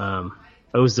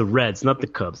it was the Reds, not the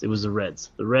Cubs. It was the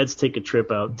Reds. The Reds take a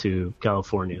trip out to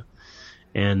California,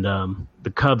 and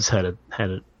the Cubs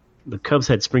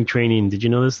had spring training. Did you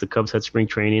know this? The Cubs had spring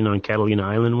training on Catalina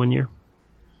Island one year.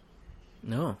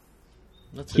 No,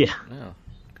 that's yeah. No,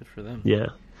 good for them. Yeah,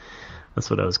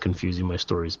 that's what I was confusing my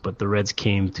stories. But the Reds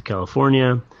came to California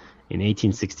in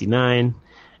 1869,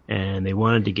 and they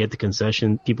wanted to get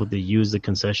the people to use the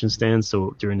concession stand.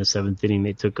 So during the 7th inning,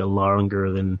 they took a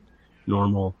longer than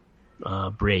normal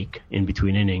break in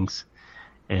between innings,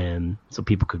 and so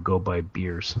people could go buy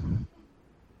beers.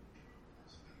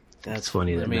 That's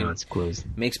funny that now it's closed.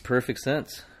 Makes perfect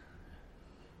sense.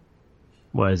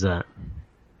 Why is that?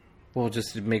 Well,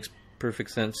 just it makes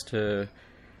perfect sense to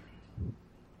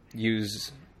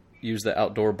use the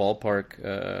outdoor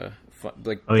ballpark.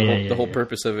 The whole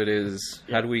purpose of it is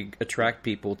how do we attract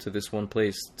people to this one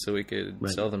place so we could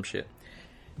sell them shit.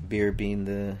 Beer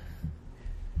being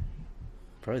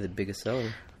probably the biggest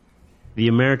seller. The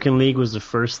American League was the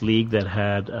first league that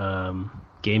had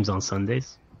games on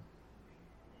Sundays.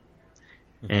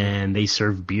 And they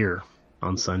served beer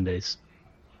on Sundays.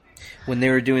 When they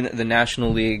were doing the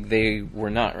National League, they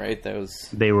were not, right?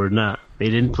 They were not.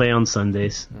 They didn't play on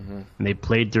Sundays. And they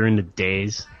played during the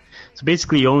days. So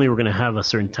basically, you only were going to have a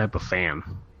certain type of fan.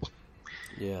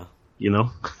 Yeah. You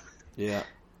know? Yeah.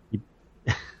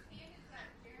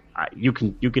 You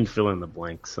can fill in the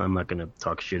blanks. I'm not going to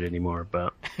talk shit anymore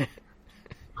about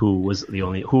who were the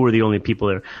only people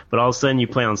there. But all of a sudden, you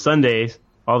play on Sundays.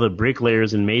 All the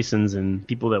bricklayers and masons and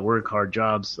people that work hard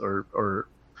jobs or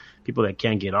people that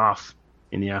can't get off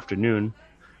in the afternoon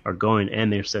are going,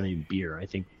 and they're selling beer. I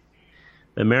think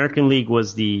the American League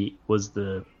was the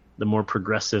more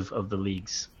progressive of the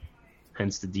leagues,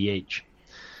 hence the DH.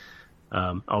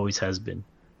 Always has been.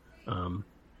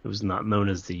 It was not known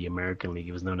as the American League.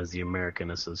 It was known as the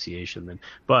American Association then.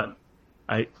 But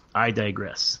I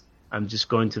digress. I'm just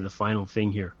going to the final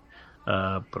thing here,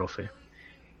 Profe.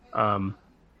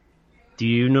 Do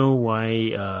you know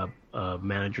why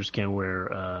managers can't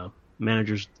wear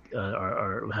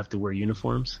have to wear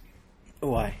uniforms?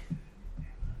 Why?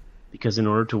 Because in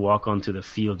order to walk onto the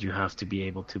field, you have to be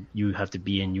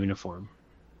in uniform,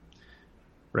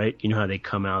 right? You know how they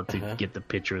come out to get the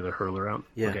pitcher or the hurler out.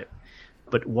 Yeah. Okay.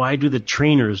 But why do the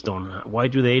trainers why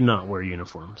do they not wear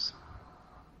uniforms?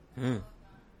 You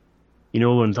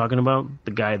know what I'm talking about?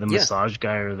 The guy, the massage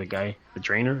guy, or the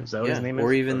trainer? Is that what his name is?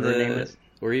 Or even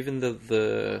or even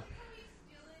the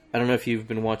I don't know if you've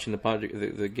been watching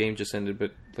the game just ended,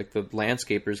 but like the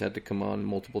landscapers had to come on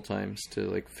multiple times to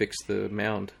like fix the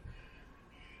mound.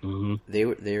 Mm-hmm.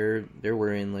 They're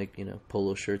wearing like, you know,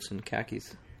 polo shirts and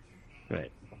khakis.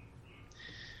 Right.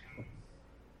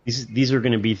 These are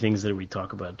going to be things that we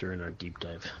talk about during our deep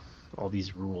dive. All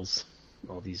these rules,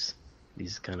 all these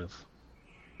kind of.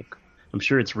 I'm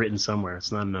sure it's written somewhere.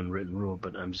 It's not an unwritten rule,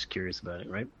 but I'm just curious about it,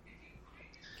 right?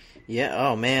 Yeah.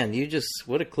 Oh man,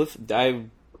 what a cliff.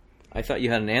 I thought you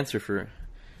had an answer for.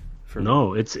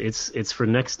 No, it's for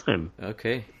next time.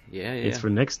 Okay. Yeah. It's for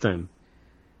next time.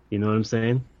 You know what I'm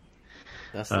saying?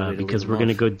 That's the way to because leave we're them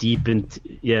going to off. go deep into.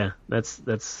 Yeah, that's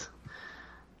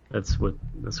what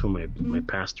my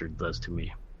pastor does to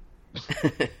me.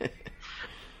 The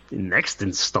next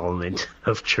installment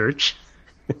of church.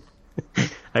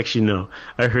 Actually, no.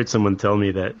 I heard someone tell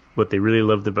me that what they really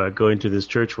loved about going to this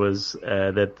church was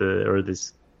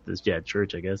this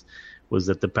church, I guess, was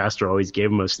that the pastor always gave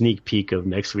them a sneak peek of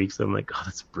next week. So I'm like, oh,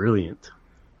 that's brilliant,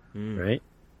 right?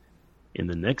 In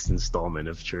the next installment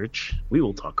of church, we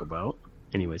will talk about.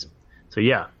 Anyways, so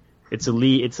yeah, it's a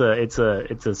lead. It's a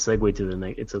segue to the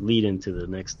next. It's a lead into the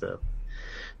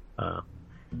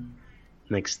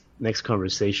next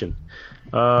conversation.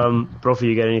 Brophy,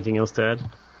 you got anything else to add?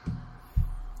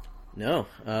 No.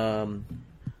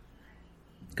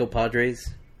 Go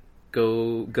Padres.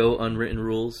 Go unwritten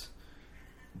rules.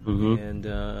 Mm-hmm.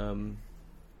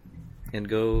 And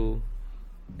go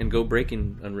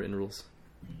breaking unwritten rules.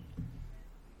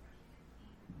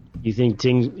 You think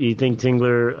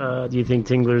Tingler? Do you think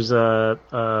Tingler's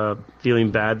feeling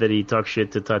bad that he talked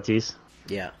shit to Tatis?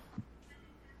 Yeah.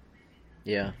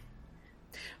 Yeah.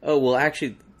 Oh well,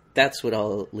 actually, that's what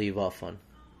I'll leave off on.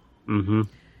 Mm-hmm.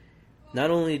 Not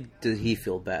only did he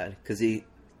feel bad, because he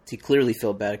clearly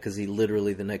felt bad because he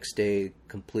literally the next day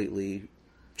completely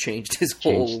changed his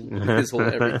whole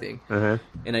everything. Uh-huh.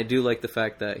 And I do like the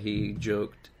fact that he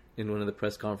joked in one of the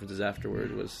press conferences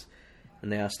afterward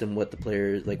and they asked him what the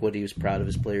players, like what he was proud of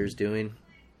his players doing,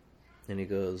 and he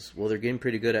goes, "Well, they're getting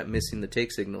pretty good at missing the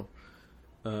take signal,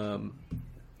 and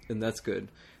that's good."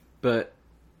 But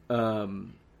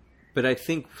I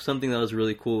think something that was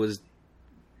really cool was,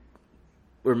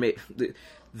 the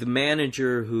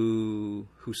manager who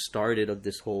started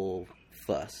this whole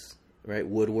fuss, right?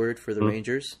 Woodward for the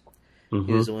Rangers. Mm-hmm.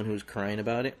 He was the one who was crying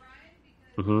about it.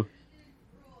 Mm-hmm.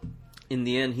 In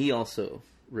the end, he also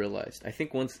realized. I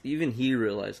think once even he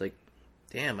realized, like,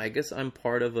 damn, I guess I'm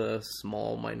part of a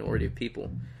small minority of people.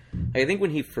 I think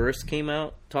when he first came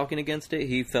out talking against it,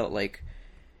 he felt like,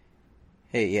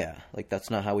 hey, yeah, like that's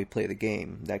not how we play the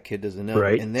game. That kid doesn't know.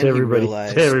 Right. And then he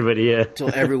realized, yeah.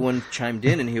 Until everyone chimed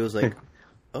in, and he was like,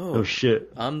 oh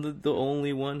shit, I'm the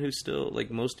only one who still,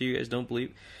 like, most of you guys don't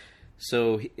believe.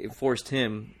 So it forced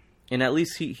him, and at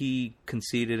least he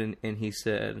conceded, and he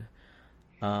said,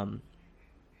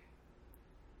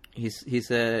 he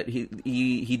said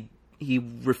he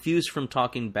refused from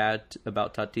talking bad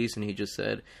about Tatis, and he just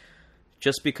said,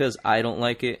 just because I don't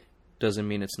like it doesn't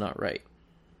mean it's not right.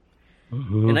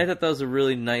 Mm-hmm. And I thought that was a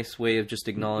really nice way of just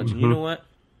acknowledging, you know what?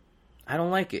 I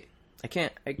don't like it. I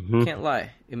can't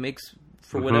lie. It makes,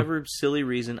 for whatever silly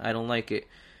reason, I don't like it.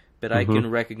 But I can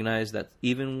recognize that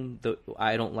even though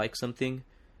I don't like something,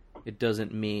 it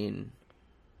doesn't mean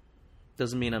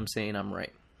I'm saying I'm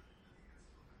right.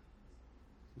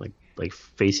 Like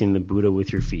facing the Buddha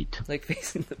with your feet. Like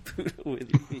facing the Buddha with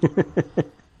your feet.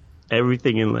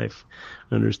 Everything in life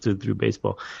understood through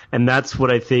baseball. And that's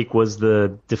what I think was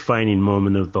the defining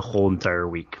moment of the whole entire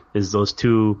week, is those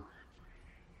two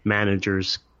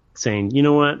managers saying, you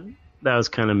know what, that was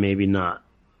kind of maybe not.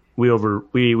 We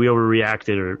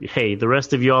overreacted, or, hey, the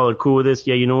rest of y'all are cool with this?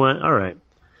 Yeah, you know what? All right.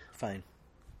 Fine.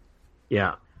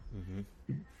 Yeah. Mm-hmm.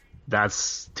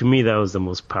 That's, to me, that was the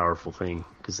most powerful thing,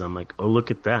 because I'm like, oh,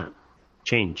 look at that.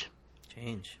 Change.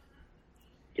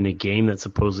 In a game that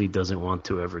supposedly doesn't want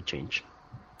to ever change.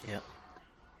 Yeah.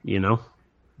 You know?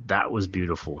 That was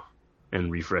beautiful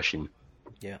and refreshing.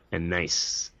 Yeah. And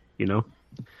nice, you know?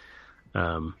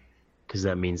 Because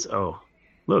that means, oh,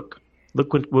 look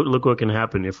what can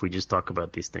happen if we just talk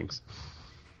about these things.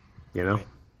 You know? Right.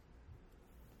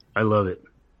 I love it.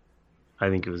 I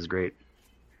think it was great.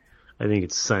 I think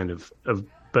it's a sign of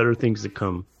better things to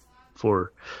come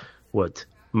for what?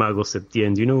 Mago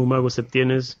Septien. Do you know who Mago Septien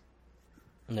is?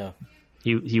 No.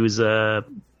 He was one of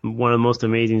the most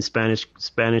amazing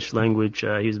Spanish language.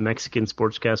 He was a Mexican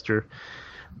sportscaster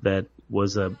that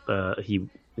was he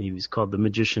was called the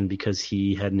Magician because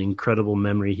he had an incredible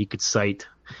memory. He could cite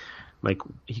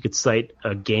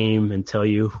a game and tell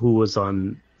you who was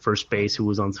on first base, who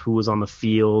was on the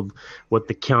field, what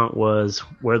the count was,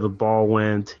 where the ball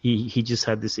went. He just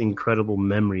had this incredible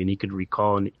memory, and he could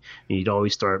recall, and he'd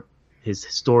always start his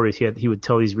stories. He would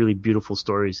tell these really beautiful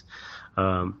stories.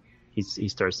 He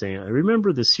starts saying, "I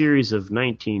remember the series of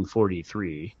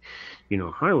 1943.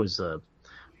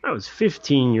 I was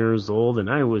 15 years old, and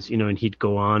I was, and he'd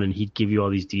go on and he'd give you all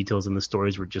these details, and the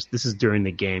stories were this is during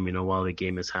the game, while the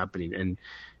game is happening. And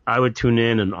I would tune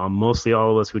in, and mostly all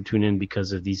of us would tune in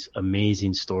because of these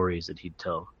amazing stories that he'd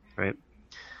tell, right?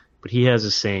 But he has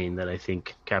a saying that I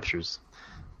think captures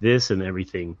this and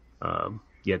everything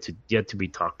yet to be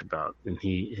talked about. And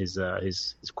his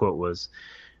quote was,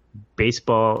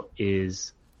 "Baseball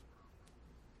is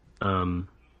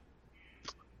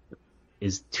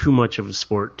too much of a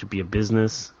sport to be a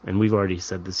business." And we've already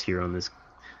said this here on this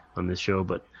show,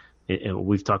 but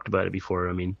we've talked about it before.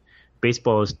 I mean,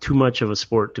 baseball is too much of a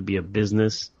sport to be a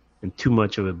business, and too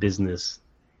much of a business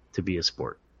to be a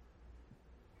sport.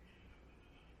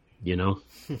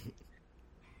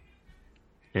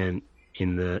 And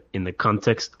in the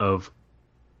context of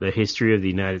the history of the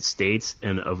United States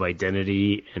and of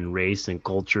identity and race and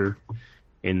culture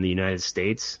in the United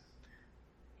States,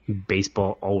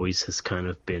 baseball always has kind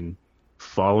of been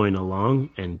following along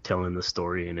and telling the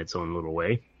story in its own little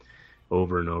way,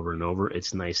 over and over and over.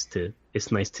 It's nice to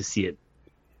see it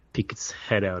peek its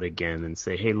head out again and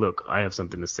say, "Hey, look, I have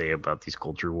something to say about these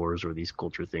culture wars or these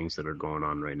culture things that are going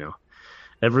on right now."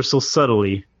 Ever so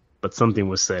subtly, but something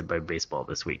was said by baseball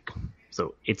this week.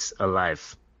 So it's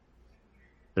alive.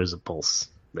 There's a pulse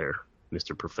there,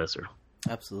 Mr. Professor.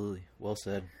 Absolutely. Well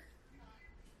said.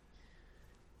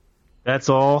 That's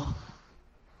all.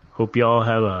 Hope y'all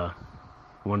have a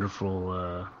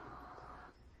wonderful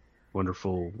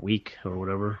week or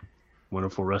whatever.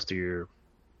 Wonderful rest of your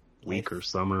week or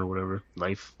summer or whatever.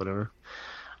 Life, whatever.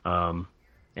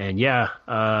 And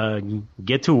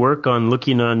get to work on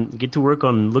looking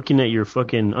at your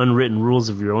fucking unwritten rules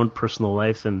of your own personal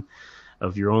life and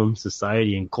of your own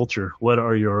society and culture. What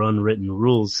are your unwritten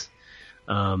rules?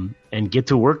 And get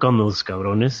to work on those,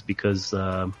 cabrones, because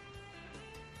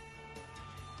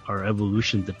our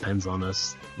evolution depends on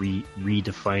us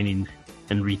redefining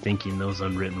and rethinking those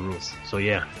unwritten rules. So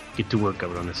yeah, get to work,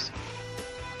 cabrones.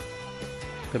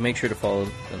 But make sure to follow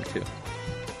them too.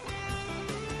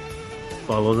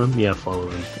 Follow them? Yeah, follow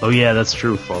them. Oh yeah, that's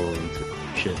true. Follow them too.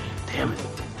 Shit. Damn it.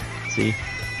 See?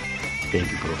 Thank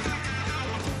you, bro.